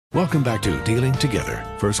Welcome back to Dealing Together.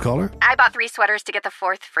 First caller? I bought 3 sweaters to get the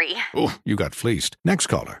 4th free. Oh, you got fleeced. Next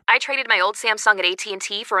caller? I traded my old Samsung at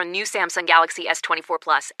AT&T for a new Samsung Galaxy S24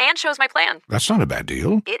 Plus and chose my plan. That's not a bad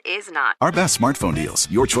deal. It is not. Our best smartphone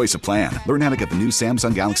deals. Your choice of plan. Learn how to get the new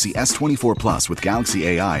Samsung Galaxy S24 Plus with Galaxy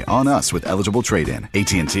AI on us with eligible trade-in.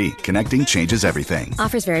 AT&T. Connecting changes everything.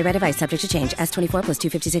 Offers vary by device. Subject to change. S24 plus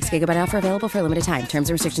 256 gigabyte offer available for a limited time. Terms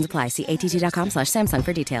and restrictions apply. See att.com/Samsung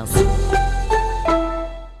for details.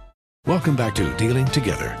 Welcome back to Dealing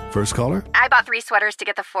Together. First caller? I bought 3 sweaters to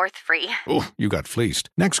get the 4th free. Oh, you got fleeced.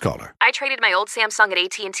 Next caller? I traded my old Samsung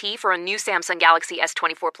at AT&T for a new Samsung Galaxy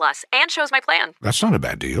S24 Plus and chose my plan. That's not a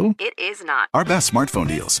bad deal. It is not. Our best smartphone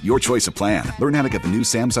deals. Your choice of plan. Learn how to get the new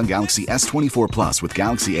Samsung Galaxy S24 Plus with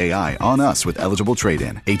Galaxy AI on us with eligible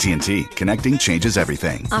trade-in. AT&T. Connecting changes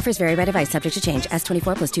everything. Offers vary by device. Subject to change.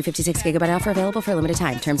 S24 plus 256 gigabyte offer available for a limited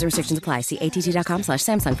time. Terms and restrictions apply. See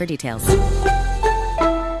att.com/Samsung for details.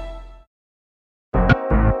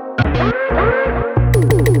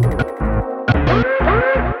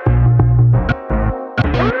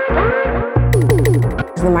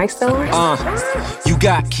 Is the mic still on? You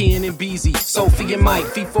got Ken and Beezy, Sophie and Mike,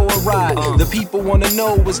 feet for a ride. The people want to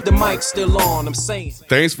know, is the mic still on? I'm saying.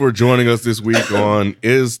 Thanks for joining us this week on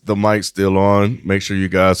Is the Mic Still On? Make sure you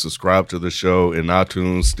guys subscribe to the show in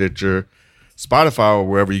iTunes, Stitcher, Spotify, or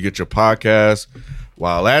wherever you get your podcasts.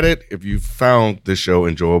 While at it, if you found this show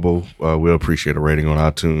enjoyable, we'll appreciate a rating on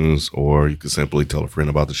iTunes, or you can simply tell a friend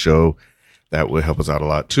about the show. That will help us out a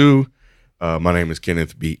lot too. My name is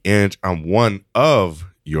Kenneth B. Inch. I'm one of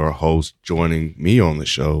your hosts. Joining me on the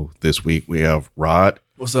show this week, we have Rod.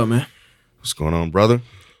 What's up, man? What's going on, brother?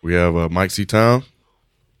 We have Mike C. Town.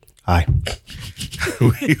 Hi.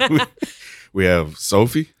 we have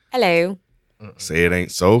Sophie. Hello. Say it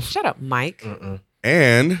ain't so. Shut up, Mike.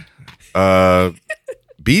 And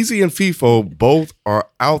Beezy and FIFO both are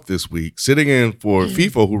out this week, sitting in for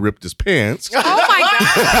FIFO, who ripped his pants. Oh my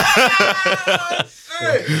God.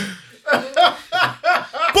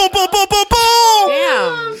 Boom, boom, boom, boom, boom.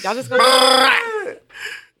 Damn. Y'all just gonna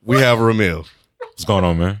We have Ramil What's going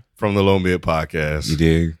on, man? from the Low Mid Podcast. You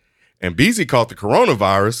dig? And Beezy caught the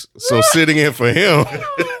coronavirus, so sitting in for him.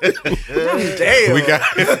 Damn.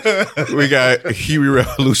 We got Huey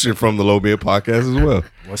Revolution from the Low Mid Podcast as well.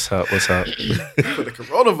 What's up? What's up? Put the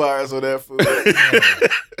coronavirus on that food.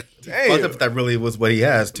 Damn. Fuck if that really was what he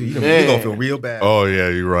has, too. You're going to feel real bad. Oh, yeah,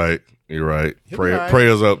 you're right. You're right.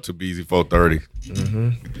 Prayers up to Beezy 430.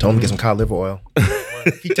 Mm-hmm. Told him to get some cod liver oil.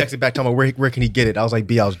 He texted back, telling me, where can he get it? I was like,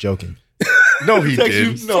 B, I was joking. No, he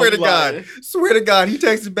didn't. Swear to God, he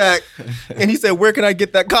texted back, and he said, where can I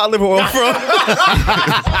get that cod liver oil from?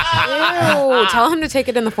 Ew. Tell him to take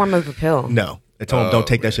it in the form of a pill. No. I told him, don't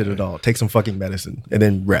take that shit at all. Take some fucking medicine, and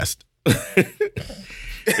then rest.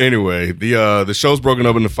 Anyway, the show's broken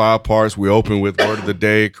up into 5 parts. We open with Word of the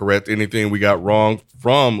Day, correct anything we got wrong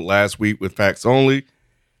from last week with facts only,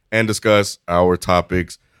 and discuss our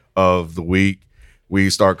topics of the week. We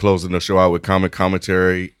start closing the show out with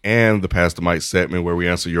commentary and the Pass the Mic segment where we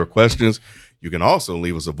answer your questions. You can also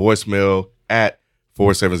leave us a voicemail at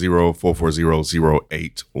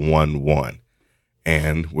 470-440-0811.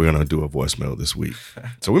 And we're going to do a voicemail this week.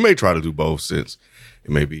 So we may try to do both since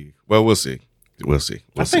it may be, well, we'll see. I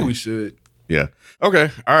think we should. Yeah. Okay.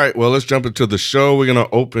 All right. Well, let's jump into the show. We're going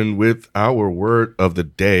to open with our word of the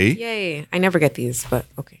day. Yay. I never get these, but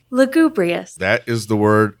okay. Lugubrious. That is the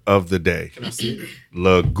word of the day. Can I see it?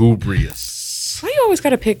 Lugubrious. Why do you always got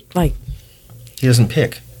to pick, like... He doesn't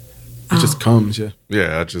pick. It just comes, yeah.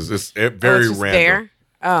 Yeah. It's very it's just random. there?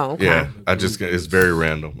 Oh, okay. Yeah. It's very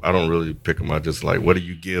random. I don't really pick them. I just like, what do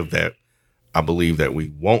you give that I believe that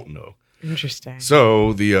we won't know? Interesting.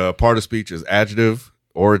 So the part of speech is adjective,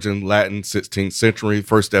 origin, Latin, 16th century.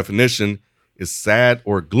 First definition is sad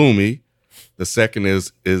or gloomy. The second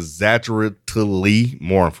is exaggeratedly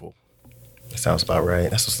mournful. That sounds about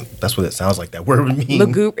right. That's what it sounds like that word would mean.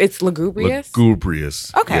 It's lugubrious?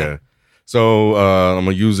 Lugubrious. Okay. Yeah. So I'm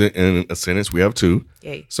going to use it in a sentence. We have 2.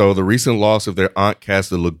 Yay. So the recent loss of their aunt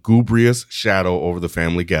cast a lugubrious shadow over the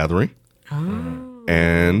family gathering. Oh.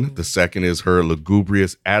 And the second is her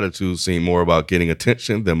lugubrious attitude seemed more about getting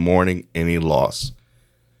attention than mourning any loss.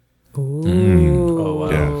 Ooh. Oh,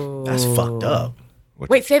 wow. Yeah. That's fucked up.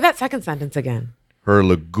 Wait, say that second sentence again. Her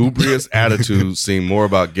lugubrious attitude seemed more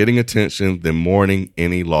about getting attention than mourning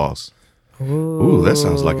any loss. Ooh, that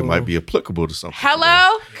sounds like it might be applicable to something.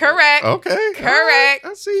 Hello? Correct. Okay. Correct.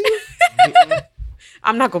 I see you.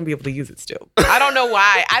 I'm not going to be able to use it still. I don't know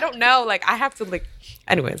why. I don't know. Like, I have to, like...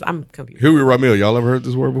 Anyways, I'm confused. Huey Ramil, y'all ever heard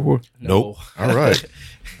this word before? Nope. All right.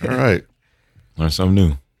 All right. Learn something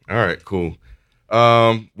new. All right, cool.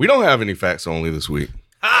 We don't have any facts only this week.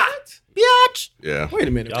 Yeah. Wait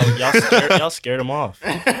a minute. Y'all scared him off.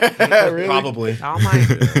 Really? Probably.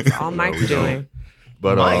 All Mike's doing.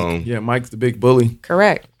 But Mike. Yeah, Mike's the big bully.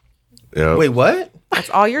 Correct. yeah. Wait, what? That's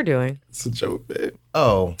all you're doing. It's a joke, man.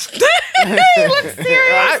 Oh. He looks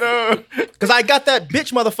serious. Because I got that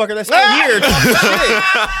bitch motherfucker that's still here. Shit.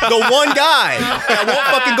 The one guy that won't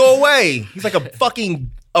fucking go away. He's like a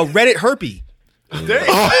Reddit herpy.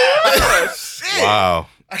 Wow.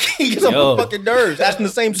 I can't get on my fucking nerves asking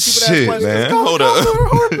the same stupid ass Shit, questions. man. Hold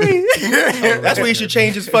up. That's what he should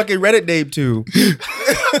change his fucking Reddit name to.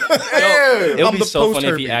 It would be the so funny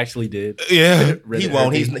if post-herpy. he actually did. Yeah. He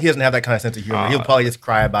won't. He doesn't have that kind of sense of humor. He'll probably just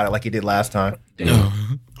cry about it like he did last time.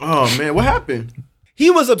 Oh man, what happened? He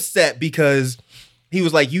was upset because he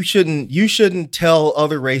was like, you shouldn't tell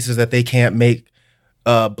other races that they can't make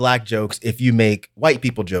black jokes if you make white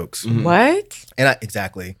people jokes. What? And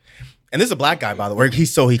exactly. And this is a black guy, by the way.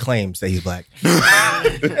 He claims that he's black.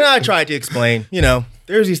 And I tried to explain,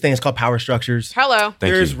 there's these things called power structures. Hello.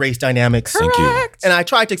 There's race dynamics. Thank you. Correct. And I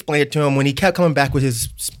tried to explain it to him when he kept coming back with his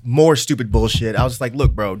more stupid bullshit. I was just like,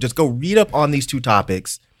 look, bro, just go read up on these two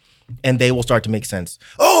topics and they will start to make sense.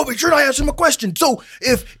 Oh, but you're not answering my question. So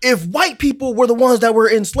if white people were the ones that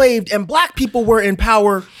were enslaved and black people were in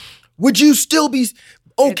power, would you still be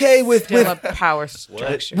okay with Still a power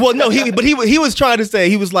structure. Well, no, he was trying to say,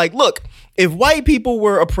 he was like, look, if white people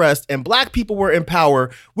were oppressed and black people were in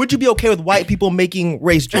power, would you be okay with white people making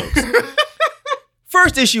race jokes?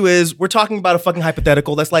 First issue is we're talking about a fucking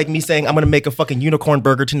hypothetical. That's like me saying I'm going to make a fucking unicorn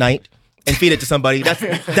burger tonight and feed it to somebody.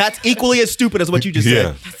 That's equally as stupid as what you just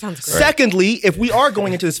said. That sounds great. Secondly, if we are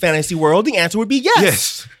going into this fantasy world, the answer would be yes.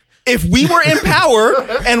 Yes. If we were in power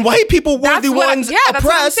and white people were That's the what- ones yeah, that's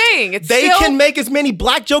what I'm oppressed, saying. It's they still- can make as many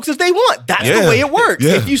black jokes as they want. That's the Yeah. way it works.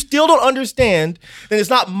 Yeah. If you still don't understand, then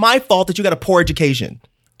it's not my fault that you got a poor education.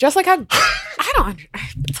 Just like how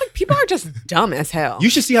it's like people are just dumb as hell.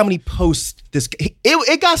 You should see how many posts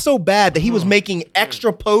it got so bad that he was making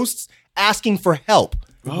extra posts asking for help.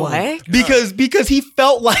 What? Because he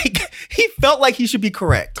felt like he should be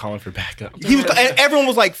correct. Calling for backup. And everyone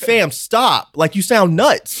was like, "Fam, stop! Like you sound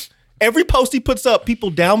nuts." Every post he puts up, people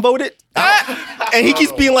downvote it, and he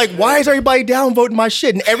keeps being like, "Why is everybody downvoting my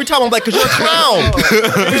shit?" And every time I'm like, "Cause you're a clown,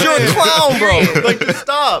 cause you're a clown, bro. Like, just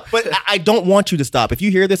stop." But I don't want you to stop. If you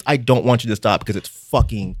hear this, I don't want you to stop because it's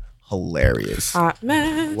fucking hilarious. Hot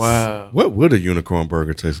mess. Wow. What would a unicorn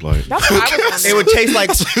burger taste like? That's what I was It wondering. would taste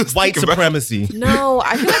like white supremacy. No,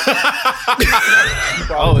 I feel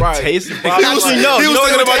like Oh, Right. it tastes No, you know He was what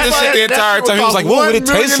thinking it about tastes this like? shit the entire time. He was like, what would it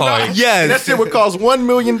taste like? Yes. That shit would cost $1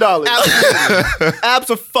 million.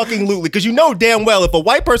 Absolutely. Because you know damn well if a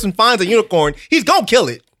white person finds a unicorn, he's gonna kill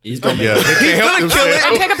it. He's gonna Yeah, He's gonna kill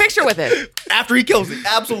and it take a picture with it. after he kills it.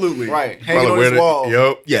 Absolutely. Right. Hanging Probably on wear his it- wall.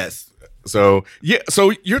 Yep. Yes. So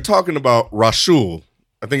you're talking about Rashul.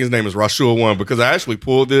 I think his name is Rashul One because I actually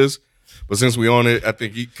pulled this, but since we own it, I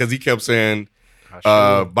think because he kept saying,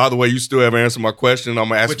 by the way, you still haven't answered my question. I'm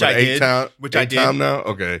gonna ask Which for the I eighth did. time. Which I eighth did. time now.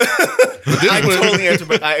 Okay. But this I one- totally answered,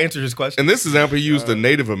 but I answered his question. And this example, he used a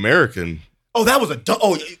Native American. Oh, that was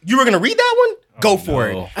you were gonna read that one? Go for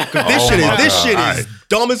it. 'Cause this shit is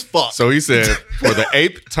dumb as fuck. So he said, for the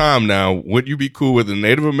 8th time now, would you be cool with a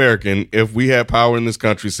Native American if we had power in this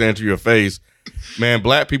country saying to your face, man,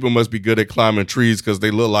 black people must be good at climbing trees because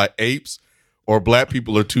they look like apes, or black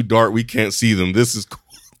people are too dark, we can't see them. This is cool.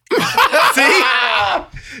 See?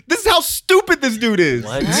 This is how stupid this dude is.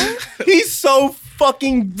 What? He's so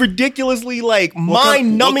fucking ridiculously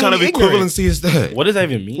mind-numbing. What kind of ignorant. equivalency is that? What does that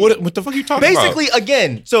even mean? What the fuck are you talking about? Basically,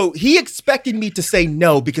 again, so he expected me to say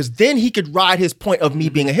no because then he could ride his point of me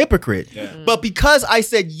being a hypocrite. But because I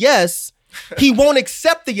said yes, he won't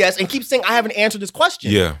accept the yes and keeps saying I haven't answered this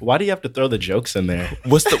question. Yeah. Why do you have to throw the jokes in there?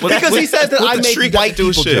 What's the Because he says that what I the tree make got to white do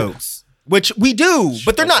with people shit? jokes, which we do,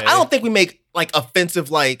 but they're not. Okay. I don't think we make like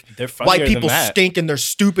offensive, like They're funnier white than people that. stink and they're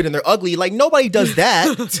stupid and they're ugly. Like nobody does that.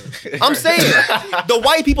 I'm saying the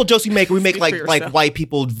white people jokes we make like white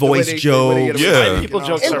people voice jokes. Yeah. White people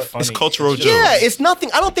jokes are funny. It's cultural jokes. Yeah, it's nothing.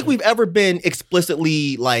 I don't think we've ever been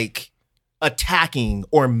explicitly like attacking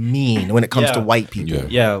or mean when it comes Yeah. to white people. Yeah.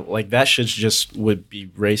 Yeah, like that shit just would be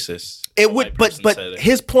racist. It A would, white but person but said it.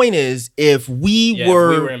 his point is, if we, Yeah, if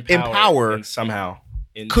were, in power, and somehow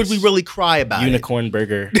in could we this really cry about unicorn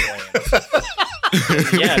burger?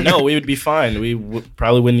 Yeah, no, we would be fine. We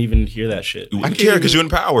probably wouldn't even hear that shit. I don't care because you're in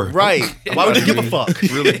power. it? Right? Why would you give a fuck?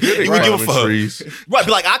 Really good at You would give a climbing fuck. trees. Right,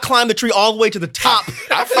 be like, I climbed the tree all the way to the top of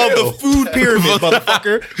the food pyramid,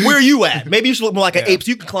 motherfucker. Where are you at? Maybe you should look more like an ape so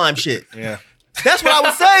you can climb shit. Yeah. That's what I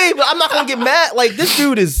would say, but I'm not gonna get mad. Like this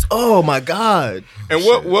dude is, oh my god. And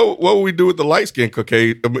what would we do with the light skinned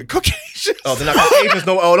Caucasian? Oh, they're not Caucasians.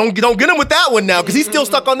 No, don't get him with that one now, because he's still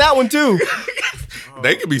stuck on that one too.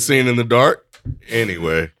 They could be seen in the dark.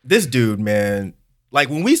 Anyway, this dude, man. Like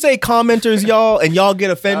when we say commenters, y'all, and y'all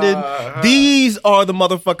get offended, these are the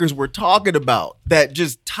motherfuckers we're talking about that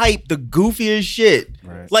just type the goofiest shit.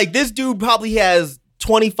 Right. Like this dude probably has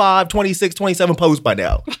 25, 26, 27 posts by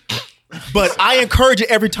now. But I encourage it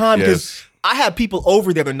every time because I had people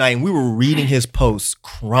over the other night and we were reading his posts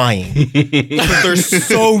crying because they're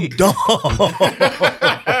so dumb.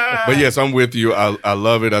 But yes, I'm with you. I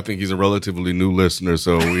love it. I think he's a relatively new listener,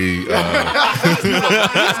 so we He's new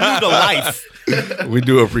to life. We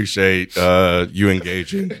do appreciate you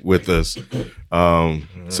engaging with us.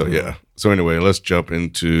 So yeah. So anyway, let's jump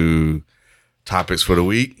into topics for the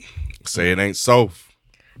week. Say it ain't so.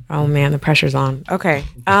 Oh man, the pressure's on. Okay.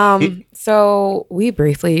 So we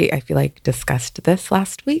briefly, I feel like, discussed this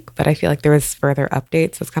last week, but I feel like there was further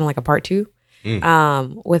updates. So it's kind of like a part 2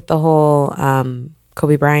 with the whole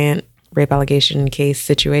Kobe Bryant rape allegation case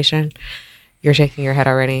situation. You're shaking your head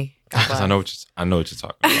already. I know what you're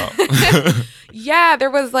talking about. Yeah, there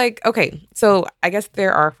was like, okay, so I guess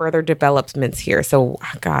there are further developments here. So,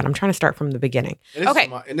 God, I'm trying to start from the beginning.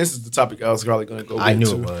 And this is the topic I was probably going to go into. I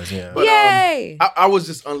knew it was, yeah. But, Yay! I was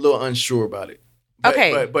just a little unsure about it. But,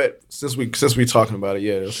 Okay. But since we talking about it,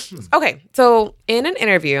 yeah. Okay, so in an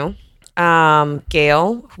interview,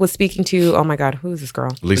 Gail was speaking to, oh my God, who's this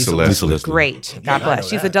girl? Lisa Leslie. Great. God bless.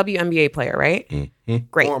 She's a WNBA player, right? Mm-hmm.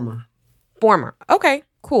 Great. Former. Okay,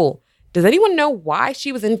 cool. Does anyone know why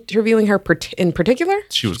she was interviewing her in particular?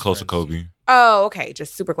 She was close to Kobe. Oh, okay.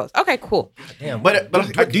 Just super close. Okay, cool. Damn, but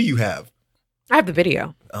what do you have? I have the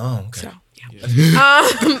video. Oh, okay. So, yeah.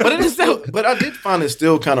 But I did find it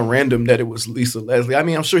still kind of random that it was Lisa Leslie. I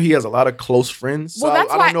mean, I'm sure he has a lot of close friends. So Well,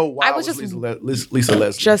 that's I why don't know why I it was was just- Lisa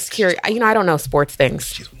Leslie. Just curious. I don't know sports things.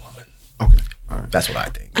 She's a woman. Okay. All right. That's what I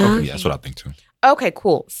think. Okay, yeah, that's what I think too. Okay,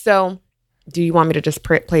 cool. So, do you want me to just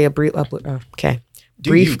play a brief?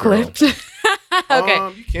 Brief clip. Okay.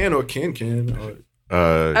 You can or can.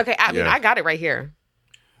 Okay. I mean, yeah. I got it right here.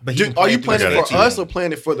 But he can Are play you it playing through it his for fancy us or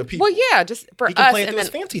playing it for the people? Well, yeah, just for He can us. play it And through his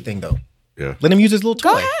then fancy thing though. Yeah. Let him use his little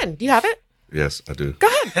toy. go ahead. Do you have it? Yes, I do. Go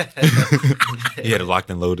ahead. He had it locked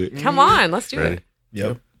and loaded. Come on, let's do Ready? it.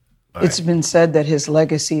 Yep. It's been said that his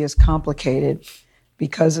legacy is complicated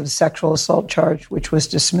because of the sexual assault charge, which was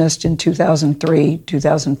dismissed in 2003,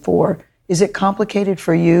 2004. Is it complicated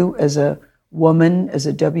for you as a woman, as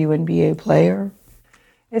a WNBA player?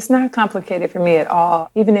 It's not complicated for me at all.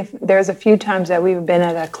 Even if there's a few times that we've been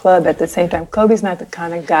at a club at the same time. Kobe's not the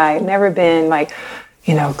kind of guy, never been like,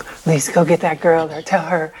 Lisa, go get that girl or tell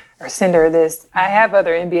her or send her this. I have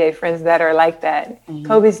other NBA friends that are like that.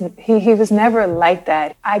 Kobe's, he was never like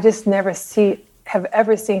that. I just never have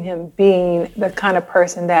ever seen him being the kind of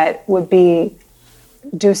person that would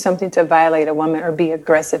do something to violate a woman or be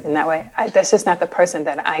aggressive in that way. That's just not the person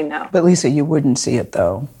that I know. But Lisa, you wouldn't see it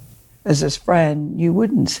though. As his friend, you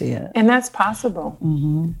wouldn't see it. And that's possible.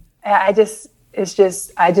 I just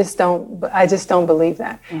don't believe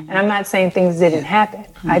that. And I'm not saying things didn't happen.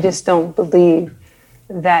 I just don't believe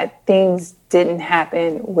that things didn't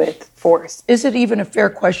happen with force. Is it even a fair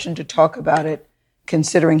question to talk about it,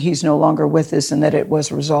 considering he's no longer with us and that it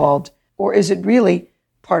was resolved? Or is it really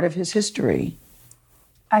part of his history?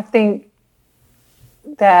 I think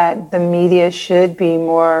that the media should be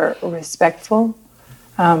more respectful.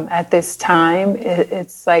 At this time,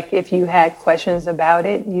 it's like if you had questions about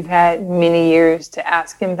it, you've had many years to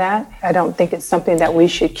ask him that. I don't think it's something that we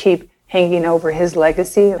should keep hanging over his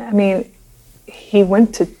legacy. I mean, it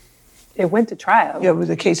went to trial. Yeah,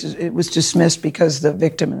 it was dismissed because the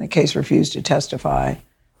victim in the case refused to testify.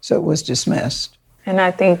 So it was dismissed. And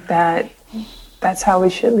I think that's how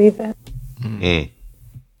we should leave it.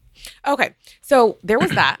 Okay, so there was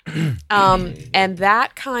that, and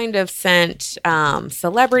that kind of sent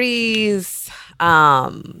celebrities,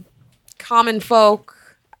 common folk,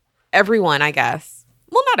 everyone, I guess.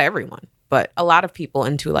 Well, not everyone, but a lot of people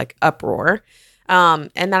into like uproar. And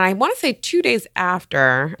then I want to say 2 days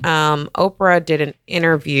after, Oprah did an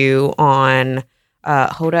interview on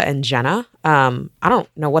Hoda and Jenna. I don't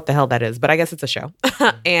know what the hell that is, but I guess it's a show.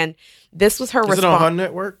 And this was her response. Is it on her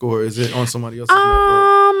network or is it on somebody else's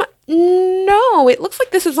network? No, it looks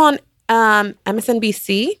like this is on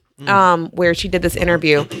MSNBC, where she did this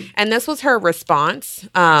interview, and this was her response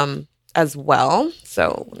as well.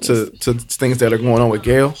 So to things that are going on with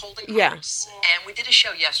Gail. Yeah. And we did a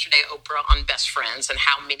show yesterday, Oprah, on best friends and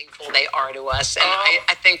how meaningful they are to us. And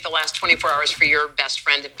I think the last 24 hours for your best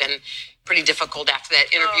friend have been pretty difficult after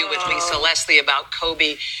that interview with Lisa Leslie about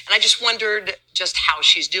Kobe. And I just wondered just how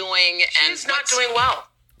she's doing. And She's not doing well.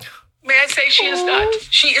 May I say she is not?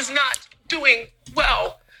 She is not doing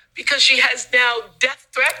well because she has now death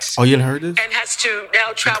threats. Oh, you didn't heard this? And has to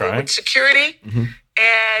now travel crying? with security. Mm-hmm.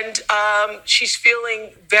 And she's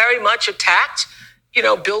feeling very much attacked. You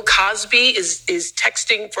know, Bill Cosby is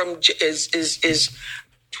texting from is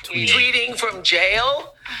tweeting from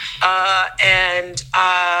jail, and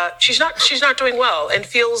she's not doing well, and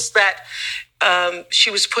feels that she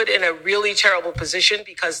was put in a really terrible position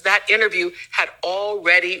because that interview had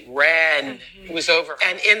already ran. It was over.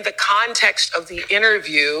 And in the context of the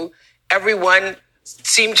interview, everyone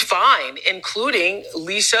seemed fine, including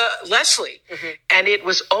Lisa Leslie. And it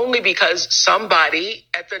was only because somebody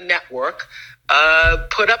at the network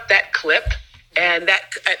put up that clip, and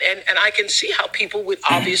I can see how people would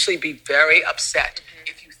obviously be very upset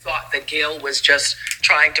if you thought that Gail was just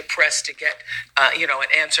trying to press to get an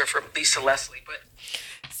answer from Lisa Leslie. But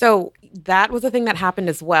So that was a thing that happened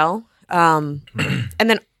as well. And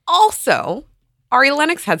then also, Ari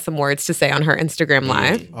Lennox had some words to say on her Instagram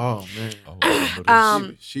Live. Oh,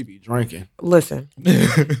 man. She be drinking. Listen.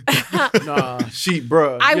 Nah,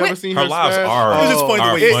 bruh. You ever seen her lives smash? are. It was just funny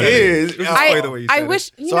the way you said it. It is. It was just funny the way you said I wish.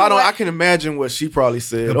 it. You So know what? I can imagine what she probably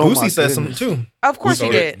said. Boosie said something too. Of course he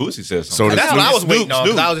did. Boosie said So something. That's what I was waiting on.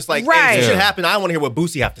 'Cause I was just like, Right. hey, if shit happened, I want to hear what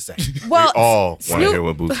Boosie have to say. Well, all want to Snoop- hear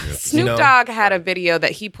what Boosie has to say. Snoop Dogg had a video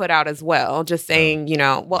that he put out as well, just saying,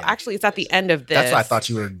 actually, it's at the end of this. That's what I thought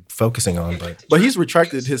you were focusing on, But he's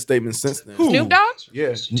retracted his statement since then. Snoop Dogg?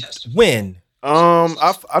 Yeah. When?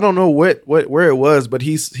 I don't know where it was, but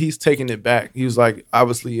he's taking it back. He was like,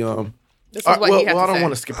 obviously, This is what he had to I don't say.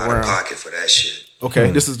 want to skip Out of around. pocket for that shit. Okay,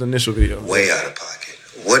 this is the initial video. Way out of pocket.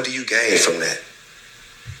 What do you gain from that?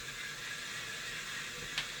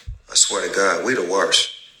 I swear to God, we the worst.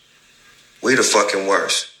 We the fucking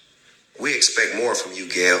worst. We expect more from you,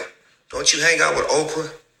 Gail. Don't you hang out with Oprah?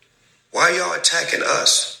 Why y'all attacking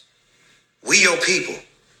us? We your people.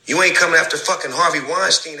 You ain't coming after fucking Harvey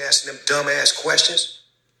Weinstein asking them dumb-ass questions.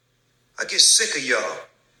 I get sick of y'all.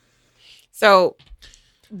 So,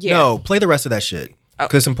 yeah. No, play the rest of that shit.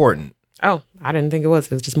 Because it's important. Oh, I didn't think it was.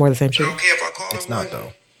 It was just more of the same shit. It's not,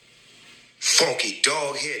 though. Funky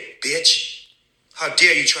dog head, bitch. How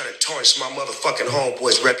dare you try to tarnish my motherfucking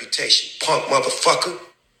homeboy's reputation, punk motherfucker.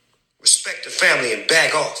 Respect the family and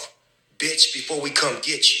back off, bitch, before we come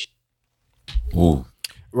get you. Ooh.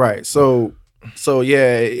 Right. So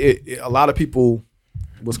yeah, a lot of people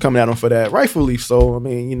was coming at him for that, rightfully so. I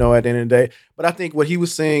mean, at the end of the day. But I think what he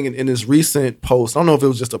was saying in his recent post, I don't know if it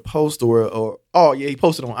was just a post or he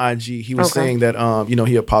posted on IG. He was saying that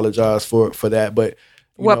he apologized for that, but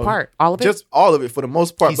What part? All of it? Just all of it for the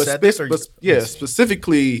most part. He But, said this, or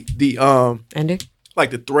specifically the ending,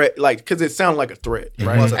 like the threat, like because it sounded like a threat,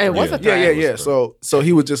 right? It was a threat. Yeah. So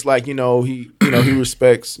he was just like, he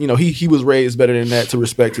respects, he was raised better than that to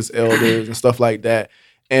respect his elders and stuff like that.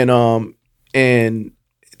 And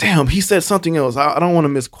damn, he said something else. I don't want to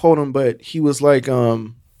misquote him, but he was like,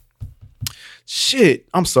 shit.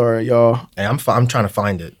 I'm sorry, y'all. Hey, I'm trying to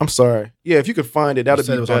find it. I'm sorry. Yeah, if you could find it, that'd You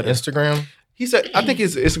said be it was better. on Instagram. He said, I think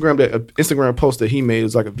his Instagram post that he made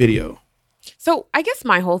was like a video. So I guess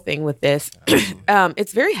my whole thing with this,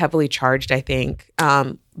 it's very heavily charged, I think,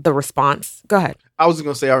 the response. Go ahead. I was just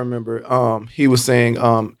going to say, I remember he was saying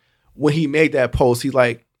when he made that post,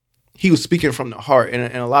 he was speaking from the heart.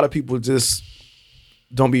 And a lot of people just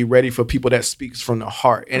don't be ready for people that speaks from the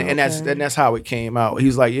heart. And that's how it came out.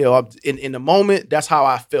 He's like, in the moment, that's how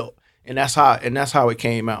I felt. And that's how it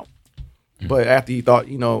came out. But after he thought,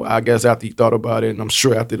 I guess after he thought about it, and I'm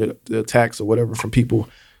sure after the attacks or whatever from people,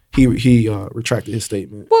 he retracted his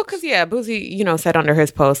statement. Well, because, Boosie, said under his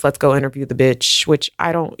post, let's go interview the bitch, which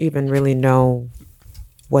I don't even really know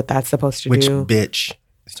what that's supposed to Which do. bitch?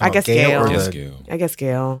 I guess Gail. Gail. I guess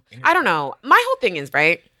Gail. I don't know. My whole thing is,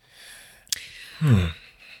 right?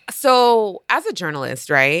 So as a journalist,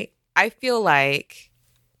 right, I feel like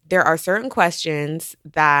there are certain questions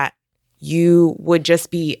that you would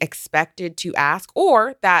just be expected to ask,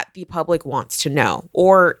 or that the public wants to know,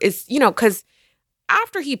 or is, because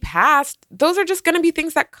after he passed, those are just going to be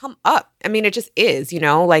things that come up. I mean, it just is,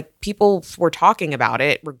 like people were talking about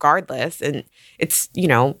it regardless. And it's, you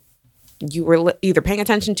were either paying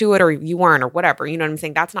attention to it or you weren't or whatever. You know what I'm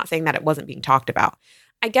saying? That's not saying that it wasn't being talked about.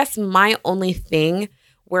 I guess my only thing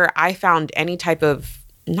where I found any type of,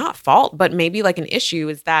 not fault, but maybe like an issue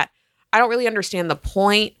is that I don't really understand the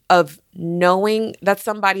point of knowing that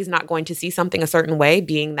somebody's not going to see something a certain way,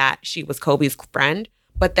 being that she was Kobe's friend,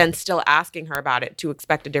 but then still asking her about it to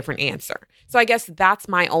expect a different answer. So I guess that's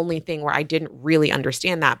my only thing where I didn't really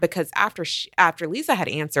understand that, because after Lisa had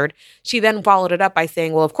answered, she then followed it up by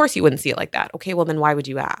saying, well, of course you wouldn't see it like that. Okay, well then why would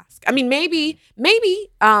you ask? I mean, maybe,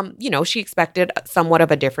 she expected somewhat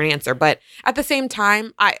of a different answer, but at the same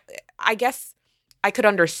time, I guess I could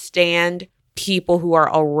understand people who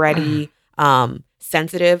are already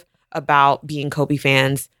sensitive about being Kobe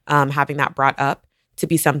fans, having that brought up to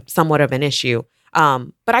be somewhat of an issue.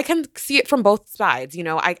 But I can see it from both sides.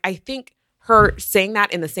 I think her saying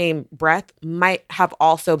that in the same breath might have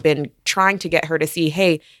also been trying to get her to see,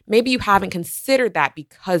 hey, maybe you haven't considered that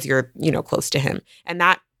because you're, close to him. And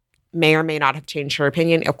that may or may not have changed her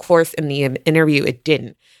opinion. Of course, in the interview, it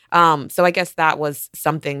didn't. So I guess that was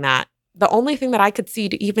something that the only thing that I could see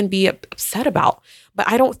to even be upset about. But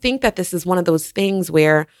I don't think that this is one of those things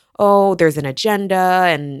where, there's an agenda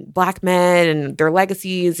and Black men and their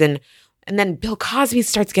legacies. And then Bill Cosby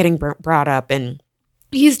starts getting brought up and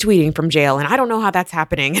he's tweeting from jail. And I don't know how that's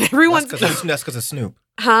happening. And everyone's... That's because of Snoop.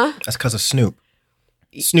 Huh? That's because of Snoop.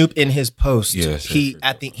 Snoop in his post, he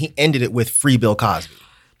ended it with free Bill Cosby.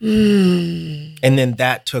 And then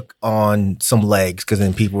that took on some legs because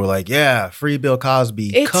then people were like, yeah, free Bill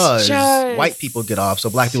Cosby because white people get off,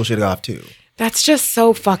 so Black people should get off too. That's just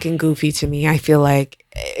so fucking goofy to me. I feel like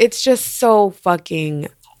it's just so fucking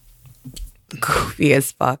goofy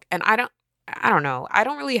as fuck. And I don't know. I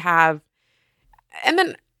don't really have. And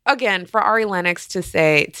then again, for Ari Lennox to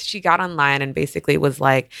say, she got online and basically was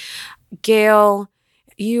like, Gayle,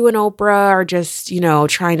 you and Oprah are just,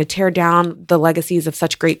 trying to tear down the legacies of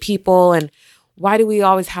such great people. And why do we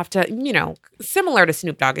always have to, similar to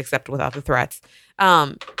Snoop Dogg, except without the threats.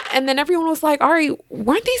 And then everyone was like, Ari,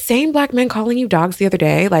 weren't these same Black men calling you dogs the other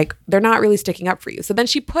day? Like, they're not really sticking up for you. So then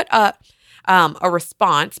she put up a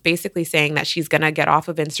response basically saying that she's going to get off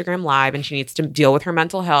of Instagram Live and she needs to deal with her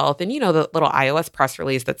mental health. And, the little iOS press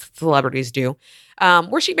release that celebrities do,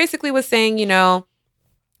 where she basically was saying,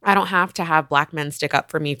 I don't have to have Black men stick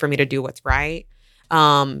up for me to do what's right.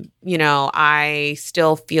 I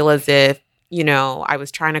still feel as if, I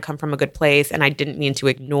was trying to come from a good place and I didn't mean to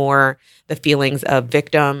ignore the feelings of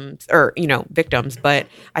victims, but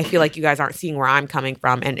I feel like you guys aren't seeing where I'm coming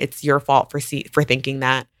from and it's your fault for thinking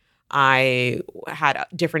that I had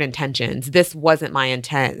different intentions. This wasn't my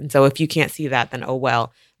intent. And so if you can't see that, then oh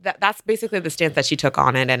well. That's basically the stance that she took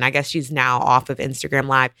on it. And I guess she's now off of Instagram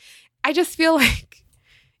Live. I just feel like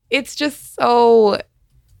it's just so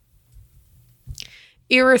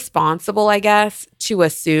irresponsible, I guess, to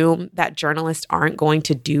assume that journalists aren't going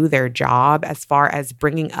to do their job as far as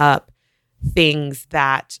bringing up things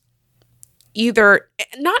that either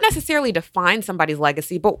not necessarily define somebody's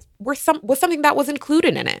legacy, but was something that was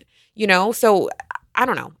included in it, So I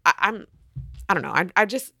don't know. I don't know. I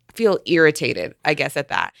just feel irritated, I guess, at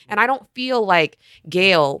that. And I don't feel like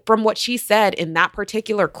Gayle, from what she said in that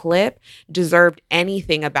particular clip, deserved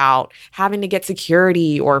anything about having to get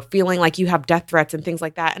security or feeling like you have death threats and things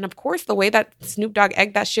like that. And of course, the way that Snoop Dogg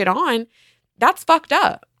egged that shit on, that's fucked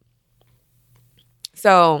up.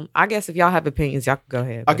 So I guess if y'all have opinions, y'all can go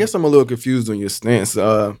ahead. I guess I'm a little confused on your stance.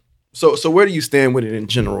 So where do you stand with it in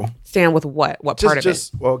general? Stand with what? What part of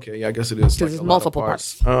it? Well, okay, yeah, I guess it is. Because there's multiple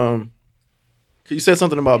parts. You said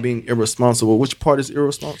something about being irresponsible. Which part is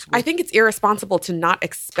irresponsible? I think it's irresponsible to not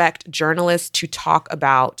expect journalists to talk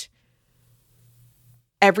about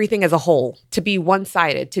everything as a whole, to be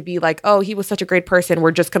one-sided, to be like, oh, he was such a great person.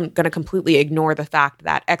 We're just going to completely ignore the fact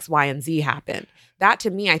that X, Y, and Z happened. That, to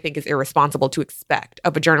me, I think is irresponsible to expect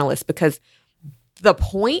of a journalist, because the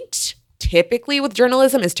point typically with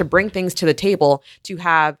journalism is to bring things to the table, to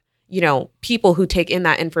have, people who take in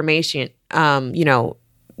that information,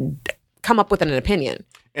 come up with an opinion.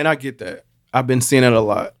 And I get that. I've been seeing it a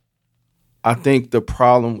lot. I think the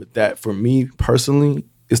problem with that for me personally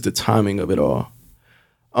is the timing of it all.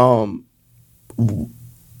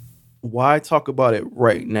 Why talk about it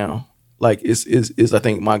right now? Like is I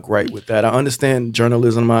think my gripe with that. I understand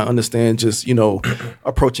journalism. I understand just,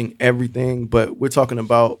 approaching everything, but we're talking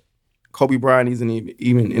about Kobe Bryant isn't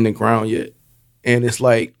even in the ground yet. And it's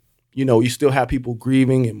like, you still have people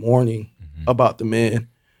grieving and mourning about the man.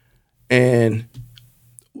 And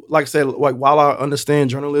like I said, like while I understand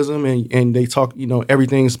journalism and they talk,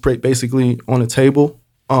 everything's basically on the table.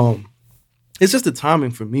 It's just the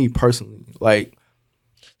timing for me personally. Like,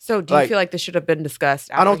 so do you feel like this should have been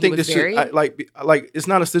discussed? After I don't think this should. It's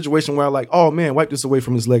not a situation where oh man, wipe this away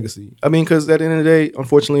from his legacy. I mean, because at the end of the day,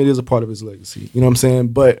 unfortunately, it is a part of his legacy. You know what I'm saying?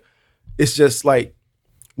 But it's just like,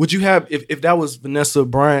 would you have if that was Vanessa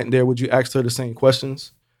Bryant there? Would you ask her the same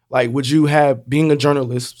questions? Like, would you have, being a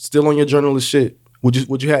journalist, still on your journalist shit,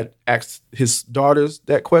 Would you have asked his daughters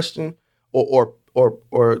that question or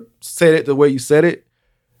said it the way you said it?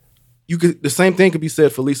 The same thing could be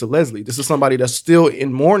said for Lisa Leslie. This is somebody that's still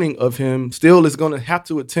in mourning of him, still is going to have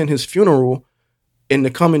to attend his funeral in the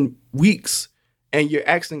coming weeks, and you're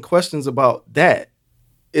asking questions about that.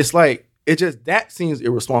 It's like, that seems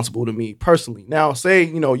irresponsible to me personally. Now, say,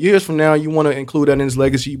 years from now, you want to include that in his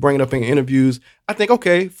legacy, you bring it up in interviews. I think,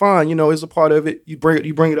 okay, fine, it's a part of it. You bring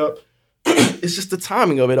it up. It's just the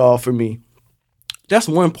timing of it all for me. That's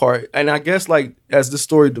one part. And I guess, like, as this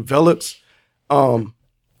story develops,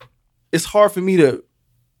 it's hard for me to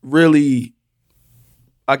really,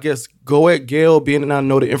 I guess, go at Gayle, being that I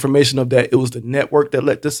know the information of that it was the network that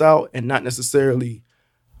let this out and not necessarily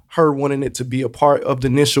her wanting it to be a part of the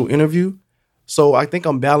initial interview. So I think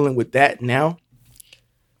I'm battling with that now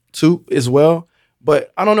too as well.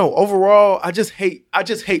 But I don't know. Overall, I just hate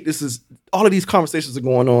this is all of these conversations are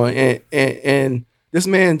going on and this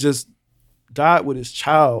man just died with his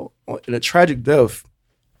child in a tragic death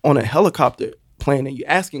on a helicopter plane, and you're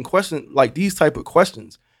asking questions like these type of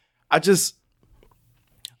questions.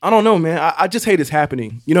 I don't know, man. I just hate it's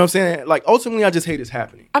happening. You know what I'm saying? Like, ultimately, I just hate it's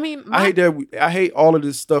happening. I mean, I hate all of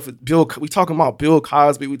this stuff. We talking about Bill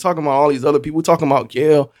Cosby. We talking about all these other people. We talking about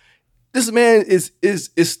Gayle. This man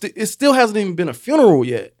it still hasn't even been a funeral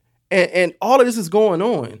yet, and all of this is going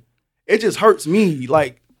on. It just hurts me,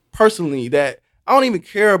 like, personally, that I don't even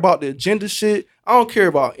care about the agenda shit. I don't care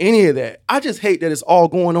about any of that. I just hate that it's all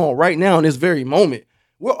going on right now in this very moment.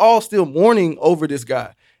 We're all still mourning over this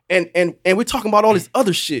guy. And we're talking about all this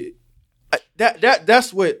other shit.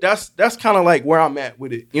 That's kind of like where I'm at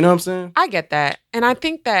with it. You know what I'm saying? I get that. And I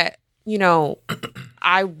think that,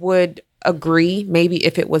 I would agree maybe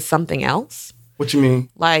if it was something else. What you mean?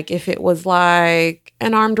 Like if it was like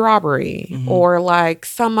an armed robbery or like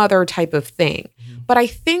some other type of thing. But I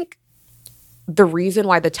think the reason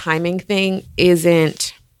why the timing thing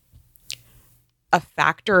isn't a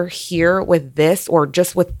factor here with this or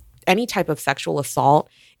just with any type of sexual assault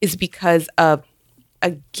is because of,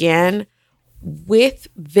 again, with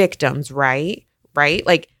victims, right?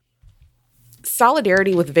 Like,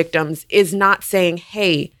 solidarity with victims is not saying,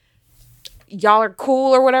 hey, y'all are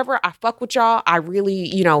cool or whatever. I fuck with y'all. I really,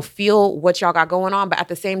 feel what y'all got going on. But at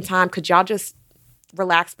the same time, could y'all just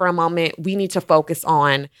relax for a moment? We need to focus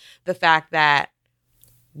on the fact that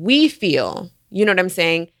we feel, you know what I'm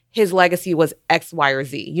saying, his legacy was X, Y, or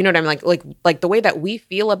Z. You know what I mean? Like the way that we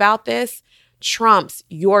feel about this trumps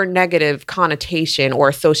your negative connotation or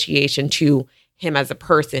association to him as a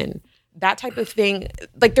person. That type of thing,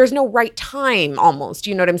 like there's no right time almost.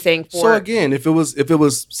 You know what I'm saying? So again, if it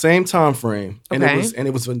was same time frame and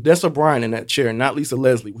it was Vanessa Bryant in that chair, not Lisa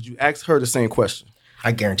Leslie, would you ask her the same question?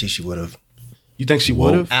 I guarantee she would have. You think she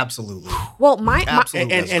would have? Absolutely. Well,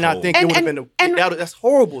 Absolutely. And I think it would have been that's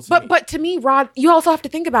horrible to me. But to me, Rod, you also have to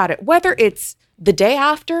think about it. Whether it's the day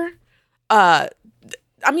after,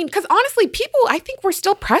 because honestly, people, I think we're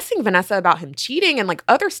still pressing Vanessa about him cheating and like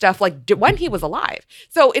other stuff like when he was alive.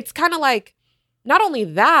 So it's kind of like, not only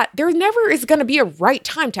that, there never is going to be a right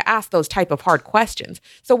time to ask those type of hard questions.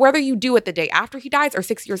 So whether you do it the day after he dies or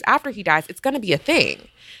 6 years after he dies, it's going to be a thing.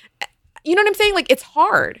 You know what I'm saying? Like, it's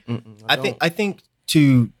hard. I think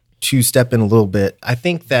to step in a little bit, I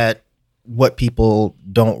think that what people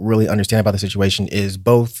don't really understand about the situation is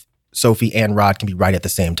both Sophie and Rod can be right at the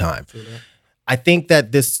same time. I think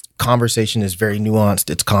that this conversation is very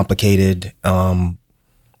nuanced. It's complicated. I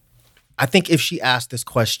think if she asked this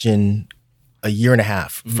question a year and a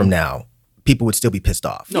half from now, people would still be pissed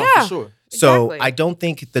off. No, for sure. So Exactly. I don't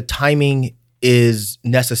think the timing is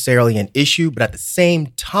necessarily an issue, but at the same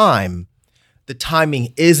time, the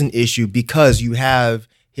timing is an issue because you have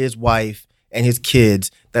his wife and his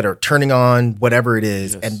kids that are turning on whatever it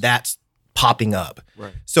is, and that's popping up.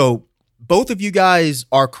 Right. So both of you guys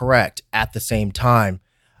are correct at the same time.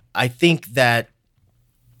 I think that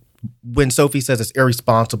when Sophie says it's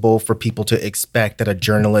irresponsible for people to expect that a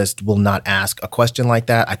journalist will not ask a question like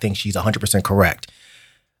that, I think she's 100% correct.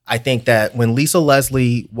 I think that when Lisa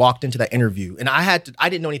Leslie walked into that interview, and I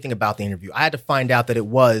didn't know anything about the interview. I had to find out that it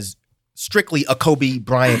was strictly a Kobe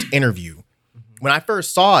Bryant interview. When I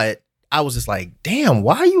first saw it, I was just like, damn,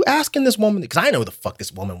 why are you asking this woman? Because I know who the fuck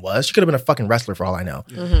this woman was. She could have been a fucking wrestler for all I know.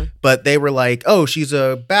 But they were like, oh, she's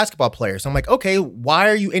a basketball player. So I'm like, okay, why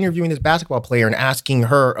are you interviewing this basketball player and asking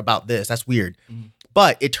her about this? That's weird.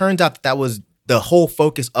 But it turns out that was the whole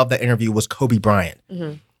focus of the interview was Kobe Bryant.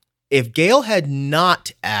 If Gayle had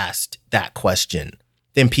not asked that question,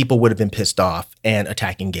 then people would have been pissed off and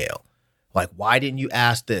attacking Gayle. Like, why didn't you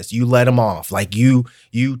ask this? You let him off. Like, you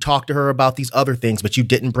talked to her about these other things, but you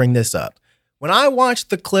didn't bring this up. When I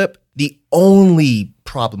watched the clip The only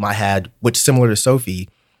problem I had, which similar to Sophie,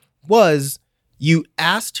 was you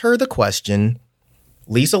asked her the question,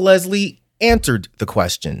 Lisa Leslie answered the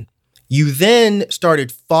question. You then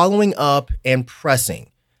started following up and pressing.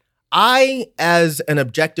 I, as an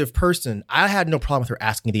objective person, I had no problem with her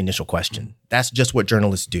asking the initial question. That's just what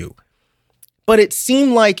journalists do. But it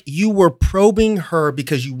seemed like you were probing her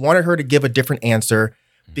because you wanted her to give a different answer,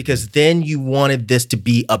 because then you wanted this to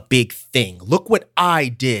be a big thing. Look what I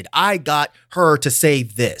did. I got her to say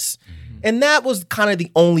this. And that was kind of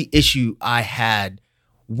the only issue I had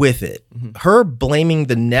with it. Her blaming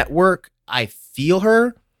the network, I feel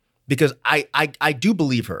her because I do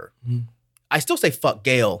believe her. I still say fuck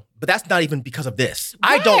Gayle, but that's not even because of this.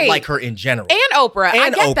 I don't like her in general. And Oprah. I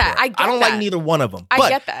get that. I don't like neither one of them. I but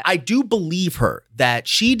get that. I do believe her that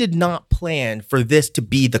she did not plan for this to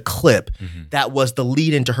be the clip that was the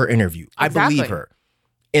lead into her interview. I believe her.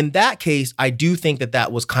 In that case, I do think that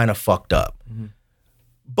that was kind of fucked up.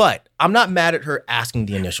 But I'm not mad at her asking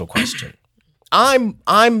the initial question.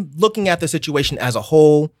 I'm looking at the situation as a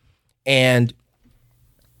whole, and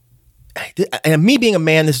me being a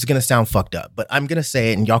man, this is going to sound fucked up, but I'm going to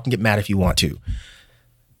say it, and y'all can get mad if you want to.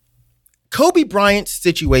 Kobe Bryant's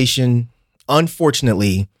situation,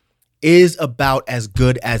 unfortunately, is about as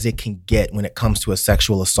good as it can get when it comes to a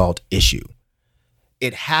sexual assault issue.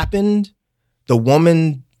 It happened. The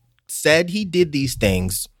woman said he did these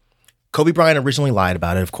things. Kobe Bryant originally lied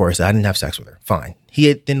about it, of course. I didn't have sex with her. Fine. He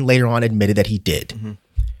had then later on admitted that he did.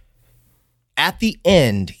 At the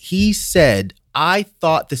end, he said, I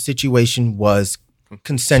thought the situation was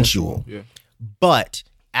consensual. But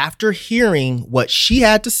after hearing what she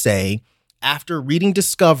had to say, after reading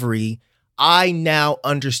Discovery, I now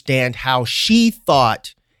understand how she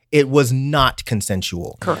thought it was not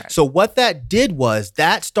consensual. Correct. So what that did was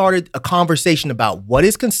that started a conversation about what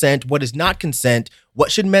is consent, what is not consent,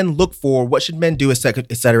 what should men look for, what should men do, et cetera,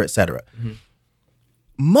 et cetera, et cetera.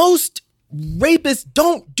 Most rapists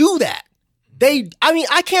don't do that.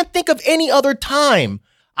 I can't think of any other time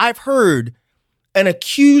I've heard an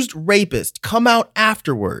accused rapist come out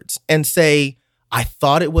afterwards and say, I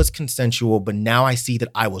thought it was consensual, but now I see that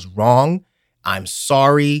I was wrong. I'm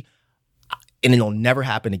sorry. And it'll never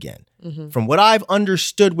happen again. From what I've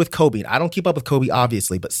understood with Kobe, and I don't keep up with Kobe,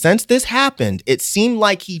 obviously, but since this happened, it seemed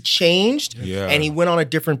like he changed and he went on a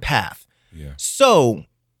different path. So,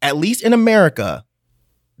 at least in America,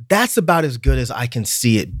 that's about as good as I can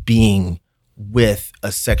see it being with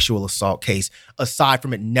a sexual assault case, aside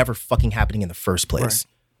from it never fucking happening in the first place.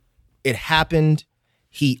 It happened.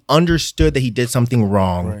 He understood that he did something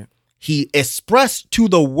wrong. He expressed to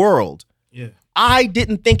the world, I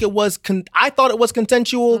didn't think it was, I thought it was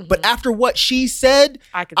consensual, but after what she said,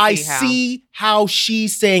 I see how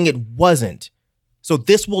she's saying it wasn't. So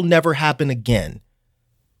this will never happen again.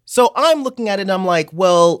 So I'm looking at it and I'm like,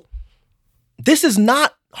 well, this is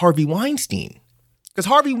not Harvey Weinstein. Because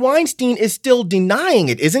Harvey Weinstein is still denying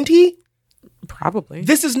it, isn't he? Probably.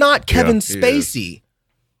 This is not Kevin Spacey.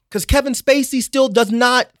 Because Kevin Spacey still does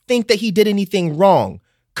not think that he did anything wrong.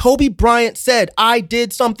 Kobe Bryant said, I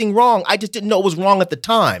did something wrong. I just didn't know it was wrong at the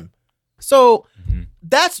time. So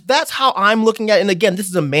that's how I'm looking at it. And again, this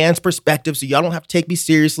is a man's perspective, so y'all don't have to take me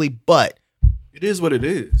seriously, but it is what it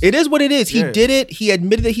is. It is what it is. He did it. He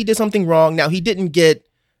admitted that he did something wrong. Now, he didn't get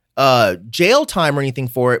jail time or anything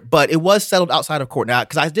for it, but it was settled outside of court. Now,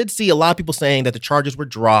 because I did see a lot of people saying that the charges were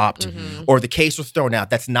dropped or the case was thrown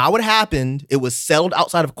out. That's not what happened. It was settled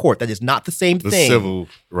outside of court. That is not the same thing. The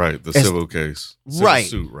civil case. Civil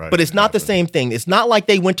suit, but it's not the same thing. It's not like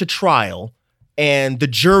they went to trial and the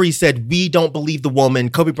jury said, we don't believe the woman,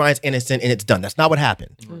 Kobe Bryant's innocent, and it's done. That's not what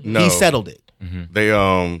happened. No. He settled it. They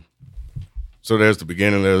so there's the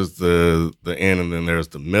beginning, there's the end, and then there's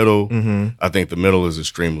the middle. I think the middle is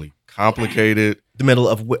extremely complicated. The middle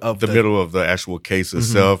of the middle of the actual case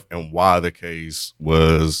itself, and why the case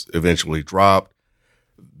was eventually dropped.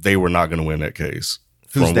 They were not going to win that case.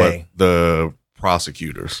 Who's they? The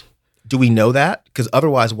prosecutors. Do we know that? Because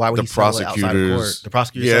otherwise, why would he settle it outside of court? The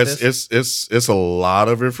prosecutors. Yes, it's a lot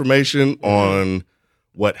of information on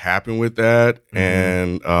what happened with that,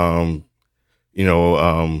 and I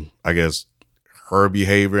guess her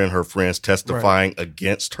behavior and her friends testifying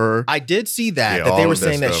against her. I did see that they were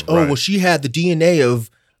saying that. She had the DNA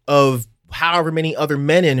of however many other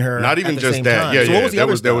men in her. Not even just that. Time. So what was the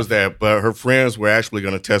other stuff? There was that, but her friends were actually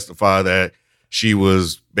going to testify that she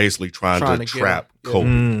was basically trying to trap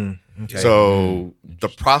Kobe. So the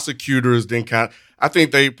prosecutors didn't count. I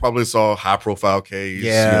think they probably saw a high profile case.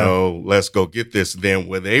 Let's go get this. And then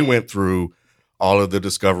when they went through all of the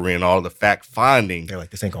discovery and all of the fact finding, they're like,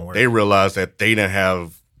 this ain't gonna work. They realized that they didn't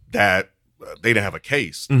have that they didn't have a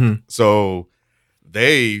case. Mhm. So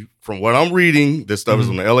they, from what I'm reading, this stuff is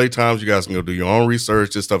on the LA Times. You guys can go do your own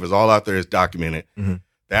research. This stuff is all out there. It's documented.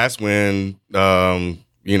 That's when,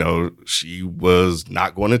 she was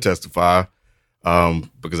not going to testify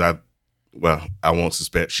because I won't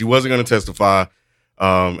suspect. She wasn't going to testify.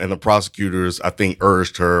 And the prosecutors, I think,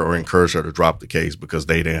 urged her or encouraged her to drop the case because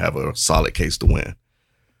they didn't have a solid case to win.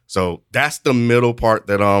 So that's the middle part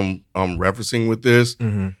that I'm referencing with this.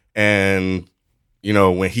 And,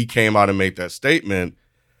 when he came out and made that statement,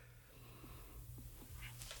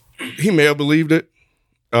 he may have believed it.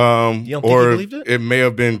 You don't think he believed it? It may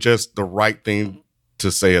have been just the right thing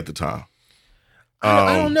to say at the time.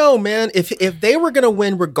 I don't know, man. If they were going to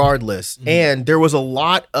win regardless, and there was a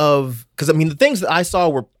lot of, because I mean, the things that I saw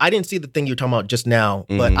were, I didn't see the thing you're talking about just now,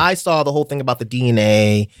 but I saw the whole thing about the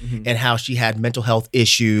DNA and how she had mental health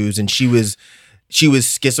issues and she was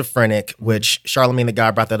schizophrenic, which Charlamagne the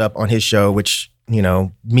Guy brought that up on his show, which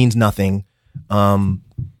means nothing.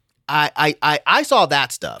 I saw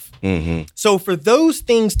that stuff. So for those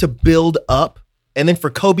things to build up, and then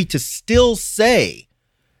for Kobe to still say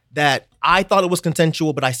that I thought it was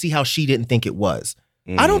consensual, but I see how she didn't think it was.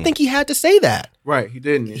 I don't think he had to say that. Right, he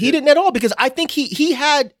didn't. He didn't at all, because I think he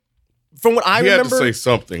had, from what I remember. He had to say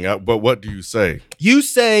something, but what do you say? You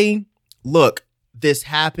say, look, this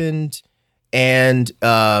happened and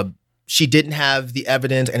she didn't have the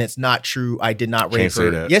evidence and it's not true. I did not rape her. Say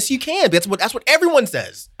that. Yes, you can. That's what everyone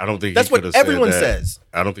says. I don't think that's what everyone says.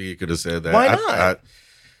 I don't think he could have said that. Why not?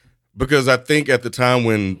 Because I think at the time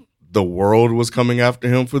when the world was coming after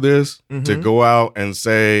him for this, to go out and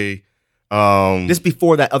say, this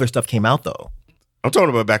before that other stuff came out, though. I'm talking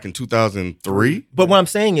about back in 2003. But what I'm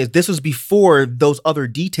saying is this was before those other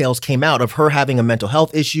details came out of her having a mental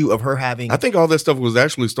health issue, of her having. I think all that stuff was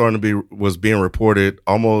actually was being reported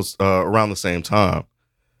almost around the same time.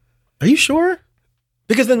 Are you sure?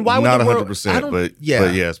 Because then why would not the world, 100%, but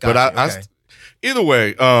yes. Gotcha, But okay. Either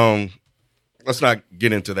way, let's not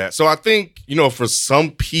get into that. So I think, for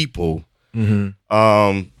some people, they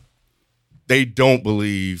don't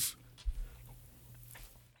believe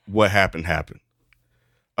what happened.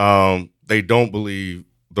 They don't believe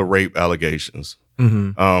the rape allegations.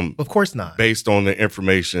 Of course not. Based on the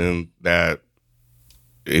information that,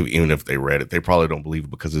 even if they read it, they probably don't believe it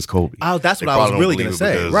because it's Kobe. Oh, that's They what I was probably really don't going to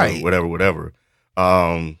believe it say. because Right. Whatever.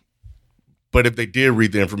 But if they did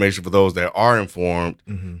read the information, for those that are informed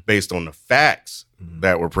based on the facts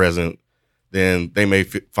that were present, then they may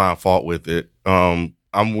find fault with it. I'm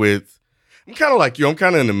kind of like you. I'm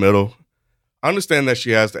kind of in the middle. I understand that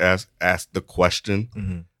she has to ask the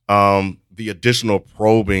question. The additional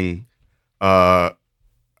probing, I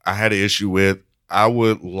had an issue with. I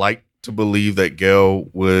would like to believe that Gail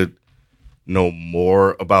would know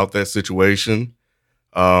more about that situation.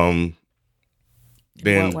 Then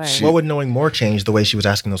what would knowing more change the way she was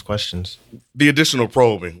asking those questions? The additional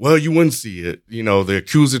probing. Well, you wouldn't see it. The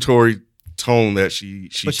accusatory tone that she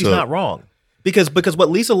But she's took. not wrong. Because what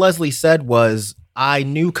Lisa Leslie said was, I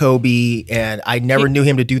knew Kobe and I never knew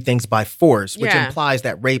him to do things by force, which implies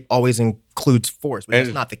that rape always includes force, which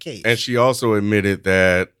is not the case. And she also admitted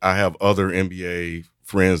that I have other NBA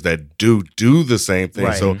friends that do the same thing.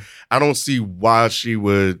 Right. So I don't see why she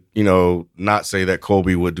would, not say that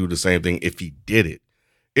Kobe would do the same thing if he did it.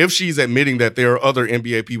 If she's admitting that there are other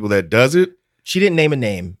NBA people that does it. She didn't name a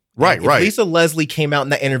name. Right, If right. Lisa Leslie came out in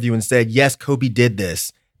that interview and said, yes, Kobe did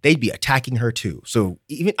this, they'd be attacking her too. So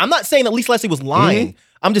even I'm not saying that Lisa Leslie was lying.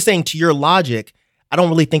 I'm just saying, to your logic, I don't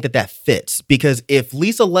really think that fits. Because if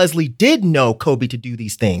Lisa Leslie did know Kobe to do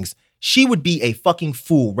these things, she would be a fucking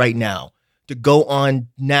fool right now to go on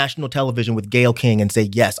national television with Gayle King and say,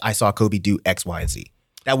 yes, I saw Kobe do X, Y, and Z.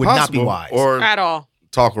 That would not be wise. Or at all.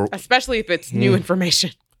 Especially if it's new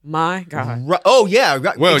information. My God. Oh, yeah.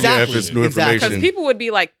 Right. Well, exactly. yeah, if it's new information. Because people would be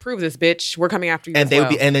like, prove this, bitch. We're coming after you. And as they well.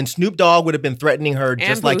 would be, and then Snoop Dogg would have been threatening her And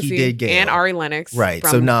just like he Boosie did Gayle. and Ari Lennox. Right. From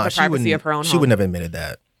So the she privacy of her own she home. wouldn't have admitted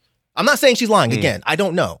that. I'm not saying she's lying. Again, I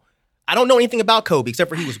don't know. I don't know anything about Kobe except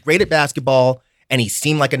for he was great at basketball and he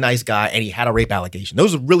seemed like a nice guy and he had a rape allegation.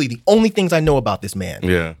 Those are really the only things I know about this man.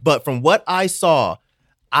 Yeah. But from what I saw,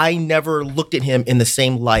 I never looked at him in the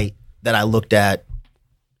same light that I looked at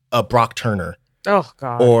Brock Turner. Oh,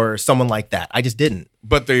 God. Or someone like that. I just didn't.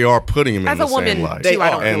 But they are putting him As in a the woman, same light. too, I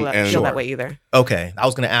don't feel that way either. Okay. I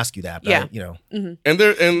was going to ask you that. But Yeah. Mm-hmm. And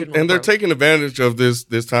they're taking advantage of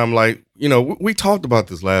this time. Like, we talked about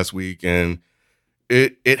this last week and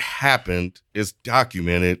it happened. It's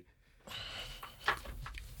documented.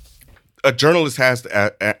 A journalist has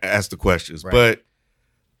to ask the questions, Right. but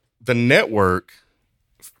the network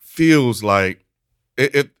feels like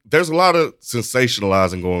there's a lot of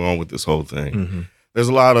sensationalizing going on with this whole thing. Mm-hmm. There's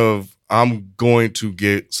a lot of, I'm going to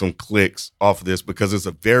get some clicks off of this because it's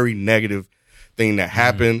a very negative thing that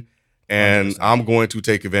happened, and 100%. I'm going to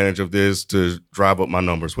take advantage of this to drive up my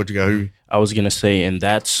numbers. What you got here? I was going to say, and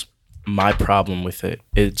that's my problem with it.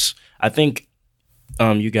 I think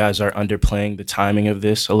you guys are underplaying the timing of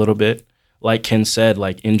this a little bit. Like Ken said,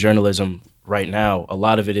 like in journalism right now, a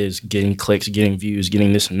lot of it is getting clicks, getting views,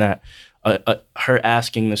 getting this and that. Her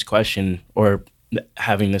asking this question or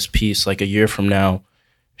having this piece like a year from now,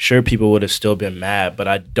 sure, people would have still been mad, but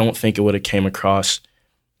I don't think it would have came across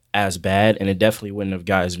as bad, and it definitely wouldn't have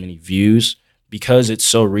got as many views because it's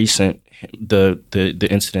so recent, the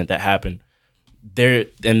incident that happened. There,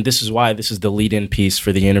 and this is why this is the lead-in piece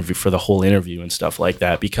for the interview, for the whole interview and stuff like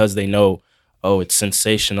that, because they know, oh, it's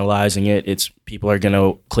sensationalizing it. It's people are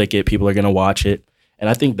gonna click it, people are gonna watch it, and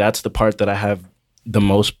I think that's the part that I have the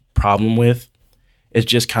most problem with. It's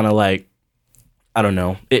just kind of like, I don't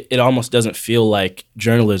know. It almost doesn't feel like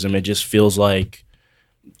journalism. It just feels like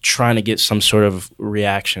trying to get some sort of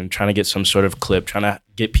reaction, trying to get some sort of clip, trying to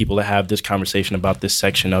get people to have this conversation about this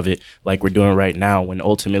section of it like we're doing right now, when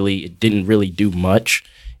ultimately it didn't really do much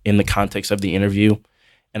in the context of the interview.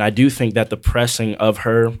 And I do think that the pressing of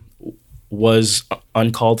her was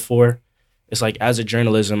uncalled for. It's like, as a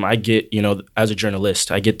journalism, I get, as a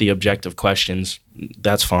journalist, I get the objective questions.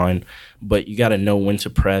 That's fine. But you got to know when to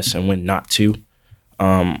press and when not to.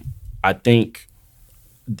 I think,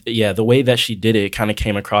 the way that she did it kind of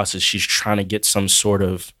came across as she's trying to get some sort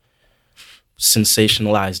of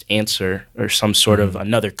sensationalized answer or some sort of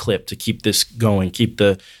another clip to keep this going,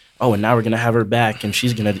 and now we're going to have her back and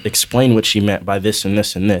she's going to explain what she meant by this and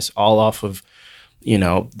this and this, all off of,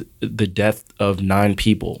 the death of 9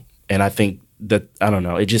 people. And I think that, I don't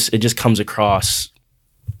know, it just comes across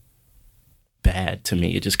bad to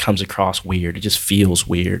me. It just comes across weird. It just feels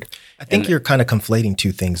weird. I think you're kind of conflating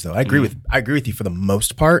two things, though. I agree with you for the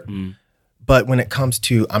most part, but when it comes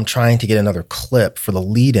to I'm trying to get another clip for the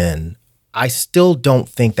lead-in, I still don't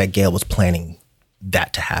think that Gayle was planning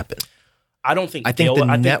that to happen. I think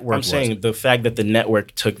the network. I'm saying the fact that the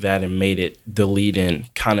network took that and made it the lead-in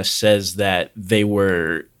kind of says that they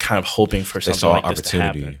were kind of hoping for something like this to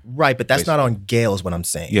happen. Right, but that's not on Gayle is what I'm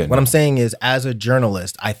saying. Yeah, what I'm saying is, as a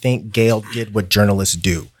journalist, I think Gayle did what journalists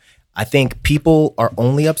do. I think people are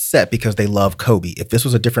only upset because they love Kobe. If this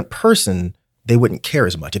was a different person, they wouldn't care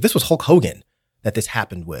as much. If this was Hulk Hogan that this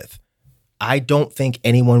happened with, I don't think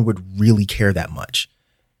anyone would really care that much.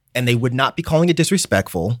 And they would not be calling it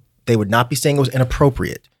disrespectful. They would not be saying it was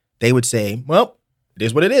inappropriate. They would say, well, it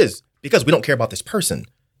is what it is, because we don't care about this person.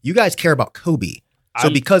 You guys care about Kobe. So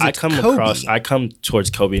because it's Kobe. I come towards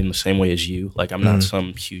Kobe in the same way as you. Like, I'm not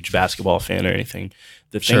some huge basketball fan or anything.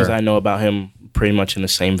 The things I know about him, pretty much in the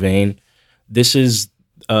same vein. This is,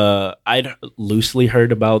 I'd loosely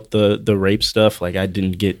heard about the rape stuff. Like, I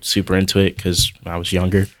didn't get super into it because I was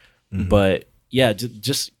younger. But yeah,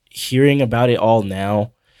 just hearing about it all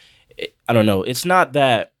now, I don't know. It's not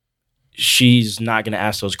that she's not going to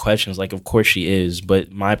ask those questions. Like, of course she is.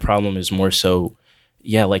 But my problem is more so,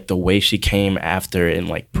 like the way she came after and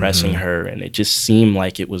like pressing her. And it just seemed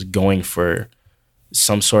like it was going for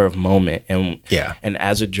some sort of moment. And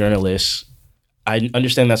as a journalist, I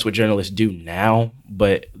understand that's what journalists do now.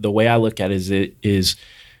 But the way I look at it is,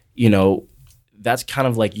 that's kind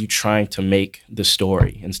of like you trying to make the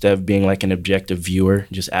story instead of being like an objective viewer.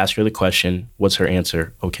 Just ask her the question. What's her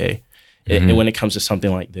answer? Okay. And when it comes to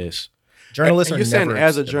something like this, journalists are you're saying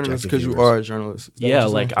as a journalist because you are a journalist. Yeah,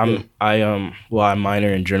 like I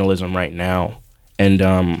minor in journalism right now, and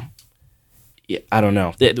I don't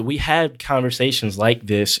know. We had conversations like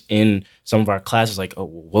this in some of our classes, like, oh,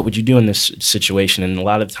 what would you do in this situation? And a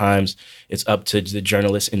lot of times it's up to the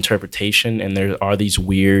journalist's interpretation, and there are these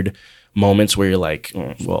weird moments where you're like,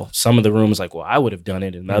 well, some of the room is like, well, I would have done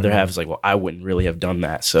it, and the other half is like, well, I wouldn't really have done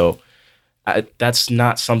that. So that's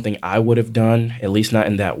not something I would have done, at least not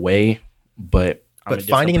in that way. But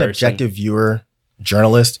finding an objective viewer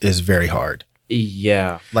journalist is very hard.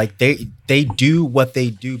 Yeah. Like they do what they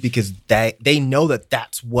do because they know that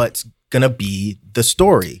that's what's going to be the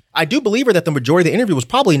story. I do believe her that the majority of the interview was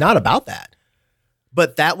probably not about that.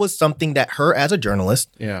 But that was something that her as a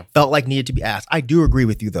journalist felt like needed to be asked. I do agree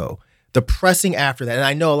with you though. The pressing after that, and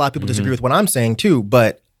I know a lot of people disagree with what I'm saying too,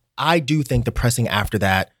 but I do think the pressing after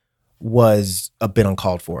that was a bit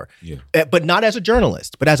uncalled for. Yeah. But not as a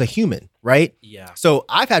journalist, but as a human, right? Yeah. So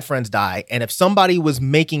I've had friends die, and if somebody was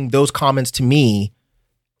making those comments to me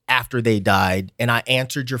after they died and I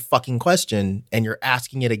answered your fucking question and you're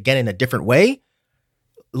asking it again in a different way,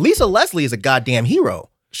 Lisa Leslie is a goddamn hero.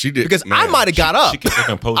 She did because man, I might have got up. She kept her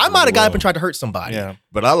composure I might have got up well. and tried to hurt somebody. Yeah.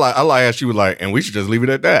 But I like how she was like, and we should just leave it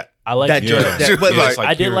at that. I like That that. joke- that- but Yeah, like, it's like,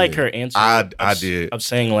 I did like period. her answer. I did. Of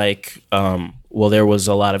saying like, well, there was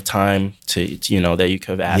a lot of time to that you could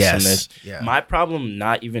have asked Yes. him this. Yeah. My problem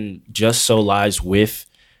not even just so lies with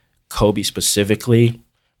Kobe specifically,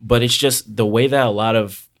 but it's just the way that a lot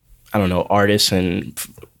of artists and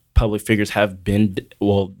public figures have been.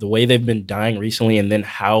 Well, the way they've been dying recently, and then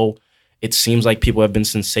how it seems like people have been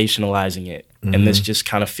sensationalizing it, and this just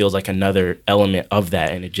kind of feels like another element of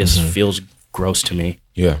that, and it just feels gross to me.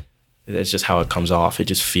 Yeah. That's just how it comes off. It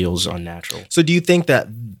just feels unnatural. So do you think that,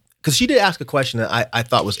 because she did ask a question that I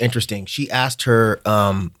thought was interesting. She asked her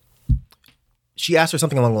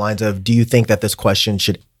something along the lines of, do you think that this question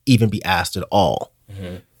should even be asked at all?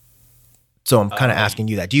 Mm-hmm. So I'm kind of asking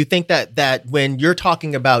you that. Do you think that when you're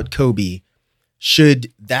talking about Kobe,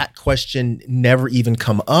 should that question never even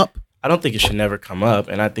come up? I don't think it should never come up,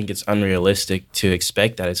 and I think it's unrealistic to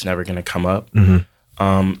expect that it's never going to come up.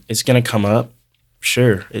 It's going to come up,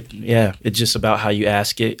 sure. It's just about how you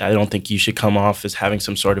ask it. I don't think you should come off as having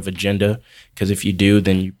some sort of agenda, because if you do,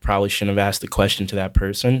 then you probably shouldn't have asked the question to that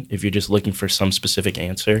person if you're just looking for some specific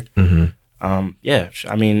answer. I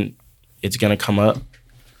mean, it's going to come up.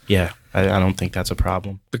 Yeah, I don't think that's a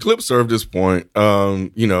problem. The clip served this point.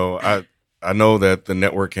 I know that the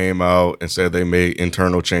network came out and said they made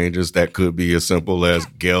internal changes that could be as simple as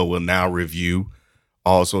Gayle will now review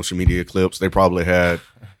all social media clips. They probably had,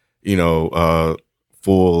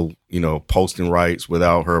 full, posting rights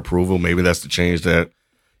without her approval. Maybe that's the change that,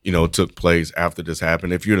 took place after this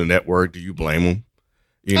happened. If you're the network, do you blame them?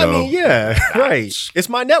 I mean, yeah, right. It's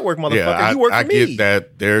my network, motherfucker. Yeah, you work for I me. get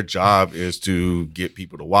that their job is to get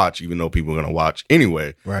people to watch, even though people are going to watch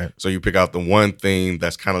anyway. Right. So you pick out the one thing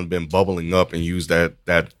that's kind of been bubbling up and use that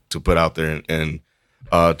to put out there and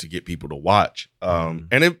to get people to watch. And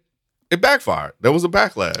it backfired. There was a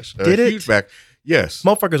backlash. Did it? Huge Yes.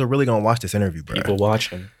 Motherfuckers are really gonna watch this interview, bro. People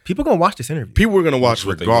watching. People gonna watch this interview. People are gonna watch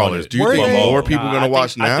regardless. Do you think more people are gonna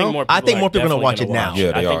watch now? I think more people are gonna watch it now.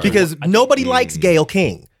 Yeah, they are. Because nobody likes Gayle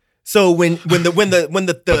King. So when the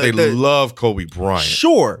but they love Kobe Bryant.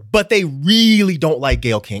 Sure, but they really don't like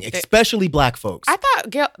Gayle King, especially black folks. I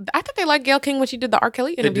thought they liked Gayle King when she did the R.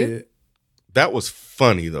 Kelly interview. That was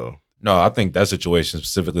funny though. No, I think that situation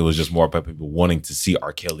specifically was just more about people wanting to see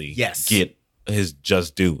R. Kelly get his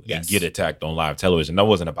just due and get attacked on live television. That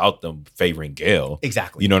wasn't about them favoring Gayle.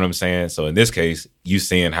 Exactly. You know what I'm saying? So in this case, you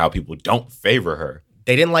seeing how people don't favor her.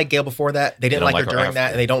 They didn't like Gayle before that. They didn't like her during after.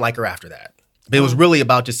 that, and they don't like her after that. But it was really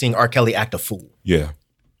about just seeing R. Kelly act a fool. Yeah.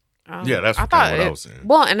 Yeah, that's I kind thought of what I was saying.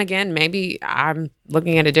 Well, and again, maybe I'm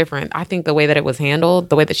looking at it different. I think the way that it was handled,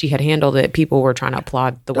 the way that she had handled it, people were trying to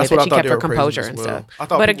applaud the way That's what that I she thought kept they her were praising composure as and well. stuff. I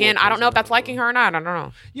thought But people again, were I don't know if that's liking her or not. I don't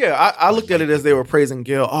know. Yeah, I looked at it as they were praising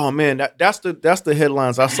Gayle. Oh man, that's the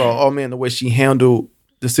headlines I saw. Oh man, the way she handled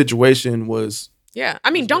the situation was. Yeah,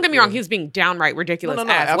 I mean, don't get me wrong. He was being downright ridiculous No,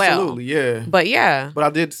 as well. absolutely, yeah. But yeah, But I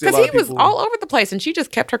did see a because lot he of was people. all over the place, and she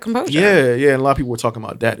just kept her composure. Yeah, and a lot of people were talking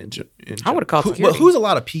about that. I would have called But security. who's a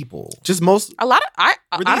lot of people? Just most. A lot of I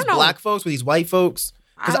Were I these don't know. black folks? Were these white folks?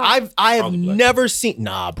 Because I I have never seen.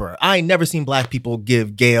 Nah, bro. I ain't never seen black people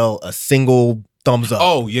give Gayle a single thumbs up.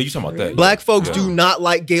 Oh, yeah, you talking about that. Black folks do not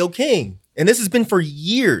like Gayle King. And this has been for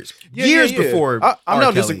years. Years before. I'm R. not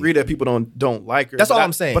Kelly. disagree that people don't like her. That's but all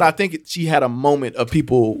I'm saying. But I think she had a moment of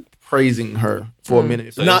people praising her for a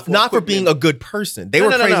minute. Not for being a good person. They No,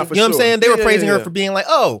 were no, no, praising. no, for you know what I'm sure. saying? They were Yeah, praising yeah, her yeah. for being like,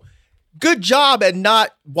 oh, good job at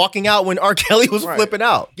not walking out when R. Kelly was flipping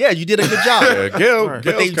out. Yeah, you did a good job. Yeah, Gayle, But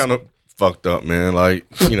Gayle's they- kind of fucked up, man. Like,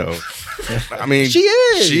 I mean, She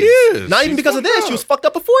is. She is. Not even because of this. She was fucked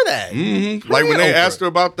up before that. Mhm. Like when they asked her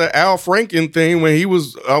about the Al Franken thing when he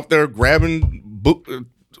was out there grabbing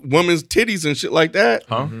women's titties and shit like that.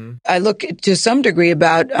 Huh? I look to some degree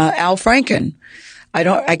about Al Franken.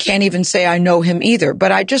 I can't even say I know him either,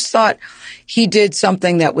 but I just thought he did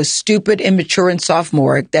something that was stupid, immature, and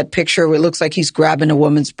sophomoric. That picture where it looks like he's grabbing a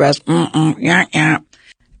woman's breast. Yeah.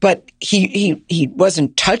 But he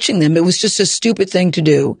wasn't touching them. It was just a stupid thing to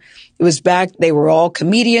do. It was they were all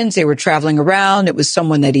comedians. They were traveling around. It was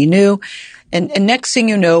someone that he knew. And next thing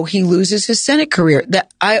you know, he loses his Senate career.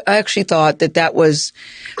 That I actually thought that was,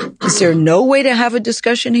 is there no way to have a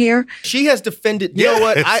discussion here? She has defended, you know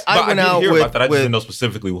what? I went out hear with, about that. I just didn't know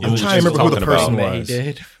specifically who I'm was trying to remember who the talking person about. was. He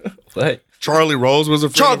did. What? Charlie Rose was a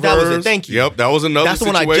friend of that was hers. it. Thank you. Yep, that was another That's the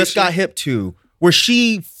situation. one I just got hip to, where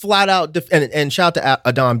she flat out and shout out to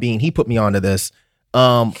Adon Bean. He put me onto this.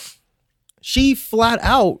 She flat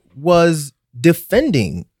out was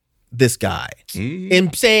defending this guy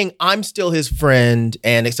and saying I'm still his friend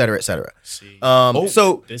and et cetera, et cetera.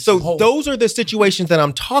 So those are the situations that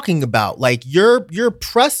I'm talking about. Like you're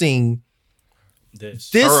pressing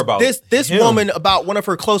this woman about one of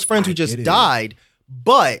her close friends who just died,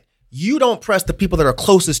 but you don't press the people that are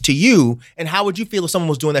closest to you. And how would you feel if someone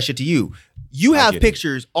was doing that shit to you? You have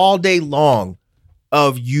pictures all day long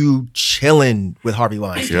of you chilling with Harvey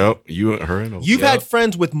Weinstein. Yep, you and her and You've had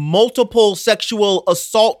friends with multiple sexual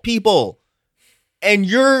assault people, and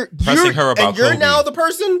you're now the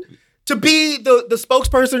person to be the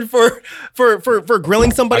spokesperson for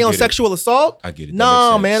grilling somebody on sexual assault. I get it.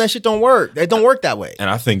 No, man, that shit don't work. It don't work that way. And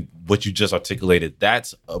I think what you just articulated,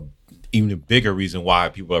 that's even a bigger reason why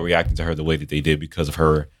people are reacting to her the way that they did, because of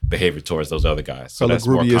her behavior towards those other guys. So that's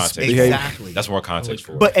more context. Exactly. That's more context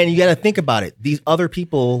for it. But, and you got to think about it. These other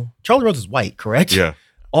people, Charlie Rose is white, correct? Yeah.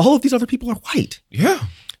 All of these other people are white. Yeah.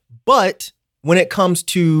 But when it comes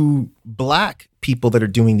to black people that are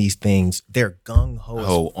doing these things, they're gung-ho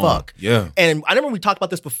as fuck. Yeah. And I remember we talked about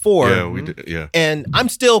this before. Yeah, we did. Yeah. And I'm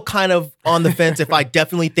still kind of on the fence if I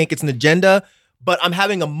definitely think it's an agenda, but I'm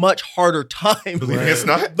having a much harder time it's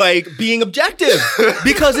not? like being objective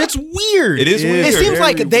because it's weird. It is weird. It seems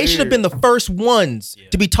like Very they should have been the first ones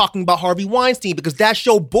to be talking about Harvey Weinstein because that's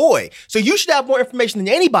your boy. So you should have more information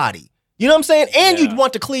than anybody. You know what I'm saying? And you'd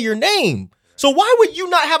want to clear your name. So why would you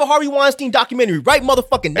not have a Harvey Weinstein documentary right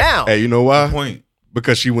motherfucking now? Hey, you know why? Good point.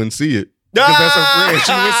 Because she wouldn't see it. Because that's her friend.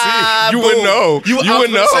 She wouldn't see it. You wouldn't know. You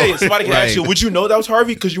wouldn't know. Say, somebody can ask you, would you know that was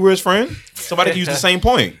Harvey because you were his friend? Somebody can use the same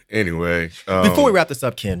point. Anyway. Before we wrap this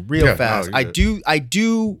up, Ken, real fast, I do,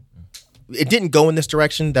 it didn't go in this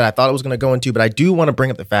direction that I thought it was going to go into, but I do want to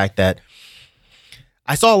bring up the fact that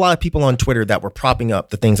I saw a lot of people on Twitter that were propping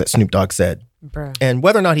up the things that Snoop Dogg said. Bruh. And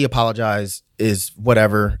whether or not he apologized is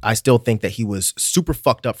whatever. I still think that he was super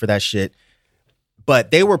fucked up for that shit.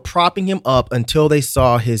 But they were propping him up until they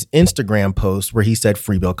saw his Instagram post where he said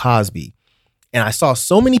free Bill Cosby. And I saw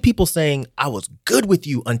so many people saying, I was good with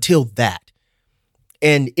you until that.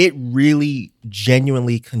 And it really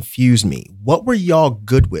genuinely confused me. What were y'all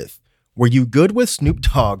good with? Were you good with Snoop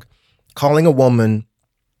Dogg calling a woman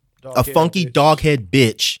a funky doghead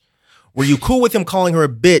bitch? Were you cool with him calling her a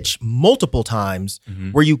bitch multiple times?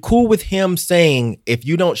 Mm-hmm. Were you cool with him saying, if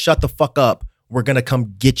you don't shut the fuck up, we're going to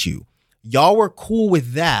come get you? Y'all were cool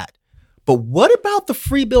with that. But what about the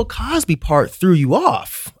free Bill Cosby part threw you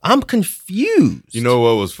off? I'm confused. You know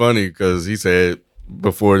what was funny? Because he said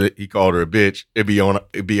before he called her a bitch, it'd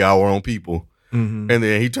be our own people. Mm-hmm. And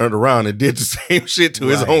then he turned around and did the same shit to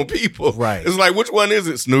his own people. Right. It's like, which one is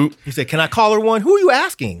it, Snoop? He said, can I call her one? Who are you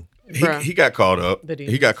asking? He got caught up.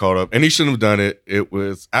 He got caught up. And he shouldn't have done it. It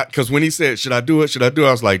was, because when he said, should I do it? Should I do it?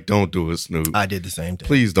 I was like, don't do it, Snoop. I did the same thing.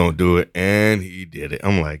 Please don't do it. And he did it.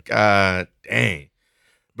 I'm like, God dang.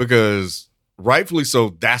 Because rightfully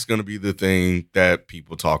so, that's going to be the thing that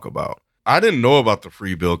people talk about. I didn't know about the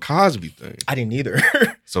free Bill Cosby thing. I didn't either.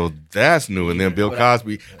 So that's new. And then Bill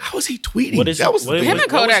Cosby, how was he tweeting? Him and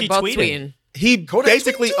Kodak both tweeting. He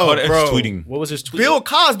basically, tweeting. What was his tweet? Bill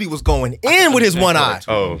Cosby was going in with his one eye.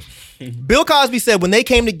 Oh. Bill Cosby said, when they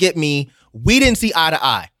came to get me, we didn't see eye to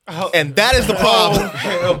eye. And that is the problem.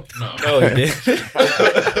 No, he did.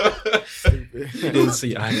 He didn't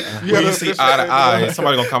see eye to eye. You didn't see eye to eye.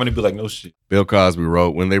 Somebody gonna comment and be like, no shit. Bill Cosby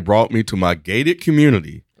wrote, when they brought me to my gated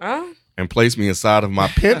community and placed me inside of my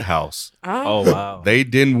penthouse. Oh, wow. They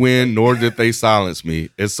didn't win, nor did they silence me.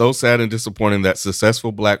 It's so sad and disappointing that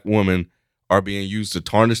successful black women are being used to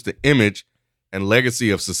tarnish the image and legacy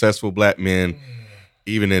of successful black men,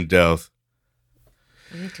 even in death.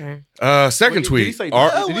 Okay. Second tweet. Did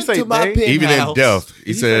you say they? Even in death.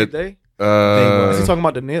 He said, they? Is he talking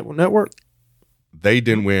about the network? They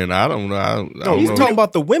didn't win. I don't know. No, he's talking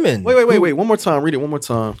about the women. Wait. One more time. Read it one more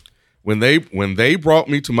time. When they brought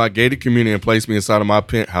me to my gated community and placed me inside of my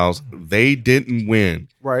penthouse, they didn't win.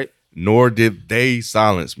 Right. Nor did they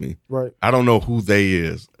silence me. Right. I don't know who they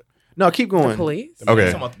is. No, keep going. The police?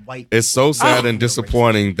 Okay. It's so sad and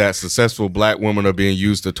disappointing that successful black women are being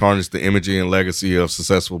used to tarnish the imaging and legacy of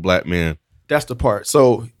successful black men. That's the part.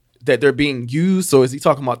 So that they're being used. So is he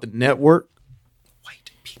talking about the network?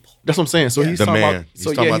 White people. That's what I'm saying. So he's the talking man. about. He's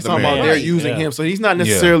talking about they're using him. So he's not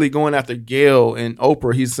necessarily going after Gayle and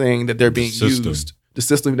Oprah. He's saying that they're being used. The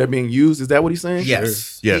system they're being used. Is that what he's saying?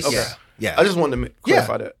 Yes. Yes. Okay. Yeah. I just wanted to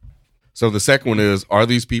clarify that. So the second one is, are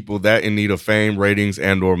these people that in need of fame, ratings,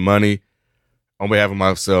 and or money? On behalf of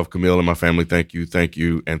myself, Camille, and my family, thank you,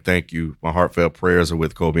 and thank you. My heartfelt prayers are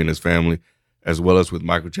with Kobe and his family, as well as with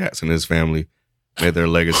Michael Jackson and his family. May their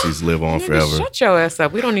legacies live on forever. Shut your ass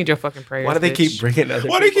up. We don't need your fucking prayers. Why do they keep bringing other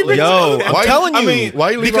Yo, I'm telling you.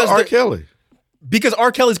 Why you leave out R. Kelly? Because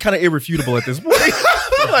R. Kelly's kind of irrefutable at this point.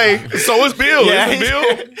 Like, so is Bill. Yeah, Isn't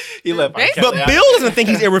Bill? He left. But Bill doesn't think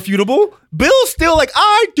he's irrefutable. Bill's still like,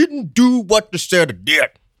 I didn't do what they said I did.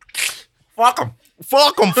 Fuck him.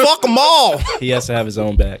 Fuck them. Fuck them all. He has to have his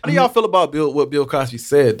own back. How do y'all feel about what Bill Cosby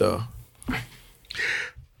said, though?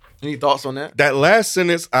 Any thoughts on that? That last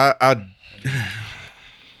sentence, I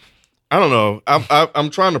don't know. I'm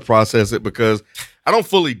trying to process it because I don't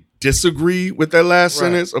fully disagree with that last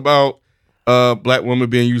sentence about black women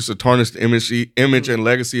being used to tarnish the image and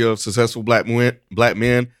legacy of successful black men.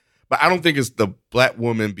 But I don't think it's the black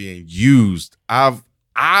woman being used.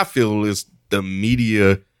 I feel it's the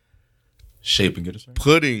media shaping it.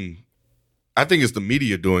 I think it's the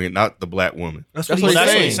media doing it, not the black woman. That's what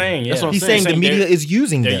he's saying. Yeah. He's saying the media is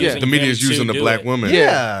using them. The media is using the black woman.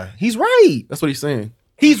 Yeah, he's right. That's what he's saying.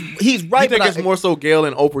 He's right. You think it's more so Gayle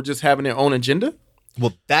and Oprah just having their own agenda?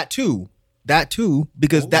 Well, that too,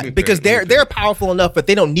 because they're powerful enough, but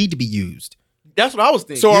they don't need to be used. That's what I was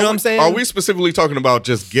thinking. So you know what I'm saying? Are we specifically talking about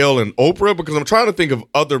just Gayle and Oprah? Because I'm trying to think of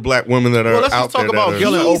other black women that are let's out just talk there. about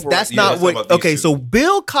Gayle and Oprah. That's not what. Okay, so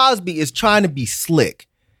Bill Cosby is trying to be slick.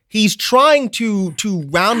 He's trying to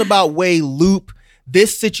roundabout way loop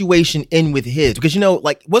this situation in with his, because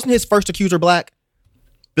wasn't his first accuser black?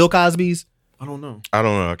 Bill Cosby's. I don't know.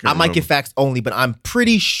 I might get facts only, but I'm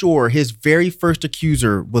pretty sure his very first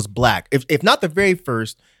accuser was black. If not the very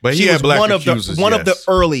first, but she he had was black one accusers, of the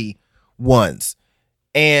early ones.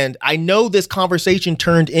 And I know this conversation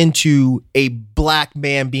turned into a black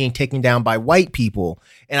man being taken down by white people.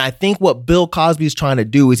 And I think what Bill Cosby is trying to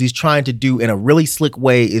do is he's trying to do in a really slick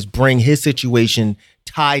way is bring his situation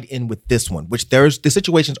tied in with this one, which the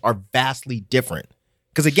situations are vastly different.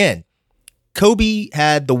 Because again, Kobe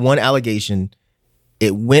had the one allegation.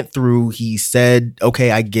 It went through. He said,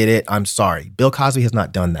 okay, I get it. I'm sorry. Bill Cosby has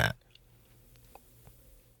not done that.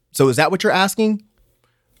 So is that what you're asking?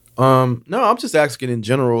 No, I'm just asking in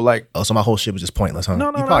general. Like, so my whole shit was just pointless, huh? No,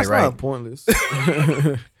 You're probably it's right. not pointless.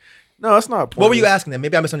 No, it's not pointless. What were you asking then?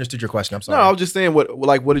 Maybe I misunderstood your question. I'm sorry. No, I was just saying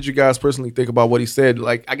what did you guys personally think about what he said?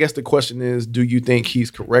 Like, I guess the question is, do you think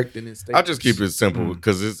he's correct in his statement? I'll just keep it simple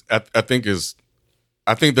because I think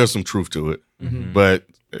there's some truth to it. Mm-hmm. But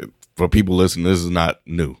for people listening, this is not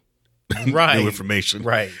new. Right. New information.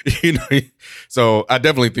 Right. So I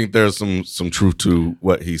definitely think there's some truth to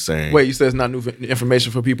what he's saying. Wait, you said it's not new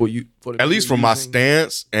information for people at least from my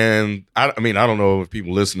stance, and I don't know if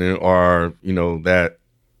people listening are that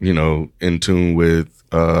in tune with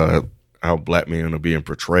how black men are being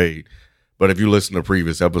portrayed. But if you listen to the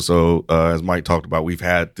previous episode, as Mike talked about, we've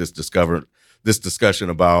had this discussion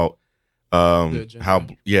about how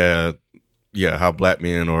black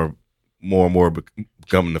men are more and more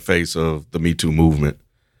becoming the face of the Me Too movement.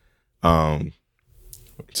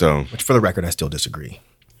 Which, for the record, I still disagree.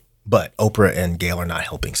 But Oprah and Gayle are not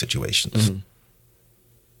helping situations. Mm-hmm.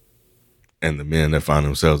 And the men that find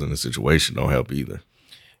themselves in the situation don't help either.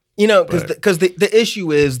 Because the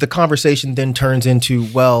issue is the conversation then turns into,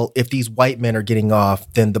 well, if these white men are getting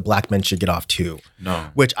off, then the black men should get off too.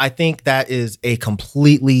 No. Which I think that is a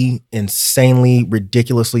completely, insanely,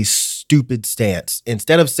 ridiculously stupid stance.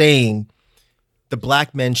 Instead of saying the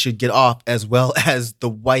black men should get off as well as the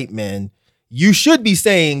white men, you should be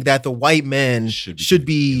saying that the white men should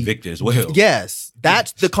be convicted as well. Yes,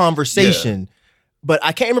 that's the conversation. Yeah. But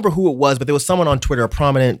I can't remember who it was, but there was someone on Twitter, a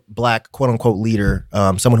prominent black quote unquote leader,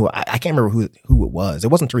 someone who I can't remember who it was.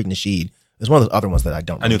 It wasn't Tariq Nasheed. It was one of those other ones that I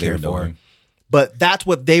don't really care for. But that's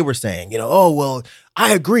what they were saying. Oh, well,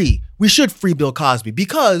 I agree. We should free Bill Cosby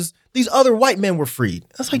because these other white men were freed.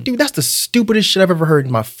 That's like, dude, that's the stupidest shit I've ever heard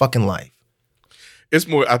in my fucking life. It's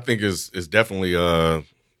more, I think is definitely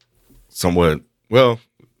somewhat, well,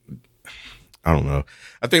 I don't know.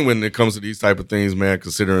 I think when it comes to these type of things, man,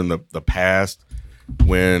 considering the past,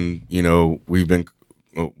 when we've been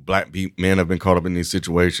black men have been caught up in these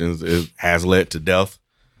situations, it has led to death.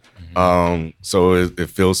 So it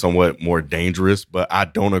feels somewhat more dangerous. But I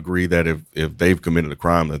don't agree that if they've committed a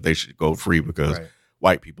crime that they should go free because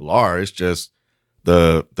white people are. It's just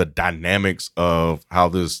the dynamics of how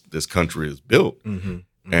this country is built. And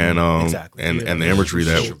exactly. and the imagery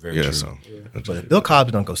that But if Bill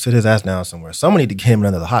Cosby don't go sit his ass down somewhere, someone need to get him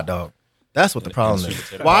another hot dog. That's what the problem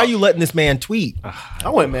is. Why are you letting this man tweet? I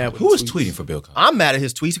went mad with who was tweeting for Bill Cosby. I'm mad at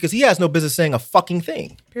his tweets because he has no business saying a fucking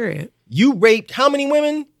thing. Period. You raped how many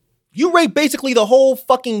women? You raped basically the whole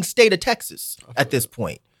fucking state of Texas at this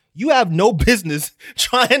point. You have no business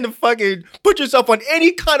trying to fucking put yourself on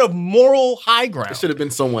any kind of moral high ground. It should have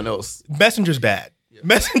been someone else. Messenger's bad. Yeah.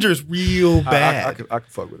 Messenger's real bad. I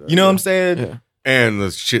could fuck with that. You know what I'm saying? Yeah. And the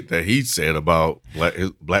shit that he said about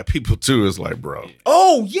black people too is like, bro.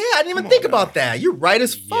 Oh yeah, I didn't even think about that. You're right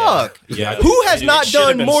as fuck. Yeah. Who has not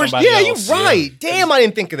done more? Yeah, you're right. Damn, I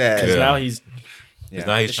didn't think of that. Because now he's He's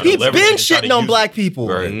been shitting on black people.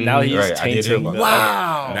 Right. Now he's tainting.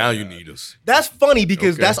 Wow. Now you need us. That's funny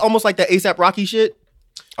because that's almost like that ASAP Rocky shit.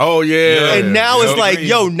 Oh yeah. And now it's like,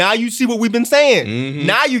 yo, now you see what we've been saying.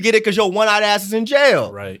 Now you get it because your one-eyed ass is in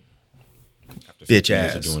jail. Right. Bitch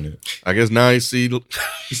ass. Doing it. I guess now he see the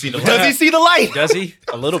Does he see the light? Does he?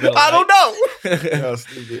 A little bit. I don't know.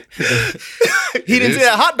 He didn't see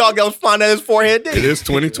that hot dog that was flying at his forehead, did he? It is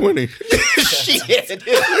 2020. Shit.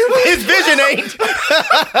 His vision ain't.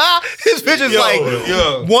 His vision's like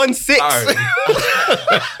 1-6. I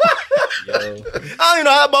don't even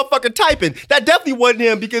know how that motherfucker typing. That definitely wasn't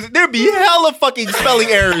him because there'd be hella fucking spelling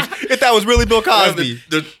errors if that was really Bill Cosby.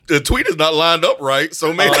 The tweet is not lined up right,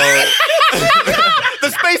 so maybe the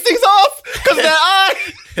spacing's off because of that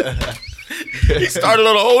eye. He started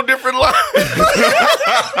on a whole different line.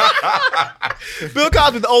 Bill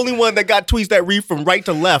Cosby's the only one that got tweets that read from right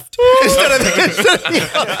to left instead of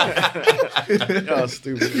Y'all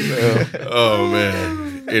stupid. Oh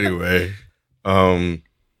man. Anyway,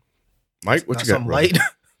 Mike, what you got? Light.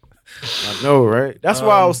 I know, right? That's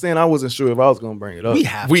why I was saying I wasn't sure if I was going to bring it up. We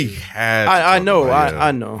have. I know.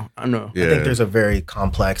 I know. I think there's a very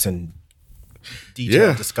complex and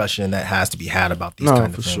detailed discussion that has to be had about these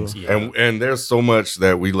kind of things. Sure. And there's so much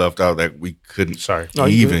that we left out that we couldn't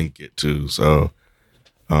even get to. So,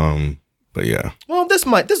 but yeah. Well, this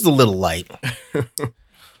is a little light.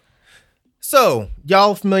 So,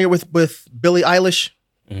 y'all familiar with Billie Eilish?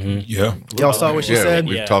 Mm-hmm. Yeah. Y'all saw what she said?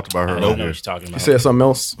 We talked about her. I don't know what she's talking about. She said something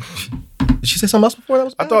else. Did she say something else before that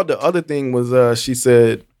was bad? I thought the other thing was she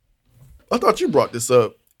said, I thought you brought this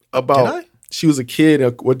up about she was a kid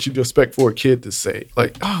and what you'd expect for a kid to say.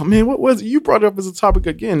 Like, oh man, what was it? You brought it up as a topic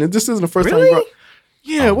again. And this isn't the first time you brought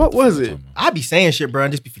Yeah, what was it? I be saying shit, bro,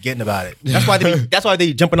 and just be forgetting about it. That's why they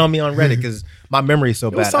be jumping on me on Reddit because my memory is so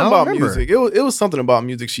bad. It was something about music. It was something about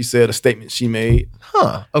music. She said a statement she made.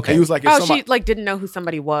 Huh. Okay. He was like, she like didn't know who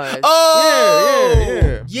somebody was.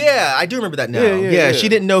 Oh, yeah. I do remember that now. Yeah. She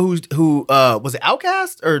didn't know who was it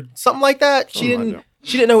Outkast or something like that. She didn't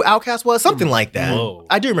know who Outkast was. Something like that. Whoa.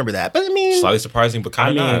 I do remember that. But I mean, slightly surprising, but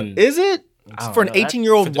kind of not. Is it for an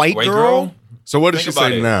 18-year-old white girl? So what does she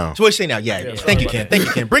say now? So what she say now? Yeah. Thank you, Ken.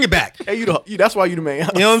 Bring it back. Hey, that's why you the man.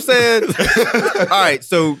 You know what I'm saying? All right.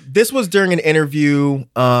 So this was during an interview.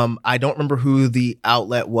 I don't remember who the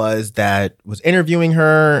outlet was that was interviewing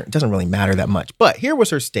her. It doesn't really matter that much. But here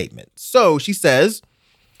was her statement. So she says,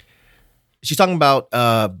 she's talking about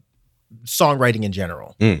songwriting in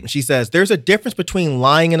general. She says, there's a difference between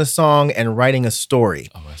lying in a song and writing a story.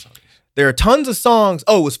 Oh, I saw this. There are tons of songs.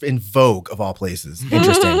 Oh, it was in Vogue of all places.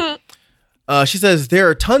 Interesting. She says, there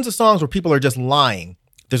are tons of songs where people are just lying.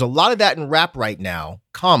 There's a lot of that in rap right now,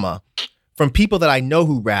 from people that I know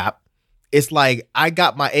who rap. It's like, I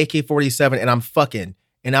got my AK-47 and I'm fucking.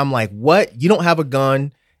 And I'm like, what? You don't have a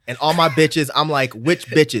gun? And all my bitches, I'm like, which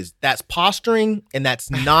bitches? That's posturing and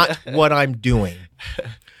that's not what I'm doing.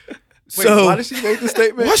 Wait, why did she make the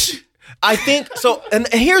statement? I think so. And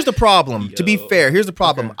here's the problem. To be fair, here's the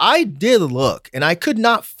problem. Okay. I did look and I could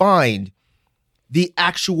not find the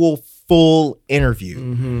actual full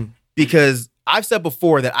interview because I've said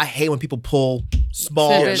before that I hate when people pull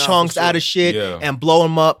small chunks out of shit and blow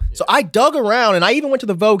them up. So I dug around and I even went to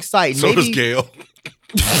the Vogue site. So does Gail.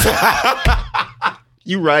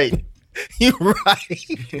 You right. You're right.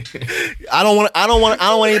 I don't want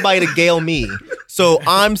anybody to Gail me. So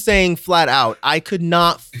I'm saying flat out, I could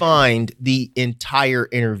not find the entire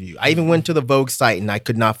interview. I even went to the Vogue site and I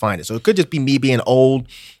could not find it. So it could just be me being old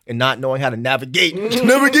and not knowing how to navigate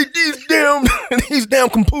these damn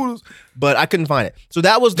computers. But I couldn't find it. So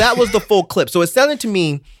that was the full clip. So it sounded to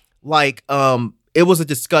me like it was a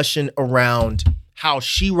discussion around how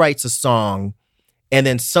she writes a song and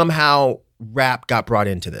then somehow rap got brought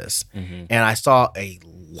into this. And I saw a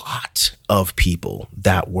lot of people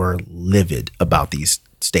that were livid about these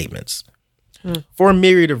statements for a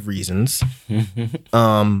myriad of reasons.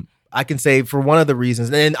 I can say for one of the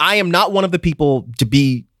reasons, and I am not one of the people, to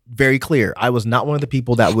be very clear, I was not one of the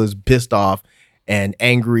people that was pissed off and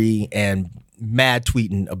angry and mad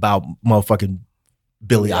tweeting about motherfucking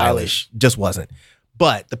Billie Eilish. Just wasn't.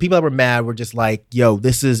 But the people that were mad were just like, yo,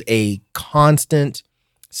 this is a constant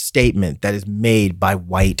statement that is made by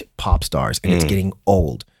white pop stars and it's getting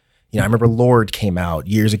old. You know, I remember Lorde came out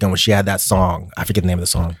years ago when she had that song. I forget the name of the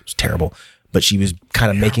song. It was terrible. But she was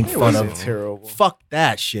kind of making fun of terrible. Fuck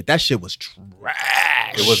that shit. That shit was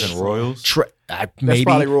trash. It wasn't Royals? Maybe.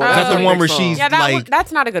 Probably Royals. That's the one where she's yeah, like...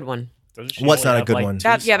 that's not a good one. What's not a good one?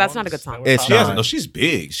 That's not a good song. It's She hasn't. not. No, she's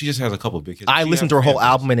big. She just has a couple of big hits. I listened to her whole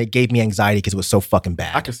album and it gave me anxiety because it was so fucking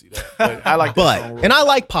bad. I can see that. But I like that song. and I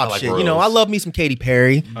like pop I like shit. Rose. You know, I love me some Katy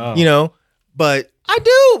Perry. You know, but I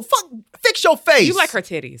do. Fix your face. You like her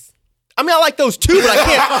titties. I mean, I like those too, but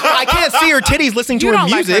I can't see her titties listening to You her don't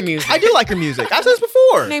like music. her music. I do like her music. I've said this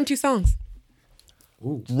before. Name 2 songs.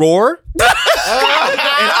 Roar.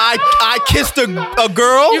 And I kissed a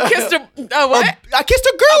girl. You kissed a what? I kissed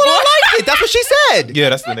a girl and I liked it. That's what she said. Yeah,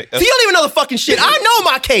 that's the name. So you don't even know the fucking shit. I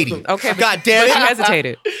know my Katie. Okay, God damn it. But you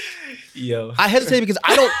hesitated. Yo. I hesitated because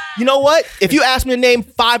I don't. You know what? If you asked me to name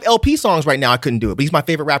 5 LP songs right now, I couldn't do it. But he's my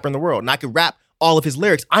favorite rapper in the world, and I could rap all of his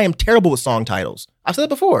lyrics. I am terrible with song titles. I've said it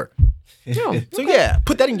before. So yeah,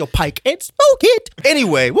 put that in your pike and smoke it.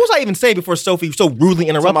 Anyway, what was I even saying before Sophie so rudely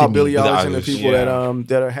interrupted about me? Billie Eilish and the people that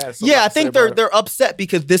are had. Yeah, I think they're upset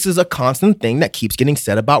because this is a constant thing that keeps getting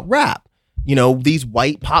said about rap. You know, these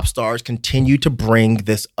white pop stars continue to bring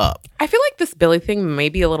this up. I feel like this Billie thing may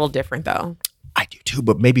be a little different though. I do too,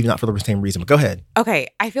 but maybe not for the same reason. But go ahead. Okay,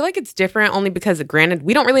 I feel like it's different only because, granted,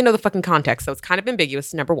 we don't really know the fucking context, so it's kind of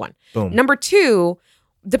ambiguous, number 1. Boom. Number 2,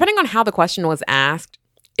 depending on how the question was asked,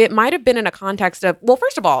 it might have been in a context of, well,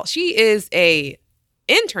 first of all, she is a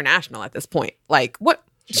international at this point. Like, what?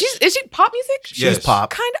 Is she pop music? She's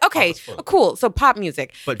pop. Kind of. Okay, cool. So pop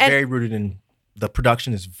music. But very rooted in, the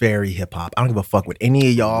production is very hip hop. I don't give a fuck what any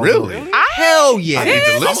of y'all. Really? Hell yeah. I need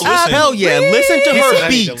to listen. Hell yeah. Listen to her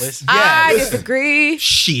beats. Yes. I disagree.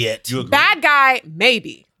 Shit. Bad Guy,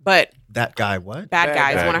 maybe, but That guy, what? Bad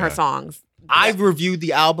Guy is Bad one of her Guy. songs. I've reviewed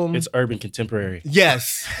the album. It's urban contemporary.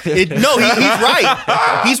 Yes. He's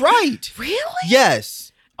right. He's right. Really?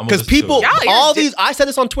 Yes. Because people, I said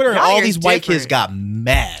this on Twitter, and Y'all all are these white kids different. got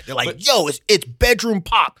mad. They're like, yo, it's bedroom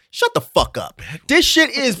pop. Shut the fuck up. This shit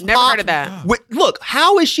is Never pop. heard of that. Look,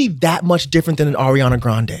 how is she that much different than an Ariana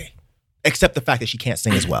Grande? Except the fact that she can't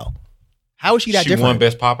sing as well. How is she that She different? won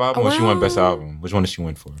Best Pop Album or she won Best Wow. Album? Which one did she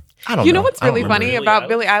win for? I don't You know. know what's I don't really remember. funny about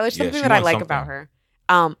Billie Eilish? Yeah, Something she that I won like something. about her.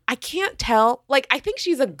 I can't tell. Like, I think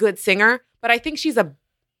she's a good singer, but I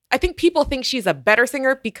think people think she's a better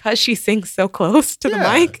singer because she sings so close to the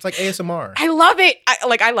mic. It's like ASMR. I love it.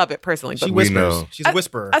 I love it personally. She But whispers. know. She's a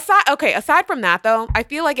whisperer. aside from that, though, I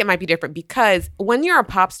feel like it might be different because when you're a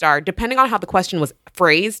pop star, depending on how the question was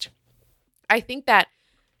phrased, I think that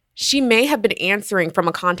she may have been answering from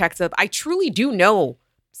a context of, I truly do know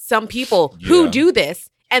some people who do this.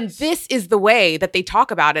 And this is the way that they talk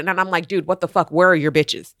about it. And I'm like, dude, what the fuck? Where are your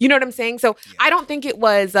bitches? You know what I'm saying? So I don't think it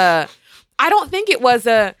was a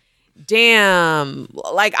damn,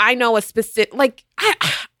 like I know a specific, like,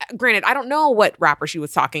 granted, I don't know what rapper she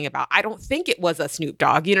was talking about. I don't think it was a Snoop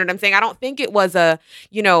Dogg. You know what I'm saying? I don't think it was a,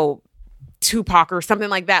 Tupac or something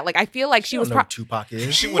like that. Like, I feel like she was Tupac is.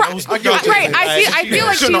 I feel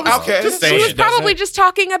like she was probably just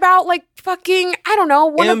talking about like fucking, I don't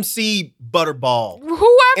know, MC Butterball,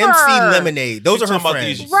 whoever, MC Lemonade. Those are her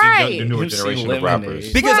friends. Right. The newer generation of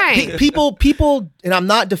rappers. Because Right. people, and I'm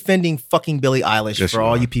not defending fucking Billie Eilish for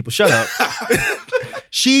all you people. Shut up.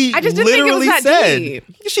 She I just didn't think it was literally that said. deep.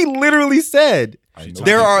 She literally said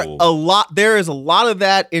there are people. There is a lot of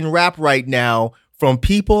that in rap right now from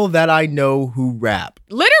people that I know who rap.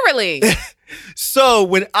 Literally. So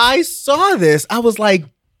when I saw this, I was like,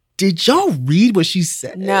 did y'all read what she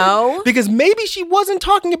said? No. Because maybe she wasn't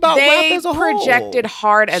talking about rap They as a projected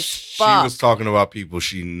whole. hard as She fuck. was talking about people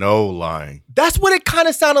she know lying. That's what it kind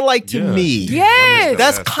of sounded like to me. Yes.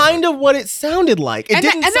 That's kind of what it sounded like. It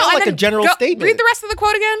didn't sound like a general statement. Read the rest of the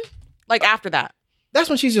quote again. Like after that. That's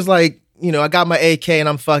when she's just like, I got my AK and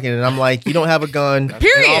I'm fucking, and I'm like, you don't have a gun.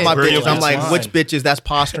 Period. And all my Very bitches. I'm like, fine. which bitches? That's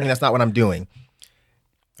posturing. That's not what I'm doing.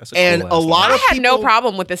 That's And cool a lot I of had people, no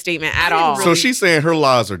problem with this statement at all. So she's saying her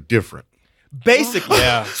lies are different. basically.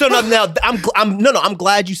 Yeah. So now I'm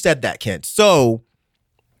glad you said that, Kent. So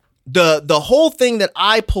the whole thing that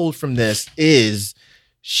I pulled from this is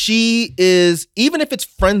she is, even if it's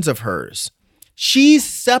friends of hers, she's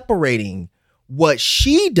separating what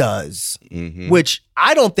she does, which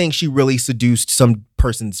I don't think she really seduced some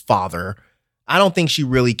person's father. I don't think she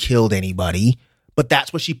really killed anybody, but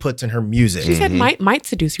that's what she puts in her music. She said might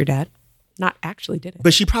seduce your dad. Not actually did it.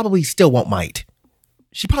 But she probably still won't might.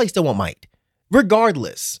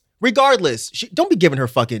 Regardless, don't be giving her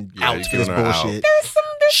fucking outs for this giving her bullshit. out.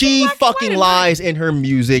 She fucking lies in her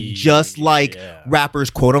music just like rappers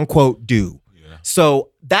quote unquote do. So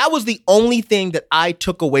that was the only thing that I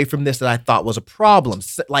took away from this that I thought was a problem.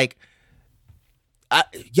 Like,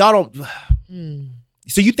 y'all don't.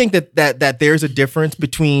 So you think that there's a difference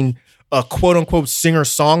between a quote unquote singer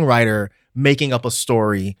songwriter making up a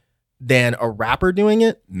story than a rapper doing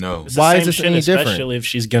it? No. It's the Why same is this shit, any different? especially if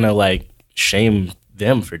she's gonna like shame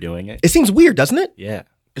them for doing it. It seems weird, doesn't it? Yeah.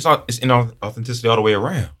 It's inauthenticity all the way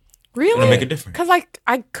around. Really? It'll make a difference. Because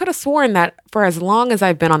I could have sworn that for as long as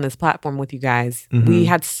I've been on this platform with you guys, Mm-hmm. we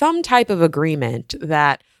had some type of agreement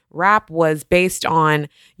that rap was based on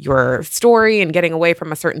your story and getting away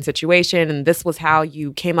from a certain situation, and this was how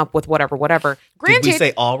you came up with whatever. Granted, Did we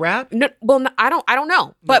say all rap? No, well, no, I don't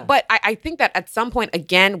know, but I think that at some point,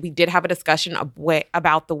 again, we did have a discussion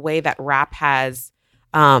about the way that rap has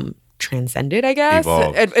transcended, I guess,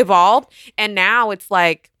 evolved, and now it's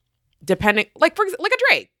like depending, like for like a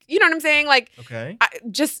Drake. You know what I'm saying? Like, okay.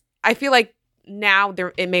 I feel like now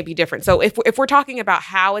it may be different. So if we're talking about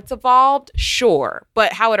how it's evolved, sure,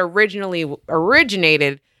 but how it originally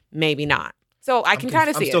originated, maybe not. So I can kind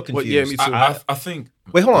of see I'm still it. confused. Yeah, me too. I think.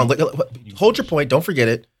 Wait, hold on. Hold your point. Don't forget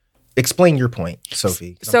it. Explain your point,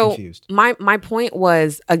 Sophie. I'm confused. my point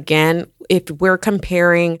was, again, if we're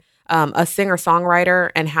comparing a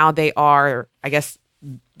singer-songwriter and how they are, I guess,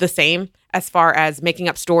 the same as far as making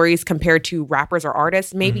up stories compared to rappers or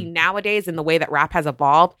artists, maybe nowadays in the way that rap has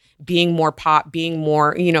evolved, being more pop, being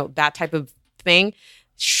more, that type of thing,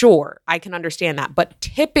 sure, I can understand that. But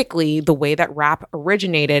typically the way that rap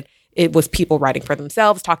originated, it was people writing for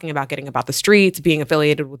themselves, talking about getting about the streets, being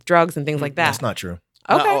affiliated with drugs and things like that. That's not true.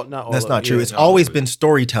 Okay. That's not true. It's always been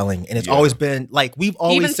storytelling, and it's always been like we've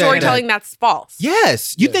always Even said storytelling that's false.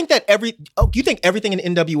 Yes, you think that you think everything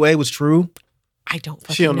in NWA was true? I don't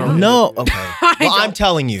She don't fucking know. No, okay. Well, I'm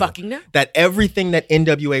telling you fucking know. that everything that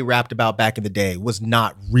NWA rapped about back in the day was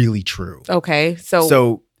not really true. Okay,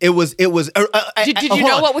 So it was. Did you hold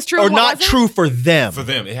know on. what was true or and what not wasn't? true for them? For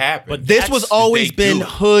them, it happened. But this was always been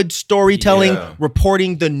hood storytelling,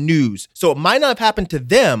 reporting the news. So it might not have happened to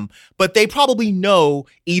them, but they probably know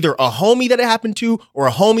either a homie that it happened to, or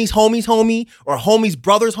a homie's homie, or a homie's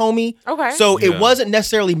brother's homie. Okay. So it wasn't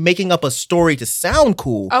necessarily making up a story to sound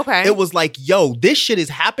cool. Okay. It was like, yo, this shit is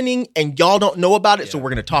happening and y'all don't know about it, so we're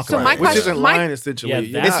gonna talk about it. Which isn't lying, essentially.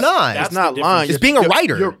 Yeah, it's not. It's not lying. It's being a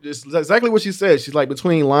writer. It's exactly what she said. She's like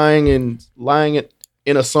between lying it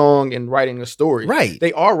in a song and writing a story. Right.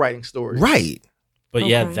 They are writing stories. Right. But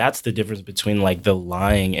yeah, that's the difference between like the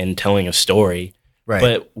lying and telling a story. Right.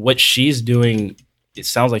 But what she's doing, it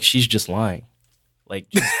sounds like she's just lying. Like,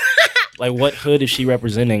 like what hood is she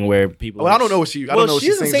representing where people... Well, I don't know what she... I don't know what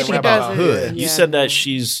she sings and rap about. hood. You said that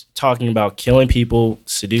she's talking about killing people,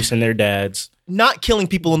 seducing their dads. Not killing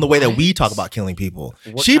people in the way that we talk about killing people.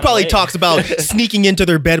 What She kind of probably way? talks about sneaking into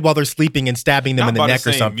their bed while they're sleeping and stabbing them in the neck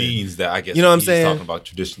or something. Means that I guess You know what I'm he's saying? talking about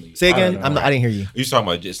traditionally. Say again? I didn't hear you. You're talking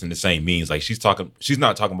about just in the same means. Like she's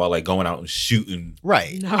not talking about like going out and shooting.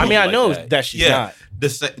 Right. I mean, I know that she's not.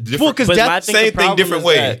 Different, because But I that's think the same thing, problem different is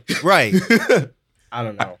way. that- right. I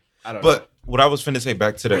don't know. But what I was finna say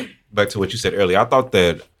back to what you said earlier, I thought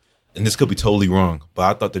that, and this could be totally wrong, but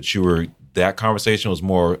I thought that conversation was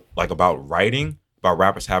more like about writing, about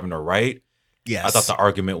rappers having to write. Yes. I thought the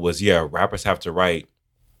argument was, rappers have to write,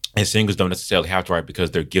 and singers don't necessarily have to write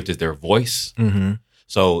because their gift is their voice. Mm-hmm.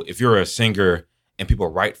 So if you're a singer and people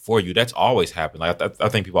write for you, that's always happened. Like I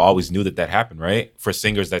think people always knew that happened, right? For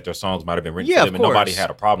singers that their songs might have been written Yeah, for of them and nobody course. had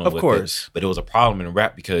a problem Of with course. it. But it was a problem in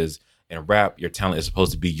rap because in rap, your talent is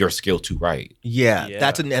supposed to be your skill to write. Yeah,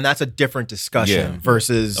 that's a different discussion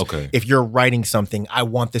versus if you're writing something, I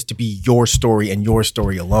want this to be your story and your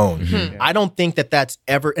story alone. Mm-hmm. I don't think that that's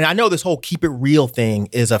ever, and I know this whole keep it real thing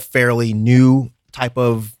is a fairly new type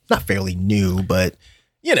of, not fairly new, but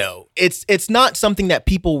it's not something that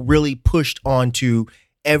people really pushed onto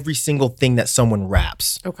every single thing that someone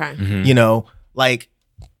raps. Okay. Mm-hmm. Like,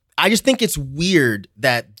 I just think it's weird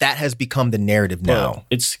that has become the narrative now.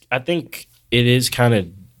 I think it is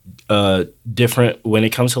kind of different when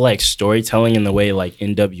it comes to like storytelling and the way like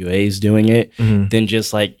NWA is doing it than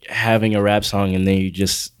just like having a rap song and then you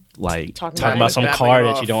just like talk about some car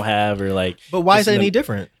that you don't have or like. But why is that any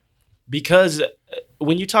different? Because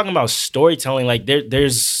when you're talking about storytelling, like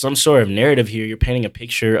there's some sort of narrative here. You're painting a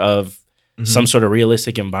picture of some sort of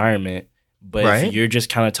realistic environment, but if you're just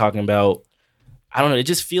kind of talking about, I don't know. It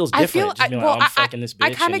just feels different. I'm fucking this bitch.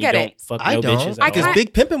 I kind of get it. I don't. Because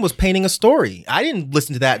Big Pimpin' was painting a story. I didn't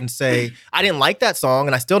listen to that and say I didn't like that song,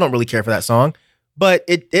 and I still don't really care for that song. But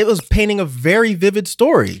it was painting a very vivid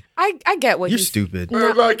story. I get what you're stupid.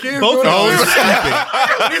 No. Both of y'all are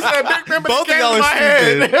stupid. Both of y'all are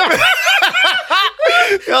stupid.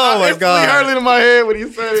 Oh my god! He heard it in my head when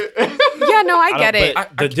he said it. Yeah, no, I get it.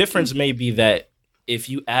 The difference may be that if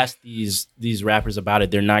you ask these rappers about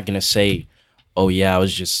it, they're not gonna say, "Oh yeah, I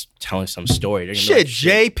was just telling some story." They're gonna be Shit, like,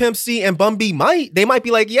 Jay, Pimp C, and Bun B might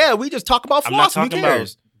be like, "Yeah, we just talk about I'm not floss. Who talking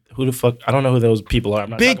cares?" who the fuck? I don't know who those people are. I'm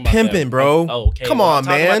not Big talking about Pimpin', them. bro. Oh, okay. Come Well, on, I'm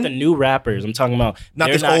talking man. about the new rappers. I'm talking about Not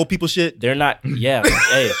they're this old people shit. They're not. Yeah.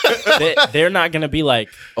 Hey, they're not gonna be like,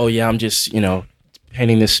 oh yeah, I'm just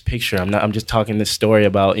painting this picture. I'm just talking this story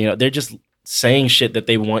about They're just saying shit that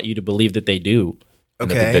they want you to believe that they do.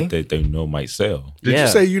 Okay. That they know might sell. Did you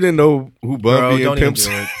say you didn't know who Bun B and Pimp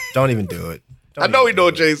C? Don't even do it. I know he know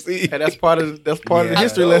JC. Hey, that's part of the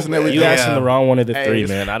history lesson that we You asking the wrong one of the three,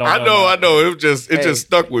 man. I know. It just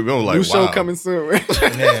stuck with me. I'm like, new show wow. coming soon.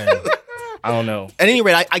 Man. I don't know. At any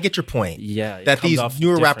rate, I get your point. Yeah, it that comes these off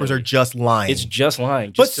newer rappers are differently. just lying. It's just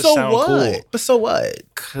lying. But Just to so sound what? cool. But so what?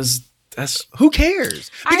 Because that's who cares?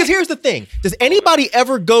 Because here's the thing: does anybody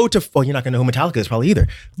ever go to? Well, you're not gonna know who Metallica is probably either.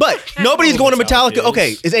 But nobody's going to Metallica.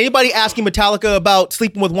 Okay, is anybody asking Metallica about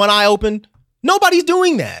sleeping with one eye open? Nobody's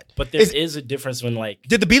doing that. But there is a difference when like.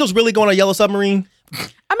 Did the Beatles really go on a Yellow Submarine?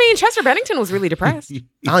 I mean, Chester Bennington was really depressed. I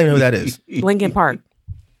don't even know who that is. Linkin Park.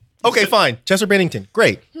 Okay, fine. Chester Bennington.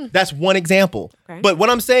 Great. That's one example. Okay. But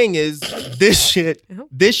what I'm saying is this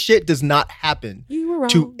shit does not happen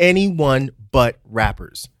to anyone but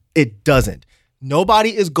rappers. It doesn't.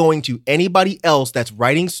 Nobody is going to anybody else that's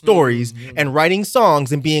writing stories and writing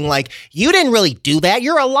songs and being like, you didn't really do that.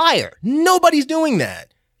 You're a liar. Nobody's doing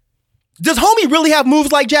that. Does homie really have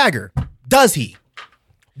moves like Jagger? Does he?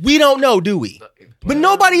 We don't know, do we? But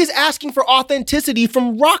nobody is asking for authenticity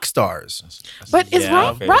from rock stars. But is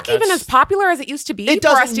rock even as popular as it used to be It for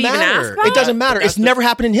us doesn't to even ask matter. that? It doesn't matter. It's never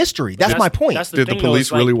happened in history. That's my point. Did the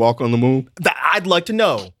police really walk on the moon? I'd like to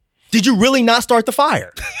know. Did you really not start the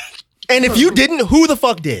fire? And if you didn't, who the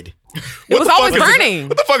fuck did? It was always burning.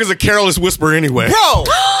 What the fuck is a careless whisper anyway? Bro,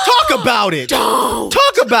 talk about it. Don't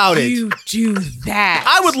talk about it. You do that.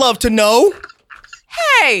 I would love to know.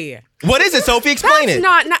 Hey. What is it, Sophie? Explain That's it.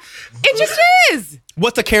 not. It just is.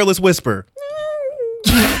 What's a careless whisper?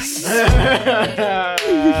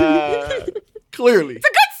 Clearly. It's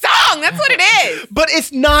a good song. That's what it is. But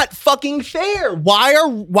it's not fucking fair. Why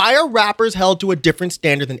are rappers held to a different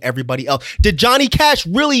standard than everybody else? Did Johnny Cash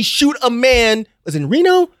really shoot a man? Was it in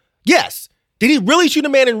Reno? Yes. Did he really shoot a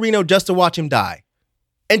man in Reno just to watch him die?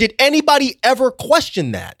 And did anybody ever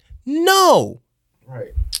question that? No.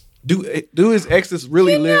 Right. Do his exes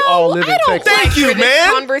really live in Texas? Thank you,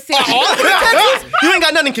 man. Conversation. All in Texas? You ain't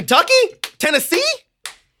got nothing in Kentucky? Tennessee?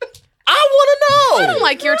 I want to know. I don't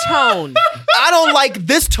like your tone. I don't like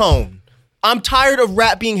this tone. I'm tired of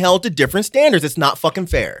rap being held to different standards. It's not fucking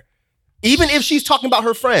fair. Even if she's talking about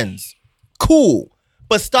her friends, cool.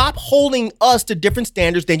 But stop holding us to different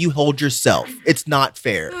standards than you hold yourself. It's not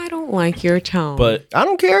fair. I don't like your tone. But I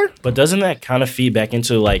don't care. But doesn't that kind of feed back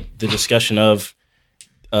into like the discussion of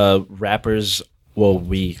rappers? Well,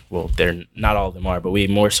 they're not all of them are, but we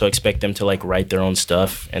more so expect them to like write their own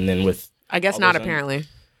stuff, and then with I guess not apparently.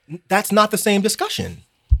 That's not the same discussion.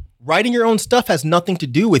 Writing your own stuff has nothing to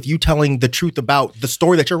do with you telling the truth about the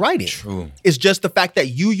story that you're writing. True. It's just the fact that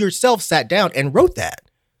you yourself sat down and wrote that.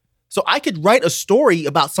 So I could write a story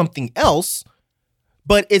about something else,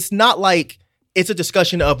 but it's not like it's a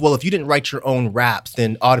discussion of, well, if you didn't write your own raps,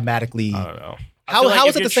 then automatically. I don't know. How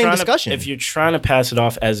is it the same discussion? If you're trying to pass it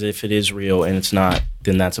off as if it is real and it's not,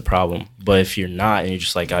 then that's a problem. But if you're not and you're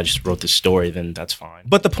just like, I just wrote this story, then that's fine.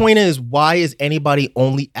 But the point is, why is anybody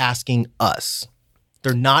only asking us?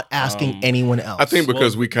 They're not asking anyone else. I think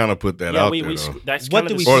because we kind of put that out there. That's what kind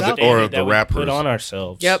do of we the put standard out there? Or that the we rappers put on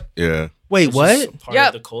ourselves. Yep. Yeah. Wait, This what? is part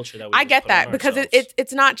of the culture that we I get put that on because ourselves.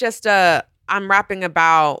 it's not just I'm rapping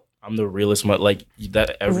about. I'm the realest, like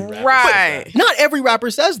that. Every rapper says Right. that. Not every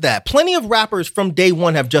rapper says that. Plenty of rappers from day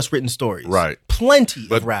one have just written stories. Right. Plenty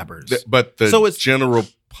of rappers. But the So it's- general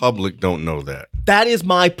public don't know that. That is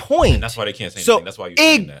my point. And that's why they can't say So, anything. That's why you're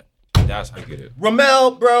saying that. That's how you get it.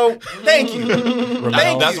 Ramel, bro, thank you.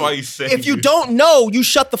 That's why you say. If you don't know, you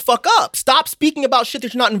shut the fuck up. Stop speaking about shit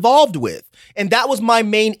that you're not involved with. And that was my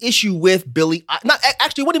main issue with Billie.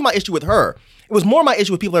 Actually, what is my issue with her? It was more my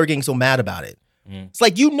issue with people that are getting so mad about it. It's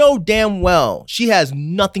like, you know damn well she has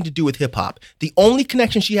nothing to do with hip hop. The only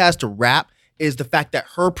connection she has to rap is the fact that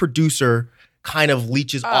her producer kind of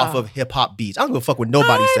leeches off of hip hop beats. I don't give a fuck what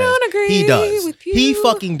nobody says. don't agree He does. with you. He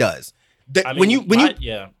fucking does. I mean,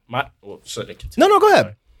 No, go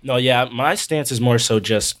ahead. No, yeah, my stance is more so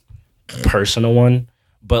just personal one,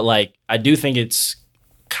 but like I do think it's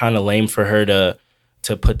kind of lame for her to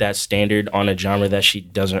put that standard on a genre that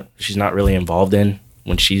she's not really involved in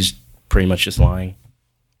when she's pretty much just lying.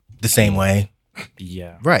 The same way.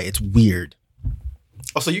 Yeah. Right. It's weird.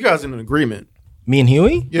 Oh, so you guys in an agreement? Me and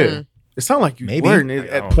Huey? Yeah. It sounded like you Maybe. weren't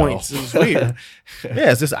at points. It was weird.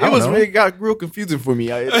 Yeah, it's just I don't know. It got real confusing for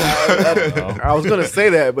me. I was gonna say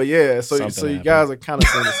that, but yeah. So you guys are kind of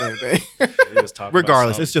saying the same thing.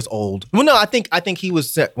 Regardless, it's just old. Well, no, I think he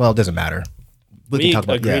was. Well, it doesn't matter. We can talk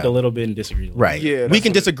about agreed a little bit and disagreed. Right. Yeah, we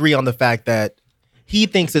can disagree on the fact that he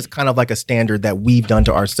thinks it's kind of like a standard that we've done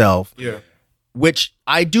to ourselves. Yeah. Which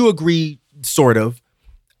I do agree, sort of.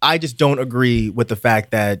 I just don't agree with the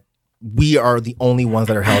fact that we are the only ones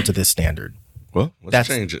that are held to this standard. Well, let's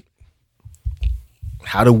change it.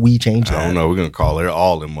 How do we change that? I don't know. We're gonna call it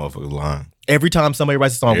all them motherfuckers lying. Every time somebody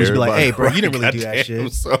writes a song, we should be like, Everybody "Hey, bro, you didn't really do that goddamn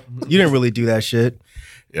shit. so- You didn't really do that shit."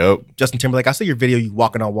 Yep. Justin Timberlake, I saw your video. You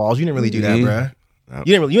walking on walls. You didn't really do that, Mhm. bro. Yep. You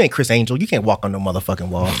didn't really. You ain't Chris Angel. You can't walk on no motherfucking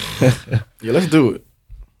wall. Yeah, let's do it.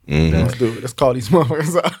 Mhm. Let's do it. Let's call these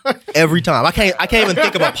motherfuckers out. Every time. I can't even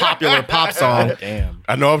think of a popular pop song. Damn.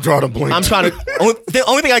 I know I'm drawing a blank. I'm trying to. The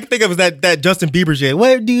only thing I can think of is that Justin Bieber shit.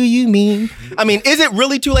 What do you mean? I mean, is it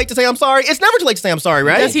really too late to say I'm sorry? It's never too late to say I'm sorry,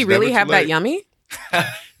 right? Does he really have that yummy?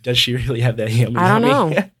 Does she really have that yummy? I don't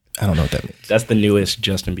know. I don't know what that means. That's the newest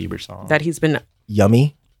Justin Bieber song. That he's been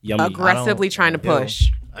Yummy. Yummy. aggressively trying to push.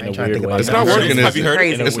 I ain't trying to think about It's not working, Have is you it? heard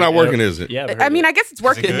it? It's not working, is it? Yeah. I mean, I guess it's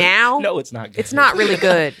working now. No, it's not good. It's not really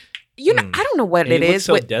good. You know, I don't know what And it he looks is.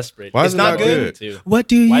 so with- desperate. Why It's is it not not good? good? What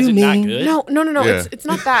do Why is you it not mean? good? No. Yeah. It's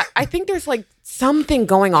not that. I think there's like something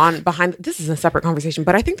going on behind. This is a separate conversation,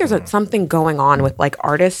 but I think there's something going on with like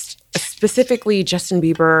artists, specifically Justin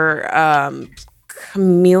Bieber,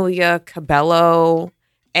 Camila Cabello,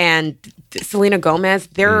 and Selena Gomez.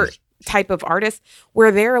 They're type of artists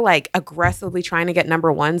where they're like aggressively trying to get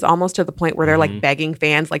number ones, almost to the point where they're like begging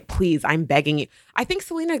fans, like, please, I'm begging you. I think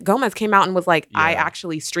Selena Gomez came out and was like, I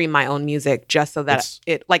actually stream my own music just so that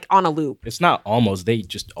it like on a loop. It's not almost. They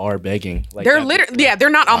just are begging. Like They're that. literally, they're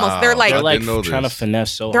not almost. They're like, They're like didn't know trying to this.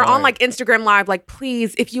 finesse so they're hard. on like Instagram Live, like,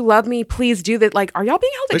 please, if you love me, please do that. Like, are y'all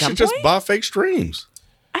being They held should at just gunpoint? buy fake streams.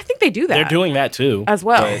 I think they do that. They're doing that too. as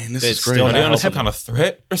well. Man, this It's is still crazy. Are they not under some helping. kind of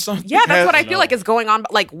threat or something? Yeah, that's what I feel No. like is going on.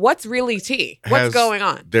 But like, what's really tea? What's Has going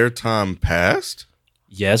on? Their time passed?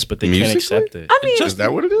 Yes, but they can't Musically? accept it. I mean, Is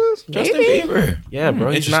that what it is? Justin maybe. Bieber. Yeah, bro.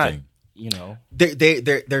 He's not. Interesting. You know.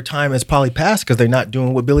 Their time has probably passed because they're not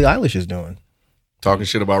doing what Billie Eilish is doing. Talking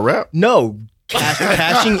shit about rap? No,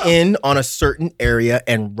 cashing in on a certain area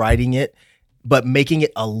and writing it, but making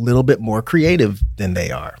it a little bit more creative than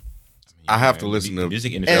they are. I have to listen to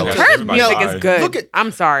music industry. And got her everybody music fired. is good. Look at-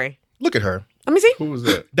 I'm sorry. Look at her. Let me see. Who was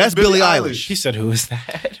that? That's Billie Eilish. She said, "Who is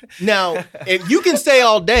that?" Now, if you can say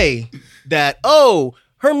all day that, oh,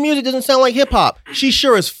 her music doesn't sound like hip hop, she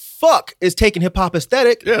sure as fuck is taking hip hop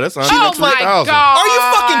aesthetic. Yeah, that's Oh my 103,000. god! Are you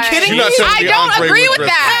fucking kidding She me? not telling I me don't Andre agree was with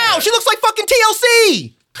dressed that. Wow, she looks like fucking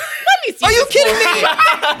TLC. Let me see. Are you this kidding bullshit.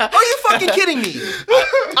 me? Are you fucking kidding me?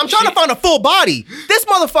 I'm trying to find a full body. This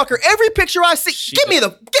motherfucker, every picture I see, give me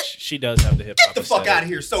the She does have the hip hop. get the fuck out of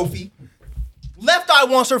here, Sophie. Left Eye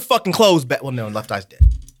wants her fucking clothes back. Well, no, Left Eye's dead.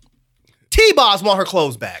 T-Boz want her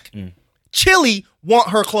clothes back. Chili want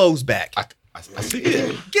her clothes back. I see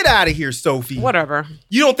it. Get out of here, Sophie. Whatever.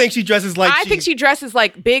 You don't think she dresses like I think she dresses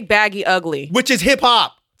like big, baggy, ugly. which is hip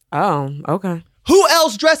hop. Oh, okay. Who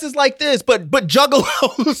else dresses like this but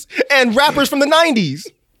juggalos and rappers from the 90s?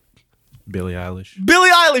 Billie Eilish. Billie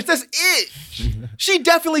Eilish, that's it. She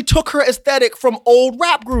definitely took her aesthetic from old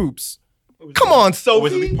rap groups. Come on, Or was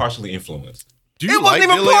Sophie. it partially influenced? Do It wasn't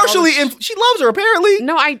even partially. She loves her apparently.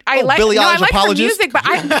 No, I Oh, like Billie no, I Eilish like her apologist. music, but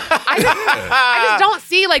I just don't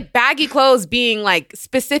see like baggy clothes being like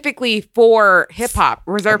specifically for hip hop,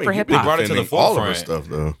 reserved for hip They hop. brought it to the all of her forefront. stuff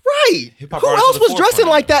though. Right. Hip-hop Who brought it to else the was dressing forefront.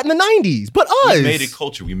 like that in the 90s but us? We made it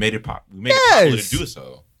culture. We made it pop. We made it popular Yes. to do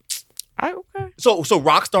so. Okay. So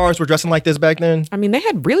rock stars were dressing like this back then? I mean, they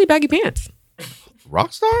had really baggy pants.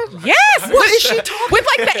 Rockstar? Yes. What is she talking With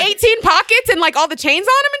like the 18 pockets and like all the chains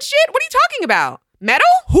on them and shit. What are you talking about? Metal?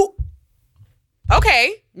 Who?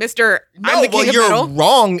 Okay, Mr. I'm No, the king well, of you're metal.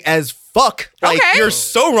 wrong as fuck. Like, Okay. you're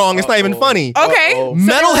so wrong. It's not even funny. Okay.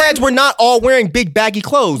 Metalheads were not all wearing big baggy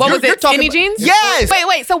clothes. What You're- was you're it? talking Skinny about- jeans? Yes.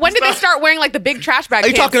 Wait. So when did they start wearing like the big trash bag Are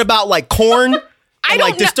you pants? talking about like Korn? I And,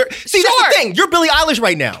 don't like, know. See, that's the thing. You're Billie Eilish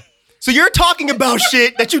right now. So you're talking about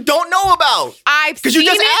shit that you don't know about. I've 'Cause seen you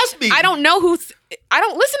just it. asked me. I don't know who's. I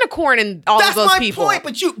don't listen to Korn and all That's of those my people. point.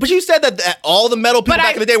 But you said that all the metal people But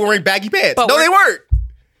back in the day were wearing baggy pants. But No, we're- they weren't.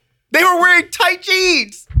 They were wearing tight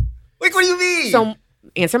jeans. Like, what do you mean? So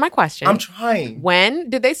answer my question. I'm trying. When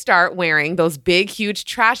did they start wearing those big, huge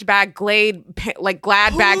trash bag glad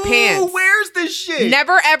bag Who pants? wears this shit?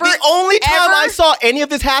 Never, ever. The only time ever? I saw any of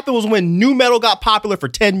this happen was when new metal got popular for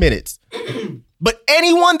 10 minutes. But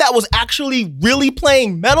anyone that was actually really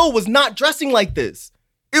playing metal was not dressing like this.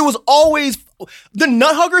 It was always the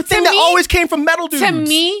nut hugger thing that always came from metal dudes. To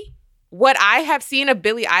me, what I have seen of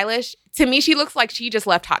Billie Eilish, to me, she looks like she just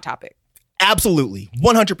left Hot Topic. Absolutely.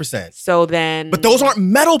 100%. So then... But those aren't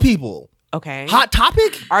metal people. Okay. Hot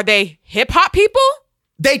Topic? Are they hip-hop people?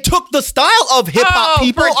 They took the style of hip-hop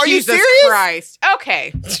people. Are you Jesus serious? Christ.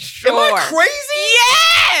 Okay. Sure. Am I crazy?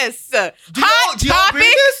 Yes! Do y'all agree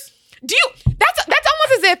with this? That's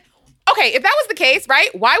almost as if, okay, if that was the case, right?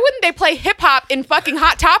 Why wouldn't they play hip-hop in fucking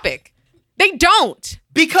Hot Topic? They don't.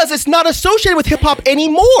 Because it's not associated with hip-hop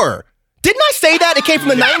anymore. Didn't I say that? It came from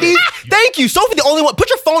the 90s? Thank you. Sophie, the only one. Put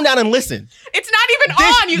your phone down and listen. It's not even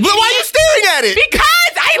on, you Why are you staring at it?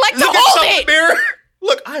 Because I like to hold it. Mirror.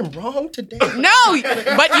 Look, I'm wrong today. No,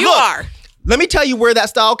 but you are. Let me tell you where that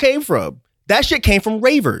style came from. That shit came from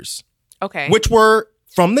ravers. Okay. Which were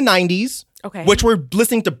from the 90s. Okay. Which were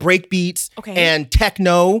listening to breakbeats and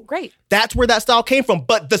techno. Great. That's where that style came from.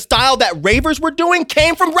 But the style that ravers were doing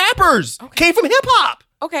came from rappers. Came from hip-hop.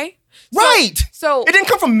 Okay. Right. So it didn't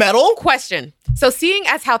come from metal. Question. So seeing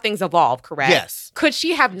as how things evolve, correct? Yes. Could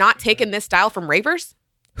she have not taken this style from ravers?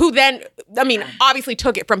 Who then, I mean, obviously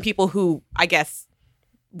took it from people who, I guess,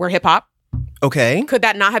 were hip hop. Okay. Could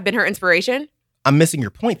that not have been her inspiration? I'm missing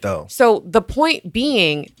your point though. So the point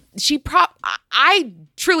being, I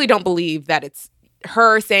truly don't believe that it's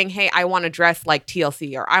her saying, hey, I want to dress like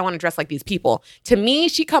TLC or I want to dress like these people. To me,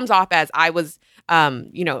 she comes off as I was,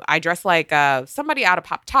 I dress like somebody out of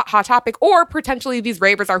Hot Topic or potentially these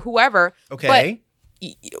ravers or whoever. Okay.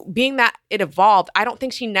 But being that it evolved, I don't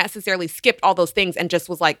think she necessarily skipped all those things and just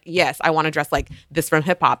was like, yes, I want to dress like this from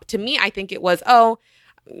hip hop. To me, I think it was,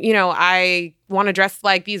 I want to dress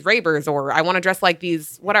like these ravers or I want to dress like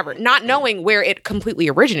these whatever, not knowing where it completely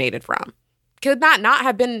originated from. Could that not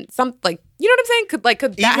have been some you know what I'm saying? Could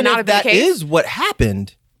that Even not if have been that the case? is what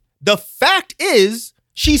happened, the fact is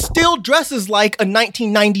she still dresses like a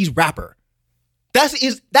 1990s rapper. That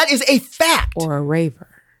is a fact. Or a raver.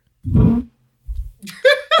 I'm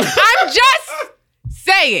just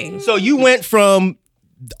saying. So you went from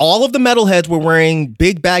all of the metalheads were wearing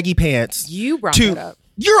big baggy pants. You brought to, that up.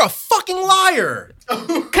 You're a fucking liar. Because I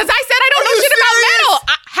said I don't know shit about metal.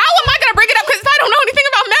 How am I going to bring it up? Because I don't know anything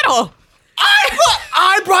about metal.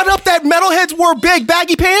 I brought up that metalheads wore big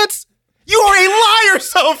baggy pants. You are a liar,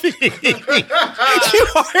 Sophie. You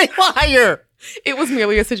are a liar. It was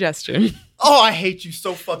merely a suggestion. Oh, I hate you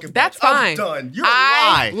so fucking much. That's fine. I'm done. You're a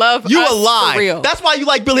I lie. love you us a lie. for real. That's why you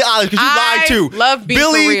like Billie Eilish, because you lied too. Love being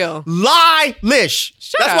Billie for real. Lie-lish.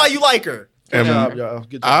 That's up. why you like her. Good job, y'all.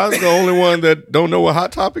 Good job. I was the only one that don't know what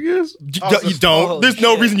Hot Topic is. You don't. There's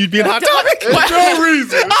no reason you'd be in Hot Topic. There's no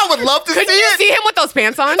reason. I would love to Could see you it. see him with those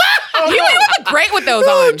pants on? He would look great with those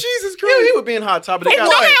on. Jesus Yeah, he would be in Hot Topic. They got, No,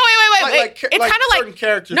 like, wait. It's kind of like certain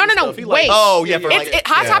characters. No. and stuff. He Wait. Oh, yeah, for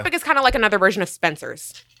Hot Topic is kind of like another version of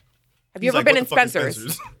Spencer's. Have you ever been in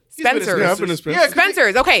Spencer's? Spencer's. Yeah, I've been in Spencer's.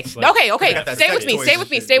 Spencer's. Okay. that Stay with me. sex Stay toys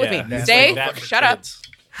with me. and Stay shit. with me. Yeah, Stay. like that for Shut up.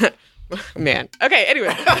 kids. Man. Okay.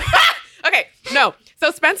 Anyway. Okay.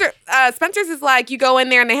 So Spencer's is like you go in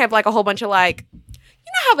there and they have like a whole bunch of like,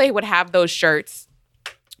 you know how they would have those shirts,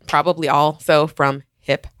 probably also from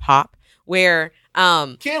hip hop, where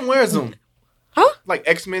Ken wears them. Huh? Like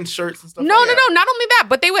X-Men shirts and stuff. No, like no, that. no. Not only that,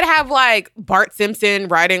 but they would have like Bart Simpson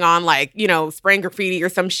writing on like, spraying graffiti or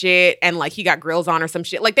some shit. And like he got grills on or some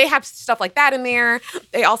shit. Like they have stuff like that in there.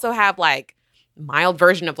 They also have like mild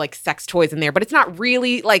version of like sex toys in there, but it's not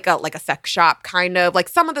really like a sex shop kind of. Like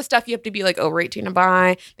some of the stuff you have to be like over 18 to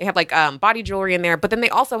buy. They have like body jewelry in there. But then they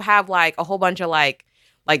also have like a whole bunch of like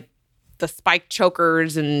the spike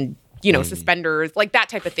chokers and, suspenders, like that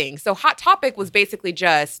type of thing. So Hot Topic was basically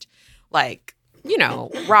just like,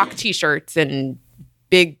 rock t-shirts and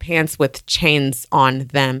big pants with chains on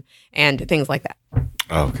them and things like that.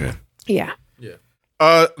 Okay. Yeah.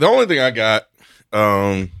 The only thing I got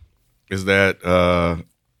is that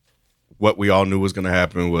what we all knew was going to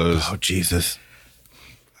happen was. Oh, Jesus.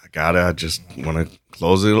 I just want to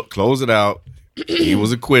close it out. He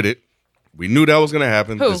was acquitted. We knew that was going to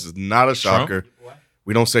happen. Who? This is not a shocker.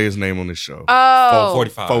 We don't say his name on this show. Oh.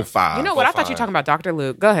 45. 45. You know what? I thought you were talking about Dr.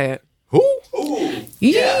 Luke. Go ahead. Who?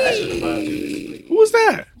 Yeah. Who was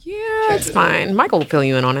that? Yeah, it's fine. Michael will fill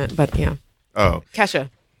you in on it, but yeah. Oh. Kesha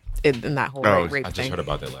in that whole rape I just thing. heard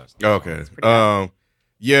about that last. Okay.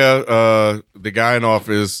 The guy in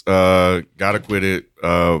office got acquitted.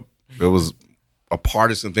 It was a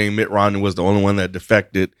partisan thing. Mitt Romney was the only one that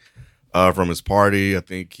defected from his party. I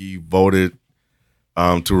think he voted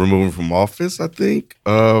to remove him from office, I think,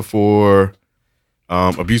 for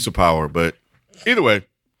abuse of power. But either way,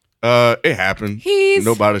 it happened.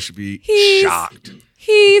 Nobody should be shocked.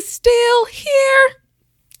 He's still here.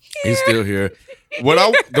 He's still here.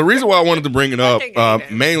 The reason why I wanted to bring it up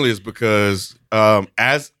mainly is because,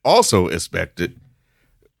 as also expected,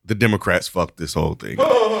 the Democrats fucked this whole thing.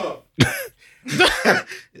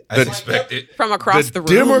 As expected. From across the room.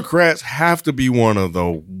 Democrats have to be one of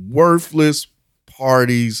the worthless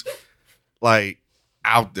parties like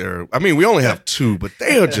out there. I mean, we only have two, but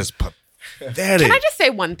they are just pathetic. Can I just say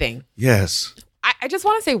one thing? Yes. I just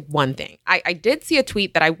want to say one thing. I did see a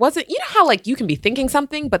tweet that I wasn't, you know how like you can be thinking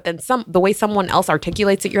something, but then the way someone else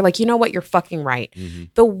articulates it, you're like, you know what, you're fucking right. Mm-hmm.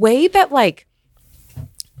 The way that like,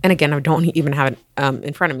 and again, I don't even have it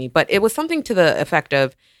in front of me, but it was something to the effect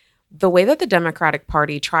of the way that the Democratic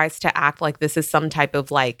Party tries to act like this is some type of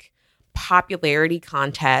like popularity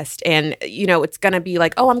contest. And, you know, it's going to be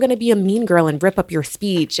like, oh, I'm going to be a mean girl and rip up your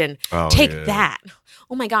speech and take that.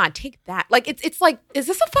 Oh my God, take that. Like, it's like, is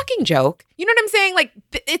this a fucking joke? You know what I'm saying? Like,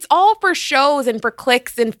 it's all for shows and for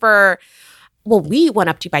clicks and for, well, we went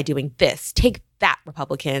up to you by doing this. Take that,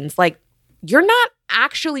 Republicans. Like, you're not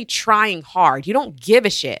actually trying hard. You don't give a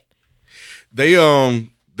shit. They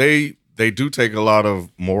do take a lot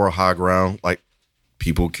of moral high ground. Like,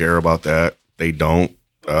 people care about that. They don't.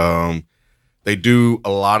 They do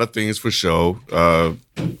a lot of things for show.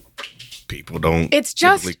 People don't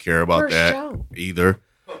typically care about that either.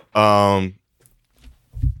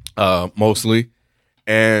 Mostly.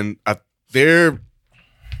 And their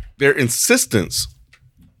insistence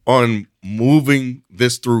on moving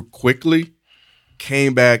this through quickly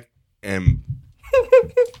came back and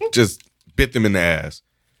just bit them in the ass.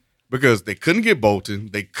 Because they couldn't get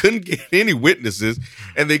Bolton, they couldn't get any witnesses,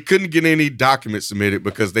 and they couldn't get any documents submitted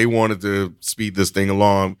because they wanted to speed this thing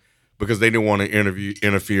along because they didn't want to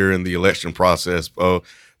interfere in the election process.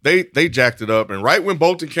 They jacked it up, and right when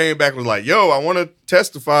Bolton came back and was like, yo, I want to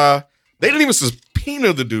testify, they didn't even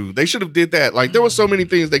subpoena the dude. They should have did that. Like, there were so many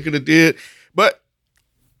things they could have did, but,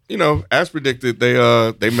 you know, as predicted,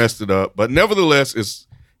 they messed it up. But nevertheless,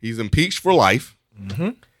 he's impeached for life.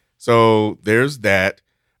 Mm-hmm. So there's that.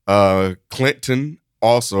 Clinton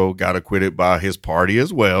also got acquitted by his party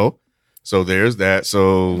as well. So there's that.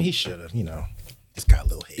 So he should have, you know, just got a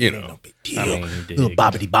little head. You know, no big deal. Little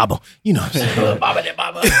bobbity bobble. You know what I'm saying? Little bobbity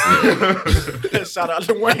bobble. Shout out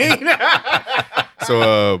to Wayne.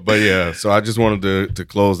 So, but yeah, so I just wanted to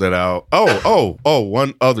close that out. Oh,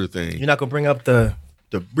 one other thing. You're not going to bring up the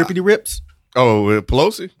rippity rips? Oh,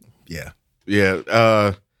 Pelosi? Yeah.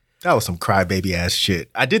 Yeah. That was some crybaby ass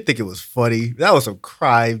shit. I did think it was funny. That was some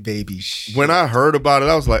crybaby shit. When I heard about it,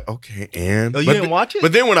 I was like, okay, and you didn't watch it?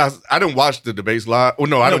 But then when I didn't watch the debates live. Well,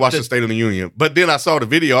 no, I didn't watch the State of the Union. But then I saw the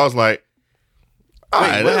video. I was like, all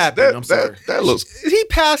right, what happened? I'm sorry. That looks. He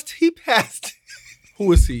passed.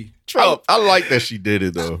 Who is he? Trump. I like that she did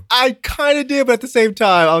it though. I kind of did, but at the same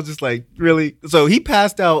time, I was just like, really? So he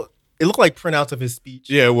passed out. It looked like printouts of his speech.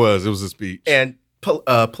 Yeah, it was. It was a speech. And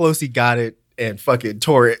Pelosi got it and fucking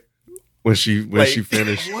tore it. When she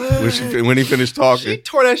finished, when he finished talking, she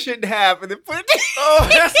tore that shit in half and then put it. Oh,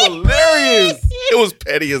 that's hilarious! It was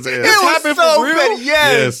petty as hell. It was so petty.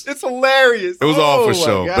 Yes, it's hilarious. It was all for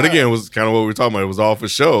show. But again, it was kind of what we were talking about. It was all for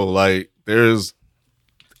show. Like that was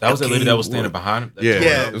the lady that was standing behind him.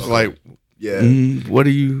 Yeah, it was like, what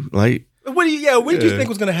do you like? What did you think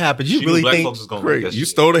was going to happen? You really think? Great. You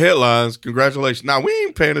stole the headlines. Congratulations. Nah, we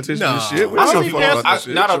ain't paying attention to this shit. We don't give a fuck about this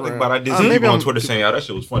shit. Now that I think about it, I did see people on Twitter saying, that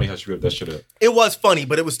shit was funny how she ripped that shit up. It was funny,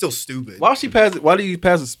 but it was still stupid. Why did you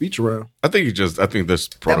pass the speech around? I think that's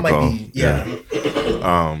protocol. That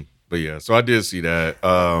might be, But yeah, so I did see that.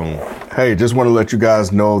 Hey, just want to let you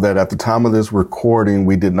guys know that at the time of this recording,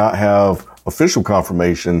 we did not have official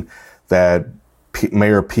confirmation that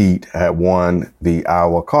Mayor Pete had won the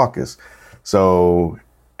Iowa caucus. So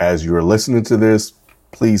as you're listening to this,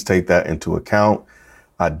 please take that into account.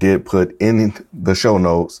 I did put in the show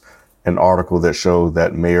notes an article that showed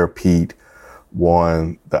that Mayor Pete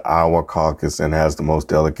won the Iowa caucus and has the most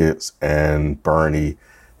delegates, and Bernie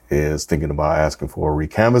is thinking about asking for a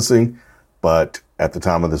recanvassing. But at the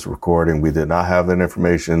time of this recording, we did not have that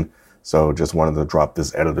information. So just wanted to drop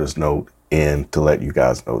this editor's note in to let you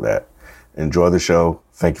guys know that. Enjoy the show.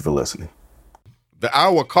 Thank you for listening. The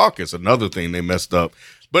Iowa caucus, another thing they messed up.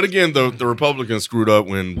 But again, the Republicans screwed up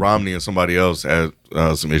when Romney and somebody else had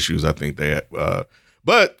some issues. I think they had.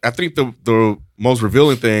 But I think the most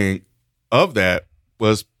revealing thing of that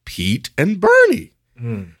was Pete and Bernie.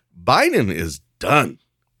 Biden is done.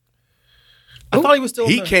 I thought he was still.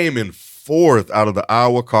 He came in fourth out of the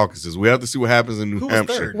Iowa caucuses. We have to see what happens in New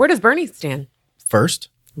Hampshire. Third? Where does Bernie stand? First.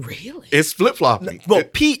 Really? It's flip-flopping. Well,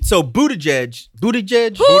 Pete, so Buttigieg,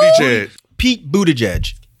 Pete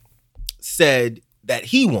Buttigieg said that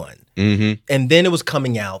he won. And then it was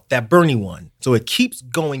coming out that Bernie won. So it keeps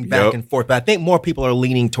going back and forth. But I think more people are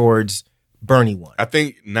leaning towards Bernie won. I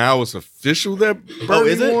think now it's official that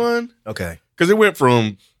Bernie won. Okay. Because it went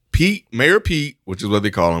from Mayor Pete, which is what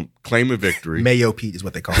they call him, claiming victory. Mayo Pete is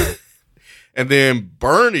what they call him. And then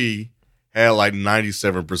Bernie had like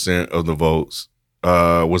 97% of the votes,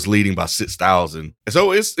 was leading by 6,000.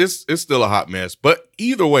 So it's still a hot mess. But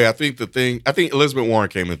either way, I think Elizabeth Warren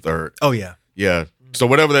came in third. Oh, yeah. Yeah. So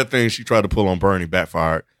whatever that thing she tried to pull on Bernie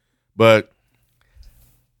backfired. But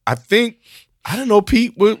I don't know,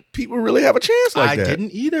 Pete would really have a chance like that.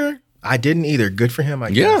 I didn't either. Good for him,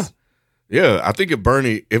 I guess. Yeah. I think if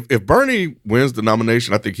Bernie wins the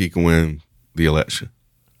nomination, I think he can win the election.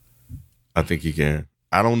 I think he can.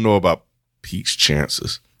 I don't know about Pete's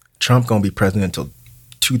chances. Trump gonna be president until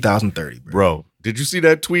 2030, bro. Did you see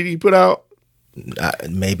that tweet he put out?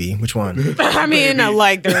 Maybe. Which one? I mean,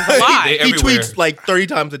 like, there's a lot. He tweets like 30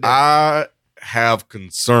 times a day. I have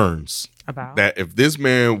concerns about that if this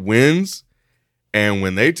man wins, and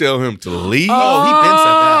when they tell him to leave, he been said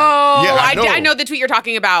that. Yeah, I know the tweet you're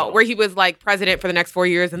talking about, where he was like president for the next 4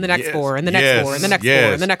 years, and the next 4, and the next 4, and the next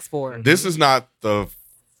 4, and the next 4. This is not the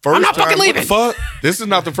first I'm not time. fucking leaving. This is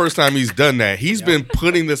not the first time he's done that. He's been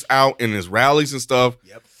putting this out in his rallies and stuff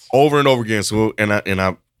over and over again. So,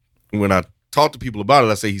 and when I talk to people about it,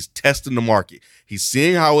 I say he's testing the market. He's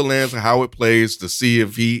seeing how it lands and how it plays to see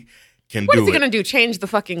if he can What do is he it. gonna do? Change the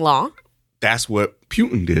fucking law? That's what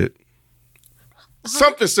Putin did.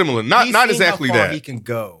 Something similar. Not exactly how far that. he can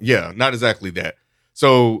go. Yeah, not exactly that.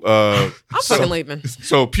 So I'm fucking leaving.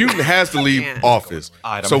 So Putin has to leave office.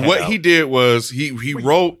 right, So I'm what head he out. did was he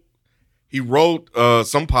wrote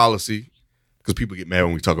some policy, because people get mad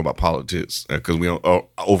when we talk about politics because we don't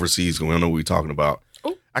overseas and we don't know what we're talking about.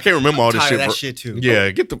 I can't remember all this tired shit. of that shit too. Yeah,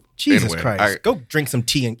 get the Jesus anyway, Christ. Go drink some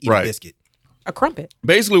tea and eat a biscuit. A crumpet.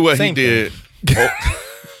 Basically, what Same he did.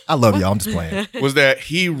 I love y'all. I'm just playing. Was that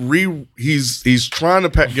he's trying to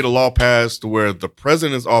get a law passed to where the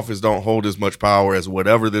president's office don't hold as much power as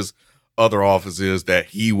whatever this other office is that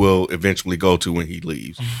he will eventually go to when he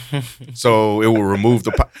leaves. So it will remove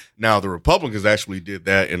now the Republicans actually did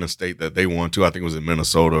that in a state that they won to. I think it was in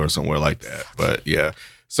Minnesota or somewhere like that. But yeah.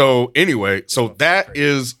 So anyway, so that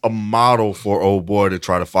is a model for old boy to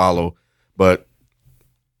try to follow. But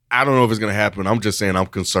I don't know if it's going to happen. I'm just saying I'm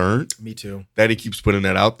concerned. Me too. That he keeps putting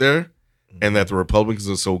that out there and that the Republicans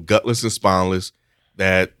are so gutless and spineless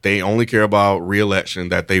that they only care about re-election,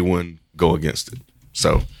 that they wouldn't go against it.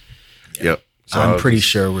 So, yep. So I'm pretty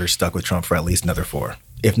sure we're stuck with Trump for at least another 4,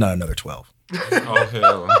 if not another 12. Oh,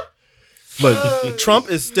 hell. But Trump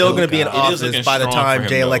is still going to be in God. It is office looking by the strong time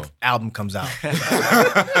for him, JLX album comes out.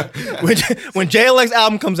 when JLX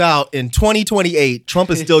album comes out in 2028, Trump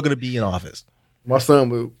is still going to be in office. My son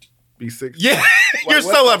will be 6. Yeah, your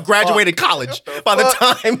son will have graduated college by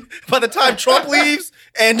the time Trump leaves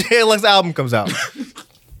and JLX album comes out.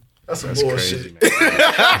 That's some bullshit. Crazy,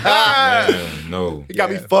 man, no. He got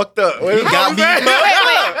me fucked up. He got me. Wait.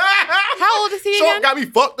 How old is he Trump again? got me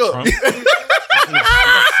fucked up.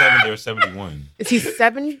 He's 70 or 71. Is he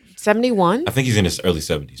 71? I think he's in his early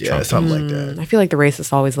 70s. Yeah, Trump. something like that. I feel like the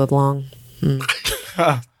racists always live long.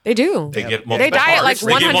 They do. They get They die at like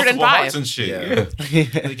They get multiple 105. hearts and shit. Yeah.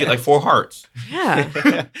 They get like 4 hearts. Yeah. Isn't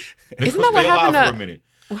that what Stay alive happened for a to? minute.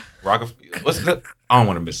 Rockefeller. What's that? I don't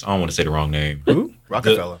want to say the wrong name. Who?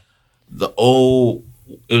 Rockefeller.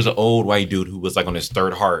 It was an old white dude who was like on his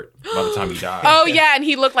 3rd heart by the time he died. Oh yeah, and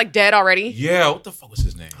he looked like dead already. Yeah, what the fuck was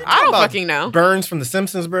his name? I don't fucking know. Burns from The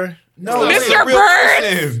Simpsons, bro. No, Mr.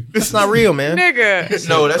 Burns. It's not real, man. Nigga.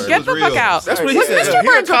 No, that shit Get was the real. fuck out. That's what Was he said. Mr. He a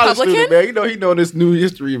Burns college Republican? student, man. You know he know this new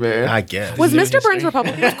history, man. I guess. Was Mr. Burns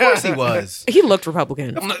Republican? Of course he was. He looked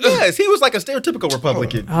Republican. Yes, he was like a stereotypical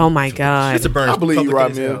Republican. Oh my god. Mr. Burns. I believe you, Republican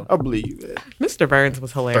right, as man. hell. I believe you, man. Mr. Burns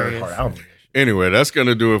was 3rd hilarious. heart. I don't believe it. Anyway, that's going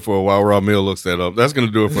to do it for while Rob Mill looks that up. That's going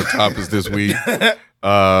to do it for topics this week.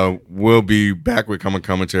 We'll be back with common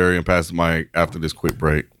commentary and pass the mic after this quick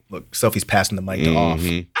break. Look, Sophie's passing the mic to off.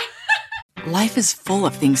 Life is full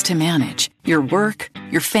of things to manage. Your work,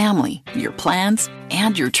 your family, your plans,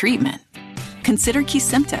 and your treatment. Consider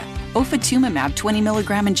Kesimpta, ofatumumab 20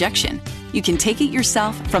 milligram injection. You can take it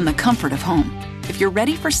yourself from the comfort of home. If you're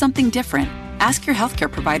ready for something different, ask your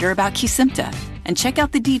healthcare provider about Kesimpta and check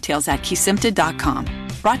out the details at Kesimpta.com.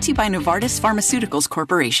 Brought to you by Novartis Pharmaceuticals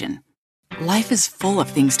Corporation. Life is full of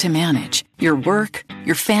things to manage. Your work,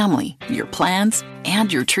 your family, your plans,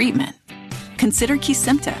 and your treatment. Consider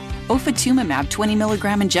Kesimpta, ofatumumab 20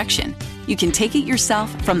 milligram injection. You can take it yourself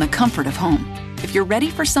from the comfort of home. If you're ready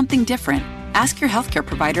for something different, ask your healthcare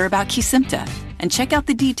provider about Kesimpta and check out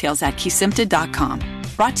the details at Kesimpta.com.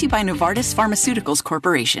 Brought to you by Novartis Pharmaceuticals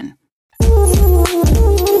Corporation.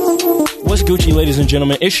 What's Gucci, ladies and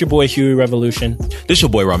gentlemen? It's your boy Huey Revolution. This your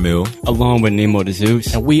boy Ramil. Along with Nemo the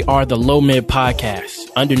Zeus. And we are the Low Mid Podcast,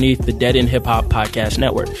 underneath the Dead End Hip Hop Podcast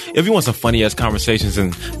Network. If you want some funny ass conversations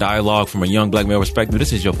and dialogue from a young black male perspective,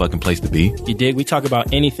 this is your fucking place to be. You dig? We talk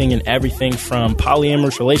about anything and everything from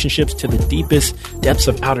polyamorous relationships to the deepest depths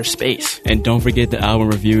of outer space. And don't forget the album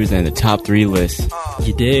reviews and the top 3 lists.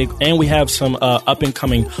 You dig? And we have some up and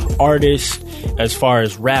coming artists, as far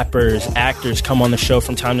as rappers, actors, come on the show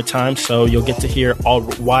from time to time. So you'll get to hear a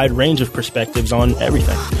wide range of perspectives on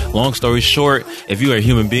everything. Long story short, if you are a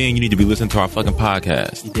human being, you need to be listening to our fucking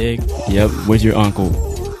podcast. You dig? Yep, with your uncle.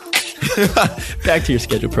 Back to your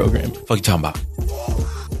scheduled program. Fuck you talking about?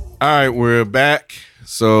 All right, we're back.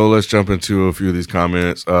 So let's jump into a few of these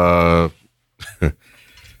comments.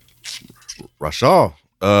 Rashal,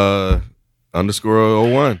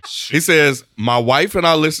 _01. He says, my wife and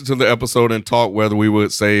I listened to the episode and talked whether we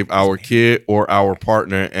would save our kid or our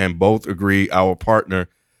partner, and both agree our partner,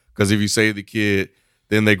 because if you save the kid,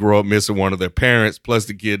 then they grow up missing one of their parents, plus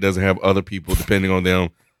the kid doesn't have other people depending on them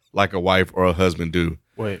like a wife or a husband do.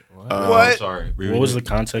 Wait, what? What? Sorry. What was the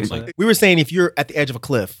context of that? We were saying if you're at the edge of a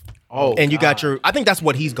cliff and you got your, I think that's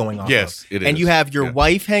what he's going on. Yes, it is. And you have your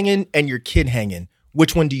wife hanging and your kid hanging.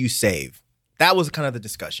 Which one do you save? That was kind of the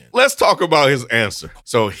discussion. Let's talk about his answer.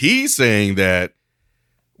 So he's saying that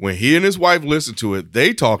when he and his wife listened to it,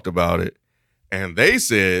 they talked about it and they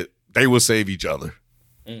said they will save each other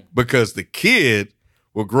because the kid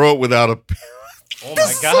will grow up without a parent. Oh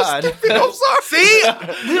my God. So I'm sorry. See? You know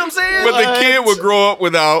what I'm saying? But the kid will grow up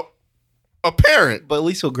without a parent. But at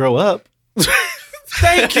least he'll grow up.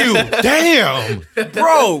 Thank you. Damn.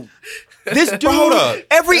 Bro. This dude, hold up.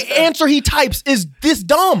 Every answer he types is this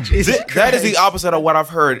dumb. That is the opposite of what I've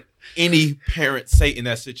heard any parent say in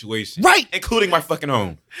that situation. Right. Including my fucking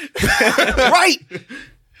home. Right.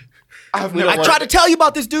 I tried to tell you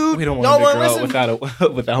about this dude. We don't want no him to one grow up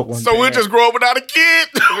listened. without one. So we'll just grow up without a kid.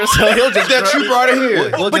 So he'll just That you brought it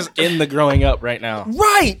here. We'll just end the growing up right now.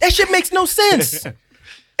 Right. That shit makes no sense.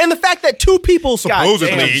 And the fact that two people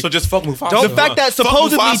Supposedly. So just fuck Mufasa. the fact that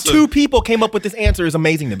supposedly two people came up with this answer is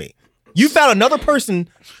amazing to me. You found another person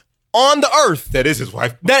on the earth that is his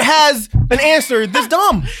wife that has an answer this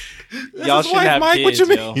dumb. Y'all shouldn't have kids, what you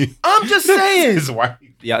mean? I'm just saying. His wife.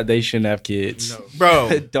 Yeah, they shouldn't have kids. No.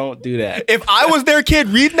 Bro. Don't do that. If I was their kid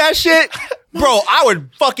reading that shit, bro, I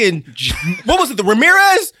would fucking, what was it, the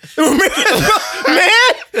Ramirez? Man,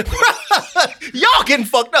 y'all getting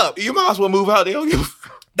fucked up. You might as well move out. They don't give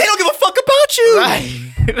a fuck about you.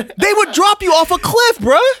 Right. They would drop you off a cliff,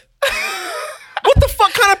 bruh. What the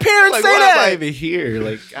fuck kind of parents Like, say why that? am I even here?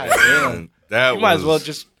 Like, goddamn. That You might as was- well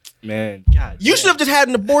just, man, God. You should have just had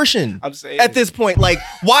an abortion. I'm saying. At this point, like,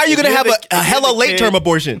 why are you gonna If have you're a hella the late kid- term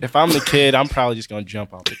abortion? If I'm the kid, I'm probably just gonna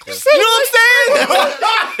jump off the cliff. You know what I'm saying?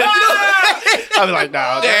 I'll be like,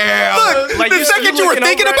 nah. Look, Like, the you second you were looking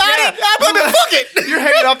thinking over about at- it, I'm like, fuck it. You're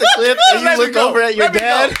hanging off the cliff and Let you me look go. over at your Let me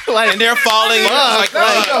dad, like, and they're falling. Like,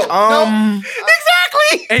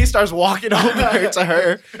 Exactly. and he starts walking over to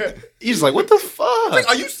her. He's like, what the fuck? Like,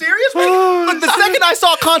 are you serious? Look, the second I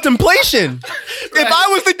saw contemplation, if I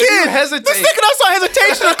was the kid, hesitate. the second I saw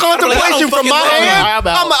hesitation or contemplation from my fucking know. hand, I'm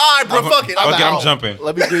out. I'm like, all right, bro, fuck it. Okay, I'm out. jumping.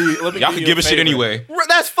 Let me do you. Y'all can give a shit anyway.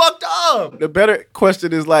 That's fucked up. The better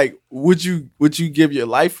question is like, would you give your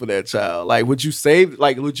life for that child? Like, would you save?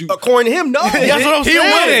 Like, would you? According to him, no. That's what I'm He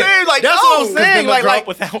saying. wouldn't. Like, That's no. what I'm saying. Like,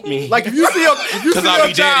 without me. like if you see your I'll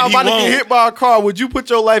be dead child and he about to get won't. hit by a car, would you put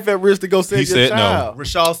your life at risk to go save He your said no. child?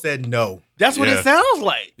 Rashal said no. That's what Yeah. it sounds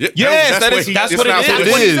like. Yes, that's what it it's is. not That's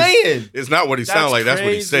it what he's is. saying. It's not what he sounds like. That's what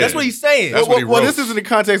he crazy. said. That's what he's saying. That's what he Well, wrote. this is in the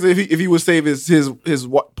context of if he would save his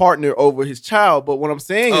partner over his child. But what I'm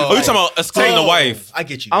saying is, Oh, you're talking about escaping the wife. I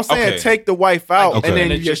get you. I'm saying Okay. take the wife out, Okay. and And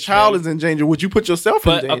then it your just child changed. is in danger. Would you put yourself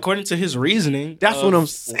in But danger? according to his reasoning, That's what I'm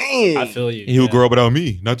saying. I feel you. He would grow up without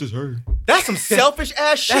me, not just her. That's some selfish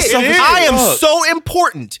ass shit. selfish I as am fuck. so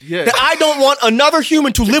important Yeah. that I don't want another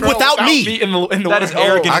human to live without me. in the That is world.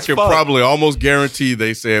 arrogant. I as could fuck. probably almost guarantee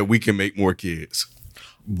they said we can make more kids.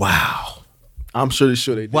 Wow. I'm sure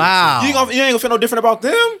they did. Wow. You ain't gonna feel no different about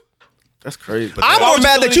them. That's crazy. I'm Why more would you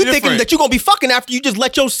mad feel that any you thinking different? that you're gonna be fucking after you just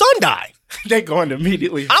let your son die. They going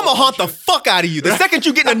immediately. I'm gonna haunt the fuck out of you. The second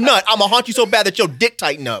you get in a nut, I'm gonna haunt you so bad that your dick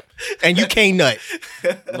tighten up and you can't nut.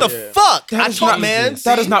 The fuck? I told man.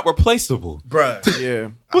 That is not replaceable. Bruh.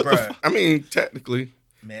 Yeah. Bruh. I mean, technically,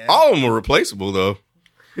 Man. all of them are replaceable though.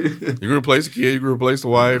 You can replace the kid, you can replace the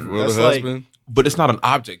wife or That's the like- husband. But it's not an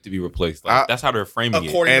object to be replaced. Like, that's how they're framing it.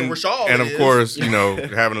 According And, to Rashal. and it of is. course, you know,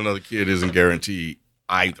 having another kid isn't guaranteed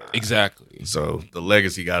either. Exactly. So the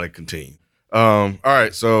legacy got to continue. All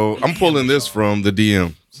right, so I'm pulling this from the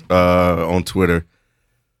DM on Twitter.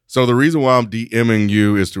 So the reason why I'm DMing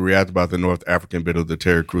you is to react about the North African bit of the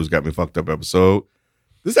Terry Crews Got Me Fucked Up episode.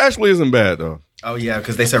 This actually isn't bad, though. Oh, yeah,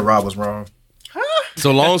 because they said Rob was wrong.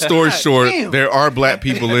 So long story short, there are black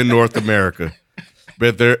people in North America,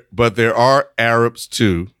 but there are Arabs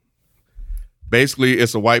too. Basically,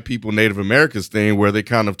 it's a white people, Native Americans thing where they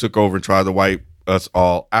kind of took over and tried to wipe us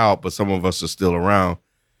all out, but some of us are still around.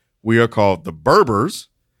 We are called the Berbers,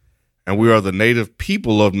 and we are the native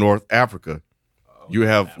people of North Africa. You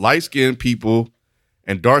have light-skinned people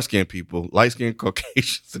and dark-skinned people, light-skinned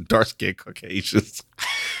Caucasians and dark-skinned Caucasians.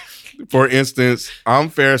 For instance, I'm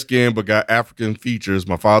fair-skinned but got African features.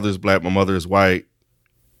 My father is black, my mother is white,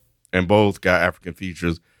 and both got African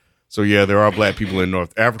features. So yeah, there are black people in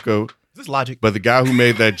North Africa. Is this logic? But the guy who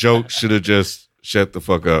made that joke should have just shut the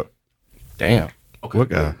fuck up. Damn. Okay. What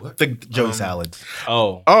guy? The Joey Salads.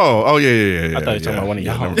 Oh, yeah. I thought you were talking about one of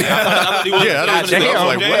y'all.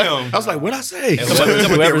 I was like, what'd I say?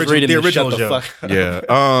 Whoever's reading the this, original shut the joke. fuck. Yeah.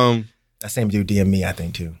 That same dude DM me, I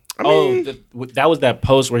think, too. That was that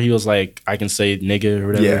post where he was like, I can say nigga or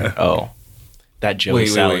whatever. Yeah. Oh. That Joey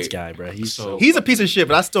Salads guy, bro. He's a piece of shit,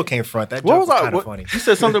 but I still can't front. That joke was kind of funny. You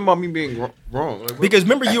said something about me being wrong. Like, because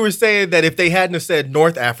remember you were saying that if they hadn't have said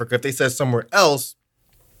North Africa, if they said somewhere else,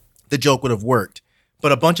 the joke would have worked.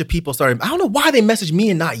 But a bunch of people started, I don't know why they messaged me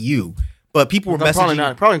and not you, but people were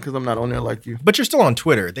messaging. Probably because I'm not on there like you. But you're still on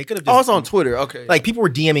Twitter. They could have just. Oh, it's on Twitter. Okay. Like people were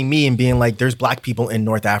DMing me and being like, there's black people in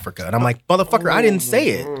North Africa. And I'm like, motherfucker, I didn't say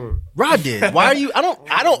it. Rod did. Why are you,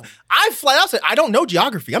 I flat out said, I don't know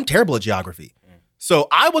geography. I'm terrible at geography. So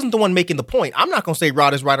I wasn't the one making the point. I'm not going to say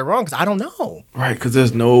Rod is right or wrong because I don't know. Right, because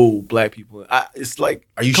there's no black people. It's like,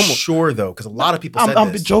 are you sure though? Because a lot of people said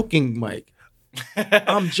I'm this. joking, Mike.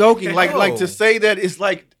 I'm joking. Like to say that it's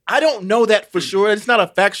like, I don't know that for sure. It's not a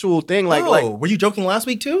factual thing. Like, were you joking last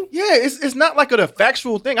week too? Yeah, it's not like a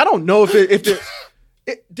factual thing. I don't know if it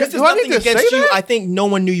this is nothing against you. I think no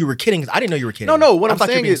one knew you were kidding because I didn't know you were kidding. No. What I I'm thought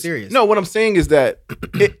you were saying being is serious. No. What I'm saying is that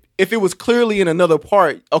if it was clearly in another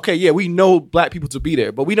part, okay, yeah, we know black people to be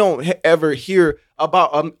there, but we don't ever hear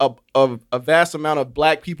about a vast amount of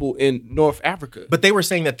black people in North Africa. But they were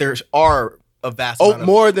saying that there are a vast amount of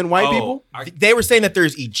more than white people. They were saying that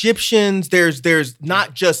there's Egyptians. There's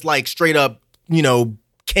not just like straight up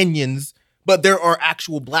Kenyans. But there are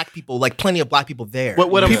actual black people, like plenty of black people there.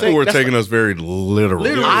 What I'm people saying, were taking us very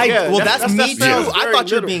literally. That's me too. I thought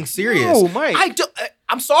you were being serious. No, Mike.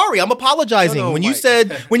 I'm sorry. I'm apologizing. When you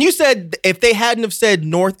said if they hadn't have said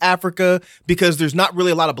North Africa because there's not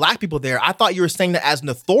really a lot of black people there, I thought you were saying that as an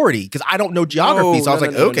authority because I don't know geography. So I was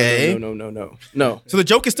like, okay. No. So the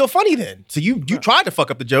joke is still funny then. So you tried to fuck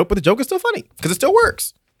up the joke, but the joke is still funny because it still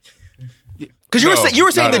works. Because you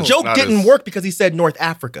were saying the joke didn't work because he said North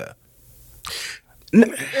Africa.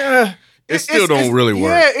 It still don't really work.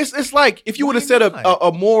 Yeah, it's like if you would have said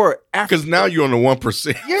a more because now you're on the 1%.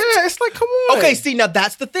 Yeah, it's like come on. Okay, see now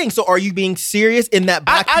that's the thing. So are you being serious in that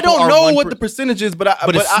black I don't know what the percentage is, but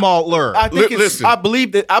it's smaller. I think I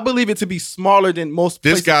believe it to be smaller than most.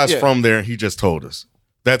 This guy's from there, and he just told us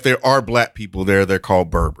that there are black people there. They're called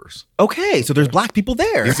Berbers. Okay, so there's black people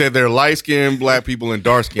there. He said there are light-skinned black people and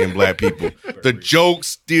dark-skinned black people. The jokes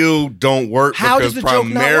still don't work because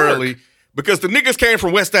primarily because the niggas came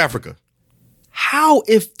from West Africa. How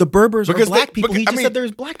if the Berbers are black people? He just said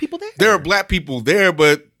there's black people there. There are black people there,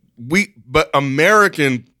 but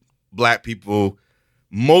American black people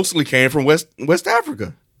mostly came from West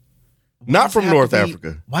Africa. Not from North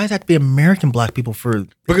Africa. Why does that have to be American black people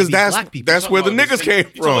because that's black people? That's where the niggas came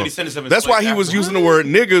from. That's why he was using the word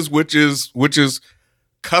niggas, which is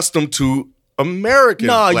custom to American.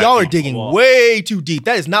 No, y'all are people. digging way too deep.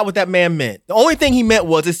 That is not what that man meant. The only thing he meant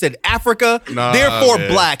was it said Africa, therefore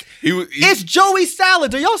black. It's Joey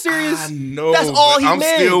Salads. Are y'all serious? I know. That's all he meant.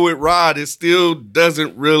 I'm still with Rod. It still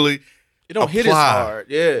doesn't really. It don't hit as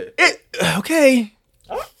hard. Yeah. Okay.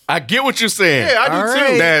 I get what you're saying. Yeah, I do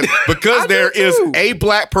too. That because there is a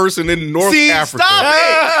black person in North Africa. Stop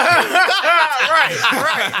it.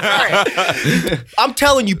 Right. I'm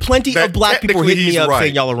telling you, plenty of black people hit me up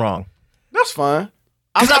saying y'all are wrong. That's fine.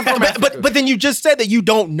 But then you just said that you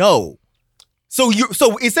don't know. So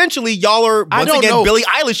essentially y'all are once again Billie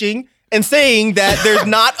Eilishing and saying that there's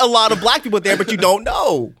not a lot of black people there, but you don't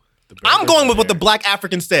know. I'm going with what the black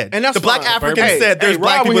African said. And that's the black African said there's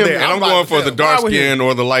black people there. And I'm going for the dark skin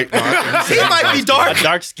or the light. He might be dark.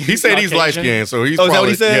 He said he's light skinned, so he's probably, is that what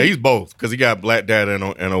he said? Yeah, he's both because he got black dad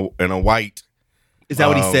and a white. Is that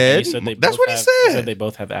what he said? That's what he said. He said they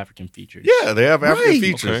both have African features. Yeah, they have African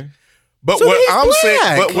features. Okay. But So what he's I'm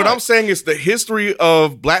saying, black. what I'm saying is the history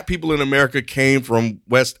of black people in America came from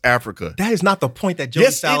West Africa. That is not the point that Joey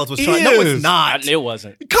Yes, Salas was it trying. No, is. it's not. It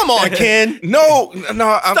wasn't. Come on, Ken. No,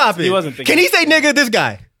 Stop it. He wasn't thinking Can he say nigga? This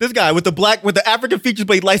guy with the African features,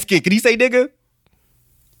 but he light skin. Can he say nigga?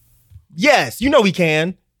 Yes, you know he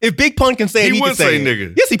can. If Big Pun can say it, He he would can say say it.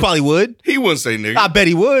 nigga. Yes, he probably would. He wouldn't say nigga. I bet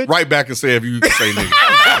he would. Right back and say if you say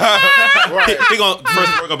nigga. He gonna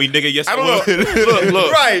first word gonna be nigga. Yes, I don't know.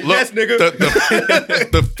 Look. Right, Look, yes,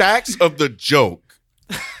 nigga. The facts of the joke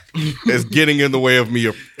is getting in the way of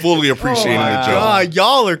me fully appreciating the joke. God,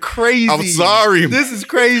 y'all are crazy. I'm sorry. This is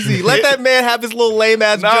crazy. Let that man have his little lame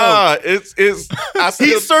ass Nah, joke. it's.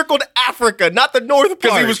 He circled Africa, not the North part.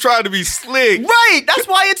 Because he was trying to be slick. Right. That's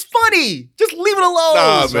why it's funny. Just leave it alone.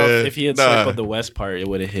 Nah, So man. if he had Nah. circled the west part, it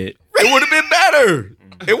would have hit. It would have been better.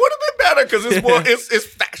 It would have been better because it's more. It's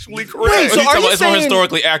factually correct. Wait, so are you it's more saying-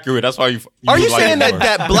 historically accurate. That's why you. Are you like saying it more.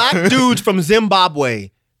 that black dudes from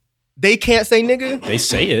Zimbabwe, they can't say nigga? They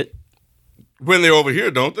say it. When they're over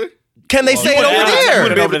here, don't they? Can they say it over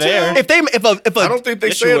there? Over there. If a I don't think they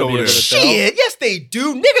Yes, say you it would over be there. able to tell. shit, yes they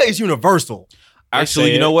do. Nigga is universal. Actually,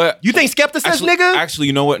 say you know it. what? You think Skepta says nigga? Actually,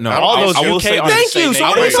 you know what? No, All those I will UK say artists this. Thank you. say So I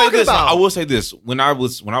what are will you say talking this. about? I will say this. When I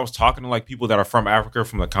was talking to like people that are from Africa,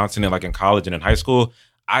 from the continent, like in college and in high school,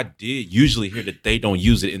 I did usually hear that they don't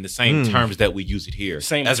use it in the same terms that we use it here,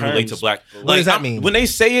 Same as it relates to terms. black. What does that mean? When they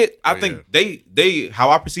say it, I think they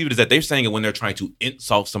how I perceive it is that they're saying it when they're trying to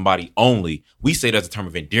insult somebody only. We say it as a term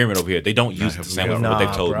of endearment over here. They don't use it the same way from what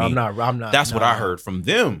they've told bro, me. I'm not. That's what I heard from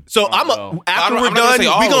them. So after I'm we're not gonna done, say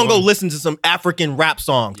all we're of gonna go them. listen to some African rap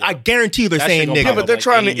songs. I guarantee you they're That saying shit gonna nigga. Yeah, but they're like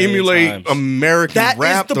trying to 80 million emulate times. American That is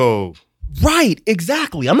rap, the- though. Right,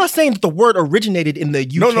 exactly. I'm not saying that the word originated in the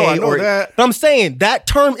UK. No, I know that. But I'm saying that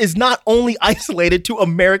term is not only isolated to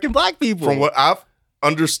American black people. From what I've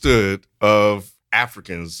understood of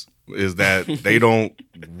Africans is that they don't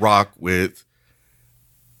rock with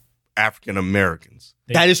African Americans.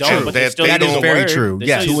 that is don't, true. but they still That use is the very word. true. They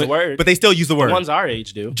Yes, still use the word. but they still use the The word. ones our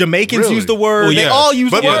age do. Jamaicans Really? use the word. Well, They yeah. all use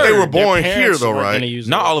But the word. they were born Their here, parents though, weren't right? gonna use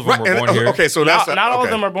Not the all of word. them were born here. Okay, so that's Not all of okay.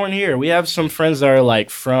 them are born here. We have some friends that are like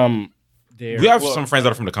from there. We have well, some friends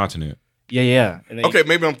that are from the continent. Yeah. And they, Okay,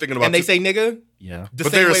 maybe I'm thinking about. And they say nigga. yeah. The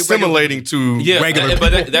but same they're way assimilating to Yeah, Regular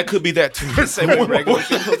but that could be that too. Same way regular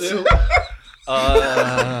people do.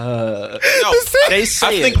 No, They say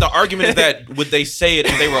I think it. the argument is that would they say it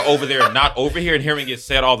if they were over there and not over here and hearing it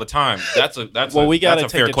said all the time? Well, we gotta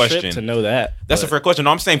that's a take fair a question. trip to know that. That's a fair question.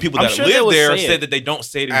 No, I'm saying people I'm that sure they live would there say said it. that they don't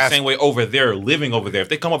say it in the Ask- same way over there, living over there. If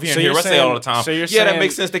they come up here So and hear you're us say it all the saying- time, so you're yeah, that saying-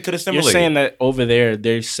 makes sense. They could You're assimilate. saying that over there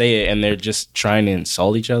they say it and they're just trying to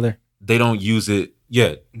insult each other? They don't use it.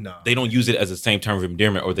 Yeah, No. they don't use it as the same term of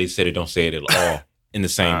endearment, or they say they don't say it at all in the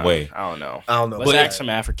same way. I don't know. I don't know. Let's But- ask some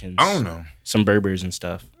Africans. I don't know. Some Berbers and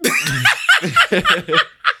stuff.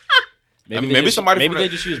 Maybe somebody Maybe from they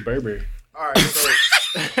the- just use Berber. All right, so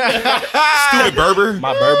Stupid Berber.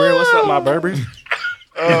 My Berber, what's up, my Berber?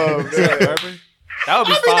 oh man, Berber? That would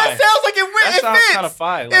be fine. that sounds like it, That it sounds fits. kind of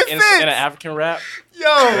fine. Like in fits. an African rap, Yo,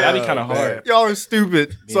 that'd be kind of hard. y'all are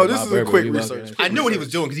stupid. so Me this and is my a Berber, quick we research. walking. I knew what he was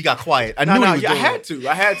doing because he got quiet. I No, knew what no, he was yeah, I doing. had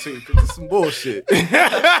to, because it's some bullshit.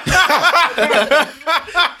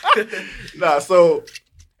 Nah, so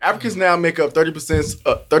Africans now make up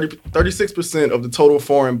 36% of the total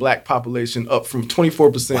foreign black population, up from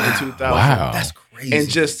 24% in 2000. Wow. That's crazy. And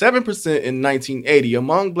just 7% in 1980.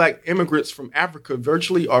 Among black immigrants from Africa,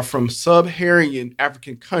 virtually are from sub-Saharan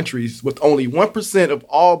African countries, with only 1% of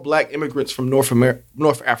all black immigrants from North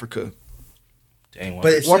Africa. Dang,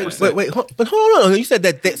 but it's, 1%. wait, but hold on. You said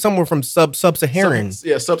that some were from sub-Saharan.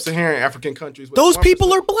 Sub-Saharan African countries. With Those 1%,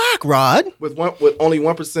 people are black, Rod. with only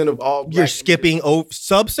 1% of all. You're black skipping. Oh,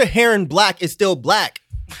 sub-Saharan black is still black.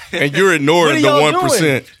 And you're What are ignoring the y'all 1%.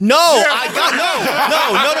 doing? No, I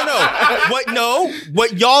got no.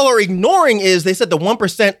 What y'all are ignoring is they said the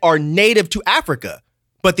 1% are native to Africa,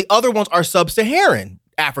 but the other ones are sub-Saharan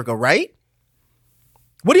Africa, right?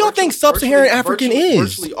 What do y'all think sub-Saharan African is?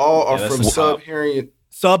 Virtually all are Yeah, that's from wild. Sub-Saharan.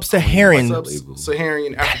 Sub-Saharan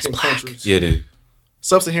African countries. Yeah, dude.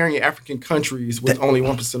 Sub-Saharan African countries with only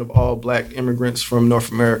 1% of all black immigrants from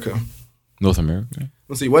North America. North America.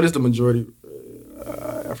 Let's see, what is the majority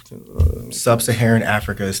African? Sub-Saharan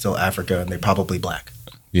Africa is still Africa, and they're probably black.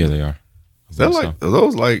 Yeah, they are. Is that like, are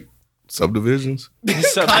those like subdivisions?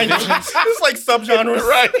 It's like subgenres,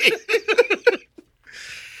 right?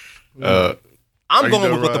 I'm Are you going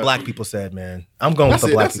done, with what the Rod? black people said, man. I'm going with That's the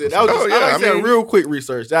it. black That's people it. That was said. just, Oh, yeah, I I said mean- real quick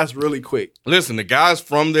research. That's really quick. Listen, the guy's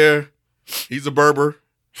from there. He's a Berber.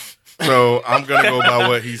 So I'm gonna go by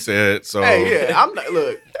what he said. So Hey, yeah, I'm not.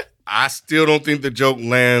 Look, I still don't think the joke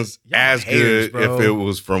lands as haters, good bro. if it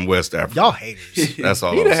was from West Africa. Y'all haters. That's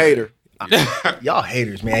all. He I'm the saying. hater. Y'all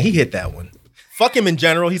haters, man. He hit that one. Fuck him in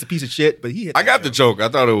general. He's a piece of shit, but he hit I got the joke. I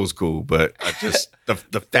thought it was cool, but I just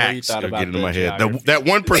the facts thought are about getting in the my head. geography. That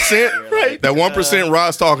 1%, Right. that 1%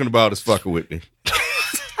 Rod's talking about is fucking with me.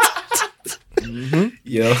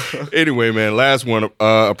 Yo. Anyway, man, last one,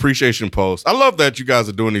 appreciation post. I love that you guys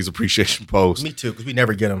are doing these appreciation posts. Me too, because we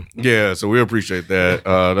never get them. Yeah, so we appreciate that.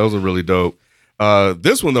 Those are really dope.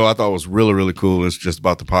 This one, though, I thought was really, really cool. It's just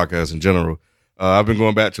about the podcast in general. I've been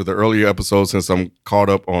going back to the earlier episodes since I'm caught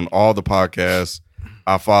up on all the podcasts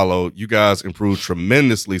I follow. You guys improved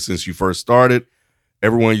tremendously since you first started.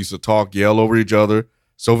 Everyone used to talk, yell over each other.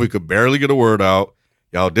 Sophie could barely get a word out.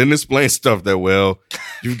 Y'all didn't explain stuff that well.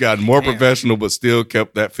 You've gotten more professional, but still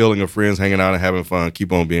kept that feeling of friends hanging out and having fun.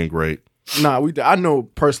 Keep on being great. Nah, I know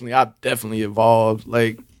personally, I definitely evolved.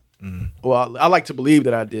 Like, well, I like to believe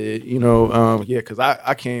that I did. You know, because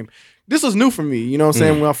I came. This was new for me. You know what I'm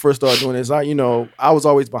saying? When I first started doing this, I was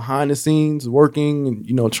always behind the scenes, working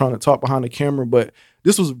and trying to talk behind the camera. But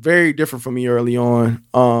this was very different for me early on.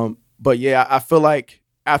 But yeah, I feel like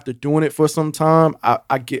after doing it for some time, I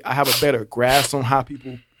have a better grasp on how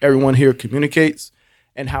everyone here communicates,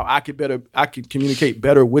 and how I could communicate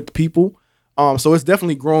better with people. So it's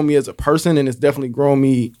definitely grown me as a person, and it's definitely grown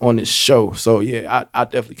me on this show. So yeah, I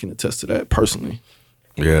definitely can attest to that personally.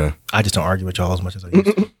 Yeah. I just don't argue with y'all as much as I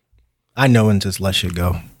used to. I know and just let shit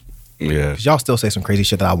go. Yeah. 'Cause y'all still say some crazy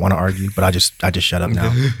shit that I want to argue, but I just shut up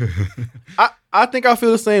now. I think I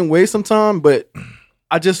feel the same way sometimes, but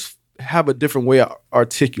I just have a different way of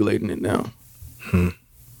articulating it now.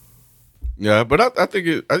 Yeah, but I think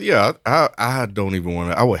it. I don't even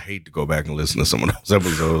want to. I would hate to go back and listen to some of those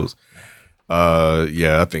episodes.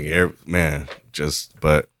 I think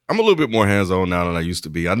but I'm a little bit more hands on now than I used to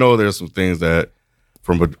be. I know there's some things that,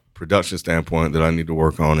 from a production standpoint, that I need to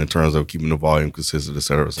work on in terms of keeping the volume consistent, et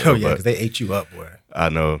cetera. Oh yeah, because they ate you up, boy. I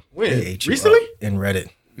know. When? They ate you Recently? up in Reddit.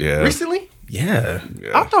 Yeah. Recently? Yeah.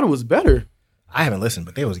 I thought it was better. I haven't listened,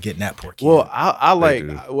 but they was getting that poor kid. Well, I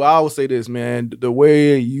will say this, man. The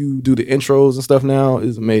way you do the intros and stuff now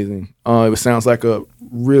is amazing. It sounds like it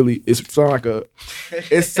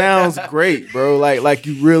sounds great, bro. Like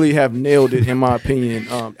you really have nailed it, in my opinion.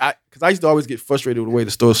 Because I used to always get frustrated with the way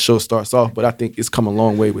the show starts off, but I think it's come a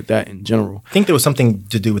long way with that in general. I think there was something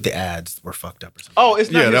to do with the ads were fucked up or something. Oh, it's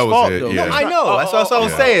not his fault, though. Yeah. No, I know. That's what I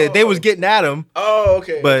was saying. They was getting at him. Oh,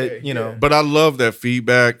 okay. But, But I love that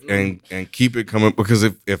feedback and keep it coming, because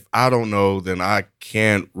if I don't know, then I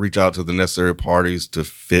can't reach out to the necessary parties to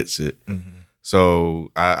fix it.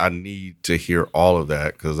 So I need to hear all of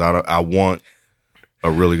that, because I want a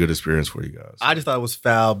really good experience for you guys. I just thought it was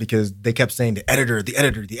foul because they kept saying the editor.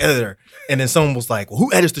 And then someone was like, well,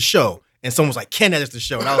 who edits the show? And someone was like, Ken edits the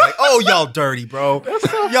show. And I was like, oh, y'all dirty, bro.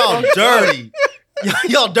 Y'all dirty.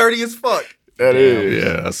 Y'all dirty as fuck. That is.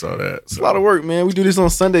 Yeah, I saw that. It's a lot of work, man. We do this on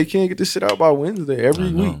Sunday. Can't get this shit out by Wednesday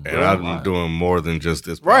every week. And I'm doing more than just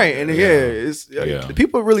this. Right. And the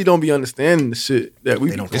people really don't be understanding the shit that we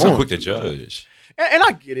be They're so quick to judge. And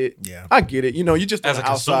I get it. Yeah. I get it. You just As on a the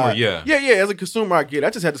consumer, outside. yeah. Yeah, as a consumer, I get it.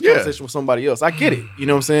 I just had this conversation with somebody else. I get it. You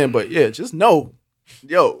know what I'm saying? But yeah, just know,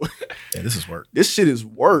 yo. Yeah, this is work. This shit is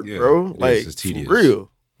work, bro. Like, it's tedious. for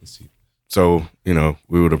real. So,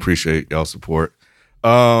 we would appreciate y'all support.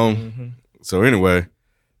 So anyway,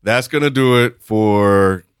 that's going to do it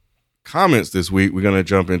for comments this week. We're going to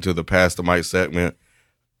jump into the Pass the Mic segment.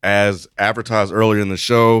 As advertised earlier in the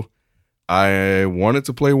show, I wanted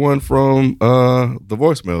to play one from the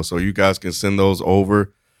voicemail, so you guys can send those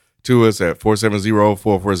over to us at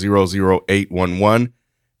 470-440-0811.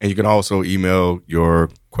 And you can also email your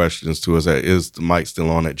questions to us at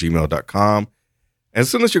isthemicstillon@gmail.com. And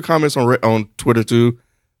send us your comments on Twitter too.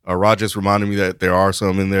 Rod just reminded me that there are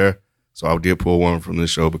some in there, so I did pull one from this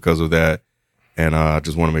show because of that. And I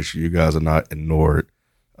just want to make sure you guys are not ignored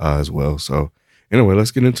as well. So anyway,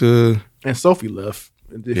 let's get into... And Sophie left.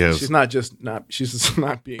 Yes. She's just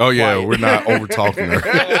not being Oh, yeah, quiet. we're not over-talking her.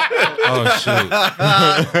 Oh, shit.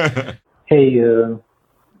 Hey,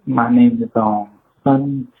 my name is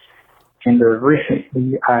Sunny, and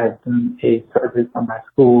recently I've done a survey from my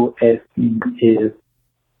school asking if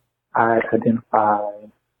I identify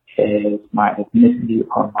as my ethnicity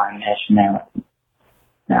or my nationality.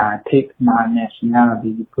 Now, I picked my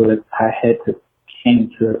nationality, but I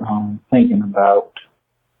came to thinking about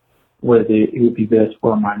whether it would be best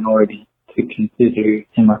for a minority to consider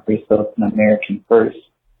him or herself an American first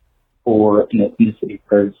or an ethnicity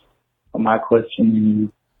first. But my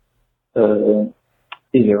question is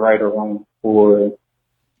it right or wrong for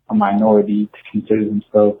a minority to consider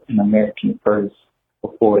themselves an American first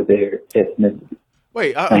before their ethnicity.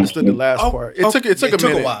 Wait, I Thank understood you. the last part. It took a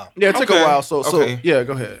minute. a while. Yeah, it took a Okay. while. So Okay. yeah,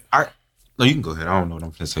 go ahead. No, you can go ahead. I don't know what I'm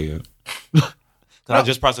going to say yet. 'Cause I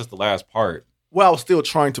just processed the last part. Well, I was still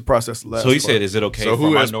trying to process the last. So he part. said, "Is it okay So for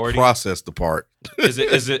who a has minority?" processed the part? Is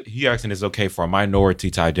it? He asking, "Is it okay for a minority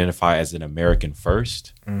to identify as an American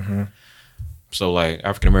first?" Mm-hmm. So like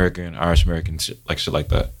African American, Irish American, shit like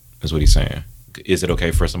that is what he's saying. Is it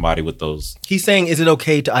okay for somebody with those? He's saying, is it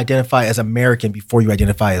okay to identify as American before you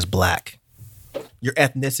identify as black? Your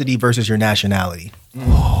ethnicity versus your nationality.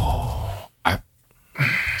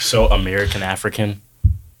 So American African.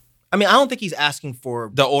 I mean, I don't think he's asking for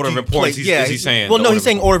The order of importance. Is he saying? Well, the no, order he's of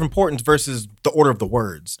saying order of importance versus the order of the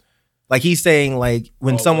words. Like he's saying, like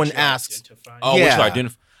when someone asks, Oh, which you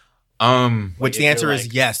identify. Which the answer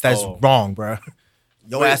is yes. That's wrong, bro.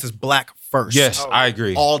 Your ass is black first. Yes, I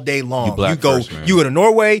agree. All day long. You black first, man. You go to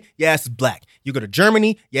Norway, your ass is black. You go to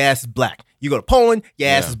Germany, your ass is black. You go to Poland, your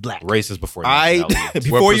ass is black. Racist before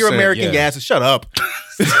before you're American, your ass is shut up.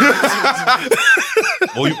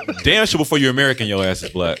 Well, damn sure before you're American, your ass is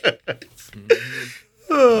black.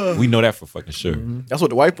 We know that for fucking sure. That's what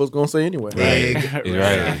the white folks gonna say anyway.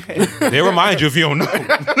 Right. They remind you if you don't know.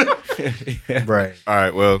 Right. All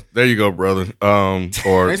right. Well, there you go, brother. Or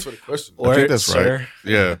Thanks for the question. I think that's sir. right.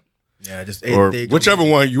 Yeah. Yeah, just Or whichever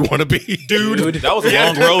one you want to be, dude. That was a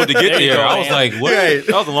long road to get there. I was like, what? Right.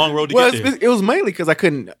 That was a long road to Well, get there. it was mainly because I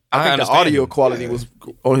couldn't. I think the understand. audio quality was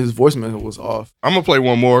on his voicemail was off. I'm gonna play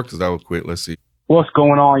one more because that was quick. Let's see. What's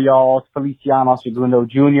going on, y'all? It's Feliciano Segundo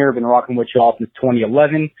Jr. Been rocking with y'all since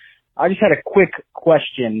 2011. I just had a quick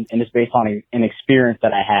question, and it's based on an experience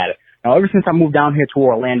that I had. Now, ever since I moved down here to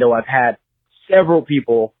Orlando, I've had several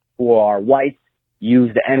people who are white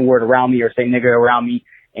use the N-word around me or say nigga around me,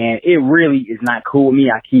 and it really is not cool with me.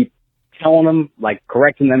 I keep telling them, like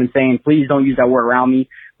correcting them and saying, please don't use that word around me.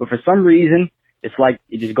 But for some reason, it's like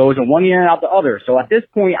it just goes in one ear and out the other. So at this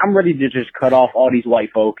point, I'm ready to just cut off all these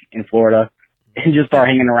white folk in Florida and just start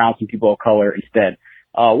hanging around some people of color instead.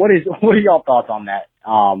 What are y'all thoughts on that?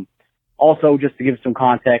 Also, just to give some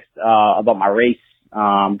context, about my race,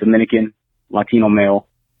 Dominican, Latino male.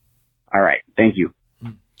 All right. Thank you.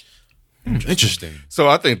 Interesting. So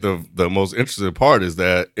I think the most interesting part is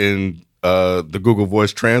that in the Google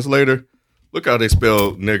Voice Translator, look how they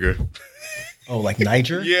spell nigger. Oh, like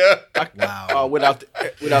Niger? Yeah. Wow. Without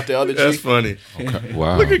the other G. That's funny. Okay.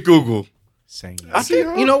 Wow. Look at Google. I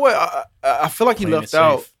think you know what I feel like he Playing left it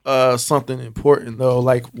safe. out something important though,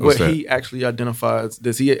 like What's what that? he actually identifies.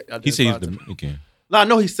 Does he? He said he's identify- Dominican. No, I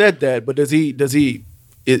know he said that, but does he?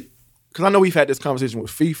 It because I know we've had this conversation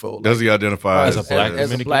with FIFO. Like, Does he identify As a black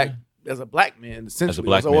as a Dominican? black man, essentially,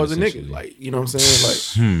 black or man, as a nigga, essentially. like you know what I'm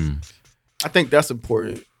saying? Like, I think that's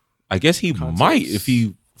important I guess he might if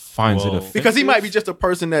he finds it Whoa. offensive. because he might be just a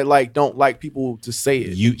person that like don't like people to say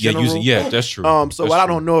it. in general. That's true. So That's I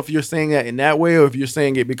true. don't know if you're saying that in that way or if you're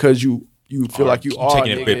saying it because you feel like you are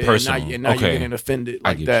taking it a bit nigga, personal. and now Okay. you're getting offended I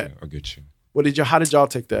like get that. you. I get you. How did y'all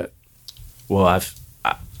take that? Well,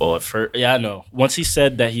 at first, yeah, I know. Once he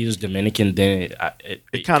said that he was Dominican, then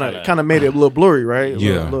it Kind of made it a little blurry, right?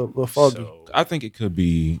 Yeah. a little foggy. So, I think it could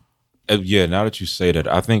be. Yeah. Now that you say that,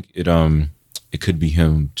 I think it could be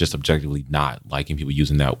him just objectively not liking people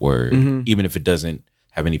using that word, even if it doesn't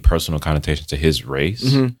have any personal connotation to his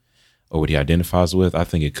race or what he identifies with. I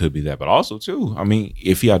think it could be that, but also too, I mean,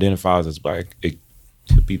 if he identifies as black, it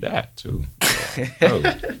could be that too.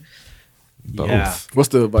 Both. Yeah. What's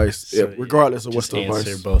the advice? So, yeah, regardless of what's just the answer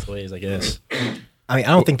advice. both ways, I guess. I mean, I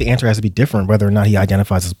don't think the answer has to be different whether or not he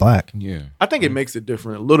identifies as black. Yeah. I think it makes it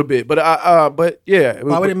different a little bit, but but yeah.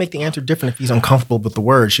 Why would it make the answer different if he's uncomfortable with the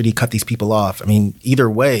word? Should he cut these people off? I mean, either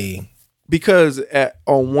way. Because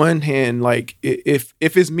on one hand, like if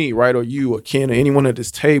it's me, right, or you, or Ken, or anyone at this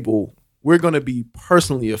table, we're gonna be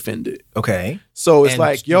personally offended. Okay. So it's And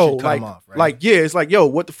like, you yo, should cut like, him off, right? like, yeah, it's like, yo,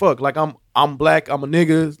 what the fuck? Like, I'm black, I'm a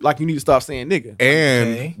nigga. Like, you need to stop saying nigga.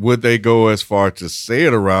 And would they go as far to say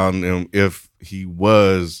it around him if he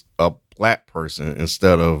was a black person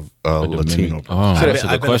instead of a Latino person?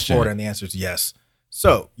 I've been to Florida, and the answer is yes.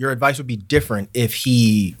 So your advice would be different if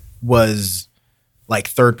he was like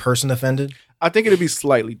third person offended. I think it'd be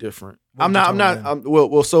slightly different. I'm not.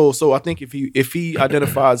 So I think if he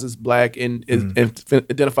identifies as black and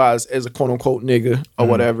identifies as a quote unquote nigga or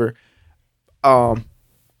whatever,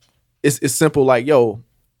 it's simple. Like, yo,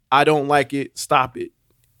 I don't like it. Stop it.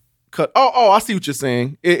 Cut. Oh, I see what you're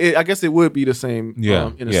saying. I guess it would be the same.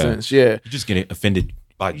 Yeah. In a sense. Yeah. You're just getting offended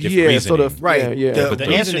by different Yeah, reasoning. sort of. Right. Yeah. But the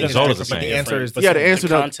answer is always the same. The answer.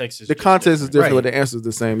 The context is different, but the answer is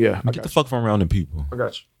the same. Yeah. Get the fuck from around the people. I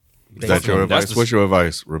got you. Is that your advice? What's your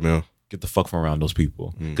advice, Ramil? get the fuck from around those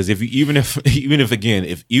people. Because even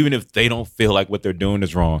if they don't feel like what they're doing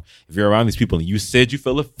is wrong, if you're around these people and you said you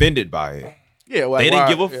feel offended by it, Yeah, like, they didn't why-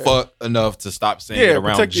 give a yeah. fuck enough to stop saying Yeah, it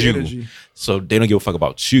around protect your you. energy. So they don't give a fuck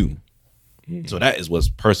about you. So that is what's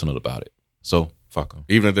personal about it. So fuck them.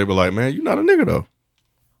 Even if they were like, man, you're not a nigga though.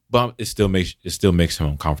 But it still makes him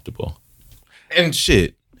uncomfortable. And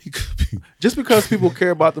shit. Just because people care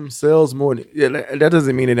about themselves more, that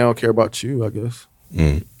doesn't mean they don't care about you, I guess.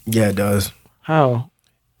 Yeah, it does. How?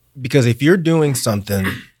 Because if you're doing something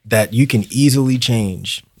that you can easily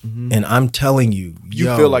change, and I'm telling you, You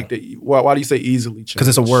feel like that. Why do you say easily change? Because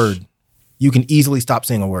it's a word. You can easily stop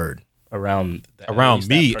saying a word. Around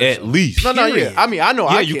me, at least. No, yeah. I mean, I know.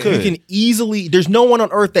 Yeah, I you can. can easily. There's no one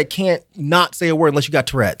on earth that can't not say a word unless you got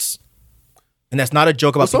Tourette's, and that's not a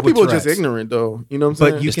joke But about some people people are with just Tourette's. ignorant, though. You know what I'm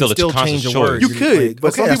saying? But you can still change a word. You could, Like, but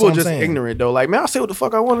okay, some that's people what are I'm just saying. ignorant though. Like, man, I'll say what the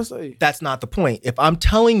fuck I want to say. That's not the point. If I'm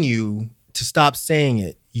telling you to stop saying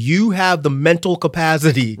it, you have the mental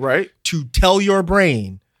capacity to tell your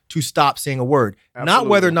brain to stop saying a word. Not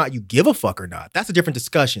whether or not you give a fuck or not. That's a different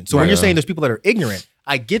discussion. So when you're saying there's people that are ignorant,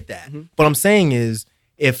 I get that. What I'm saying is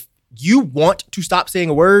if you want to stop saying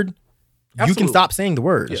a word, you can Absolutely. stop saying the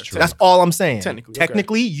word. That's true. That's all I'm saying. Technically, okay.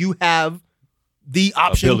 Technically, you have the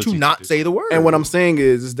option Ability to not say the word. And what I'm saying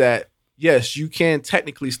is that yes, you can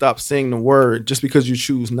technically stop saying the word. Just because you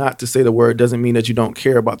choose not to say the word doesn't mean that you don't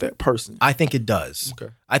care about that person. I think it does.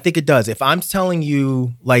 Okay. I think it does. If I'm telling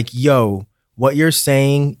you, like, yo, what you're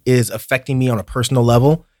saying is affecting me on a personal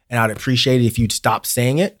level, and I'd appreciate it if you'd stop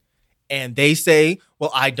saying it, and they say,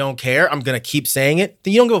 well, I don't care, I'm going to keep saying it,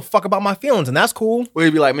 then you don't give a fuck about my feelings, and that's cool. Well,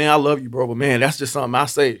 you'd be like, man, I love you, bro, but man, that's just something I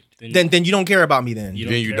say. Then you don't care about me then.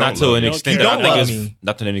 Not to an extent. You don't I think love it's- me.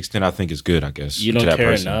 Not to an extent. I think it's good. I guess You to don't that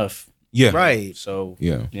care person. enough. Yeah. Right. So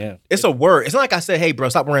Yeah. It's a word. It's not like I said, hey, bro,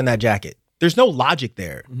 stop wearing that jacket. There's no logic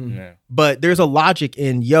there. Yeah. But there's a logic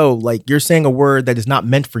in, yo, like, you're saying a word that is not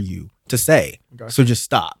meant for you to say. Okay. So just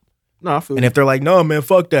stop. No, I feel And if they're like, no, man,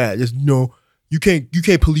 fuck that. Just, you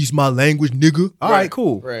can't police my language, nigga. All right,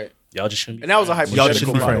 cool. Right. Y'all just shouldn't be And that was a friends.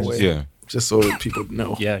 hypothetical, be by the friends. way. Yeah. Just so that people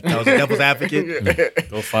know. Yeah. That was a devil's advocate.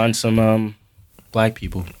 Go find some black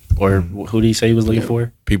people. Or who did he say he was looking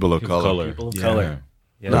for? People of color. People of Yeah. color.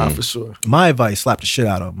 Yeah. Nah, for sure. My advice, slap the shit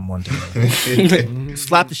out of them one time.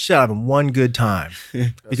 Slap the shit out of them one good time.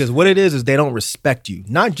 Because what it is they don't respect you.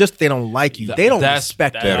 Not just they don't like you. They don't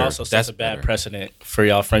respect That you. also sets a bad precedent for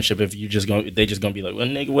y'all friendship if they just gonna be like, well,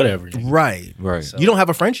 nigga, whatever. Right. Right. You don't have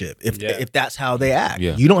a friendship if Yeah. if that's how they act.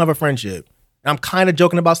 Yeah. You don't have a friendship. I'm kind of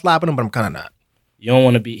joking about slapping them, but I'm kind of not. You don't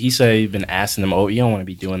want to be. He said you've been asking them over. You don't want to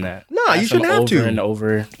be doing that. Nah, you Ask them shouldn't have over to. and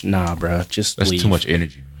over. Nah, bro. Just That's leave. too much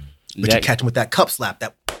energy. But you catch them with that cup slap,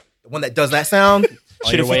 the one that does that sound.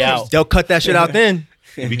 On your way out. They'll cut that shit out then.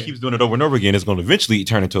 If he keeps doing it over and over again, it's going to eventually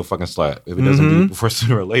turn into a fucking slap. If it doesn't do it before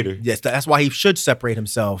sooner or later. Yes, that's why he should separate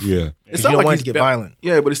himself. Yeah. Because you don't want him to get violent.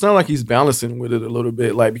 Yeah, but it's not like he's balancing with it a little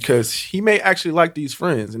bit, like because he may actually like these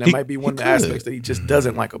friends, and that might be one of the aspects that he just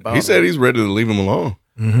doesn't like about. He said them. he's ready to leave him alone.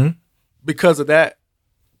 Mm-hmm. because of that.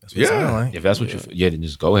 That's what it sounded like. If that's what you, then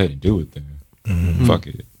just go ahead and do it. Then fuck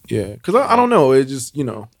it. Yeah, because I don't know. It just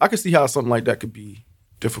I can see how something like that could be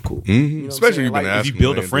difficult. Mm-hmm. You know what I'm Especially saying? you've been Like, asking if you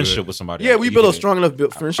build them a to friendship do it. with somebody. Yeah, we you build a can- strong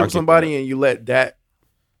enough friendship with somebody, and you let that.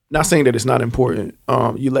 Not saying that it's not important.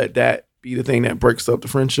 You let that be the thing that breaks up the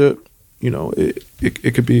friendship.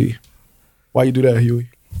 It could be. Why you do that, Huey?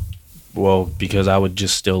 Well, because I would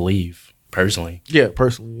just still leave personally. Yeah,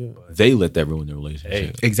 personally. Yeah. They let that ruin their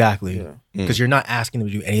relationship. Exactly. Because you're not asking them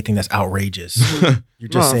to do anything that's outrageous. You're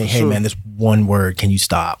just No, saying, for hey, sure. man, this one word, can you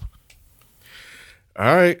stop?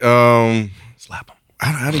 All right. Slap him.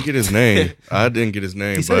 I didn't get his name. I didn't get his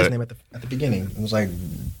name. He said his name at the beginning. It was like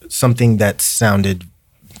something that sounded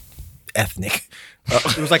ethnic.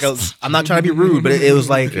 It was like I'm not trying to be rude, but it was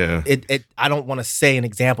like, Yeah. it I don't want to say an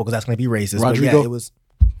example because that's going to be racist. But Rodrigo? yeah, it was.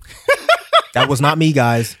 That was not me,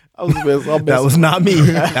 guys. That That was not me.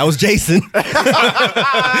 That was Jason.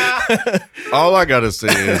 All I gotta say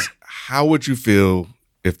is, how would you feel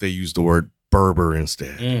if they used the word Berber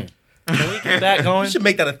instead? Can we get that going? You should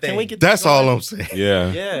make that a thing. Can we get That's that going? all I'm saying.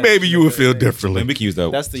 Yeah. Yeah. Maybe you would feel differently. We can use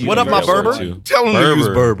that. That's the What up, my universal Berber? word, too. Tell them to use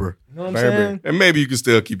Berber, You know what I'm saying? and maybe you can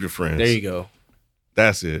still keep your friends. There you go.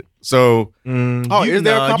 That's it. So Oh, is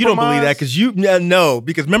there a you don't believe that compromise? because no,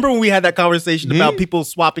 because remember when we had that conversation about people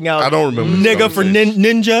swapping out I don't remember this nigga for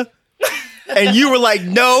ninja? And you were like,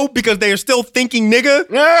 no, because they are still thinking nigga.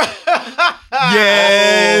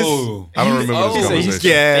 Yes. I don't remember this conversation.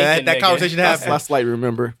 Yeah, Thinking that nigga. conversation I happened. slightly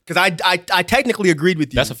remember. Because I technically agreed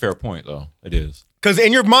with you. That's a fair point, though. It is. Because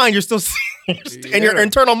in your mind, you're still in your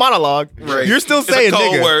internal monologue, you're still saying It's a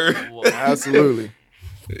cold nigga. word. Absolutely.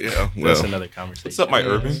 Yeah, That's another conversation. What's up, Mike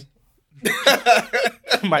Urban?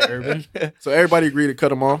 Mike Urban. So everybody agreed to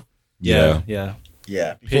cut him off. Yeah.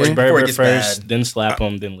 Yeah. Pitch Berber first, then slap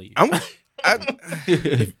him, then leave.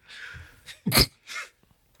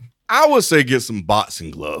 I would say get some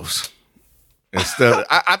boxing gloves. Instead,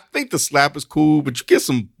 I think the slap is cool, but you get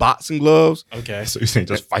some boxing gloves. Okay. So you're saying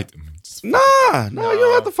just fight them? Nah, you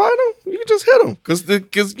don't have to fight them. You can just hit them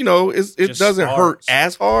because you know it doesn't hurt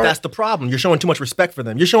as hard. That's the problem. You're showing too much respect for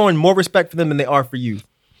them. You're showing more respect for them than they are for you.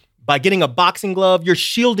 By getting a boxing glove, you're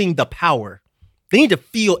shielding the power. They need to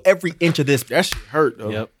feel every inch of this. That shit hurt though.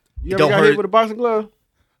 Yep. You ever got hit with a boxing glove?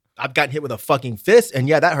 I've gotten hit with a fucking fist, and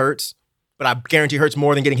yeah, that hurts. But I guarantee it hurts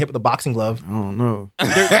more than getting hit with a boxing glove. I don't know.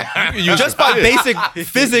 Just by basic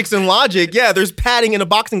physics and logic, yeah, there's padding in a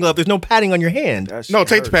boxing glove. There's no padding on your hand. No,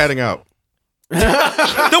 take the padding out. Then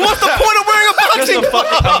what's the point of wearing a boxing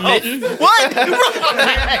glove? Mitten? What?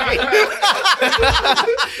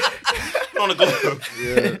 On a glove.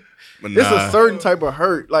 Yeah. But It's a certain type of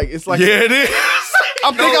hurt. Like it's like yeah, it is.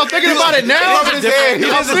 I'm thinking about it now. I'm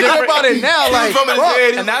thinking about it now. Like,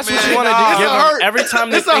 and that's what you want to do. It's a hurt. Every time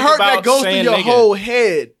they It's a think hurt about that goes through saying your nigga. whole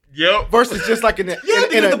head. Yep. Versus just like in a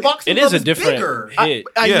the boxing It glove is a different bigger. hit.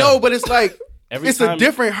 I know, but it's like Every it's time- a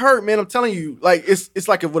different hurt, man. I'm telling you, like it's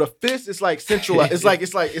like with a fist, it's like centralized.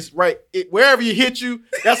 It's right. Wherever you hit you,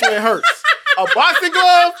 that's where it hurts. A boxing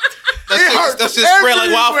glove, it hurts. That's just spread like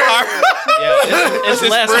everywhere. wildfire. Yeah, it's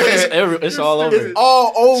less. It's all over. It's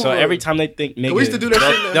all over. So every time they think nigga, We used to do that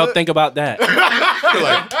shit in the they'll hood. think about that. You're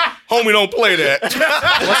like, homie, don't play that.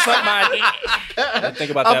 What's up, my? They'll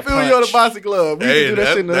think about I that feel punch. you on the boxing glove. We used Hey, to do that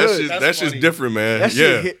shit in the hood. That shit's different, man.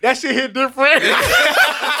 That shit hit different.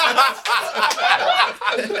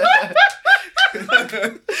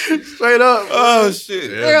 Straight up. Oh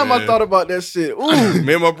shit! Yeah, Damn, man. I thought about that shit. Ooh.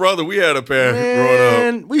 Me and my brother, we had a pair Man,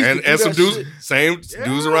 growing up, we used to do and some that dudes, shit. same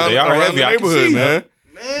dudes around They are the heavy, I can neighborhood, see. man.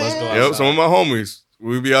 Let's go Yep, outside. some of my homies,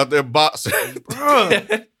 we be out there boxing.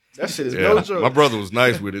 That shit is no joke. My brother was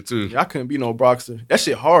nice with it too. I couldn't be no boxer. That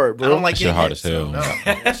shit hard, bro. I don't like Shit getting hard hit, as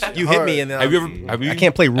hell. so no. You hit me, and then Have you I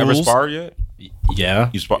can't play ever rules. sparred yet? Yeah.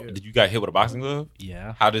 Did you got hit with a boxing glove?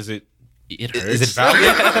 Yeah. How does it? It hurts. Is it valid?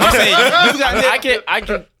 I'm saying you got hit.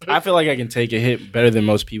 I feel like I can take a hit better than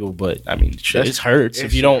most people, but I mean, shit, it hurts. That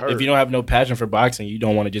If you shit don't, hurt. if you don't have no passion for boxing, you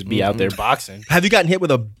don't want to just be out there boxing. Have you gotten hit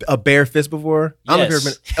with a bare fist before? I don't know if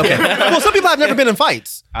Yes. you've ever been. Okay. Well, some people have never been in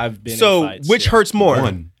fights. I've been. So in fights, which yeah. hurts more?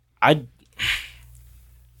 One.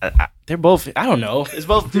 They're both. I don't know. It's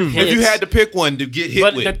both. If you hits. had to pick one to get hit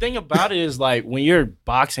But with, the thing about it is, like, when you're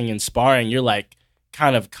boxing and sparring, you're like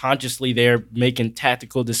kind of consciously there making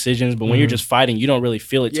tactical decisions. But when you're just fighting, you don't really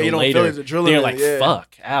feel it Yeah, till you don't later. feel it, the adrenaline, Then you're like, yeah.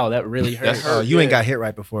 fuck, ow, that really hurts. Oh, you ain't got hit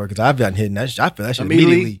right before because I've gotten hit, and I feel that shit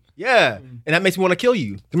Immediately? immediately. Yeah, and that makes me want to kill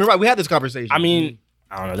you. Remember, we had this conversation. I mean,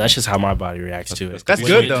 I don't know. That's just how my body reacts to it. That's When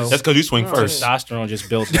good you though. just- that's because you swing first. Testosterone just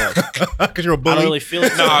builds up. Because you're a I bully. don't really feel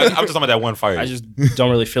it. No, I'm just talking about that one fight. I just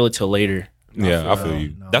don't really feel it till later. I feel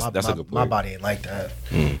you. No, That's my a good My point. body ain't like that.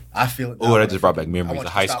 I feel it. Oh, that just brought back I memories want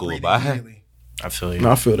of you high to stop school. breathing But immediately. I feel you.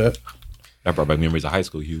 No, I feel that. that brought back memories of high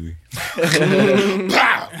school, Huey.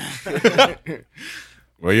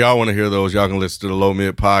 Well, y'all want to hear those? Y'all can listen to the Low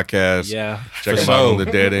Mid podcast. Yeah. Check For them out on sure.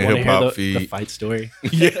 the Dead End Wanna Hip hear Hop the feed. fight story.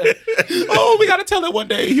 Oh, we got to tell it one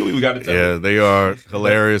day. Huey, we got to tell Yeah, it. they are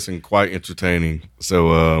hilarious and quite entertaining. So,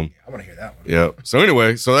 I want to hear that one. yeah. So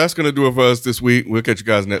anyway, so that's gonna do it for us this week. We'll catch you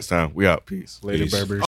guys next time. We out. Peace. Later, Peace. Berbers.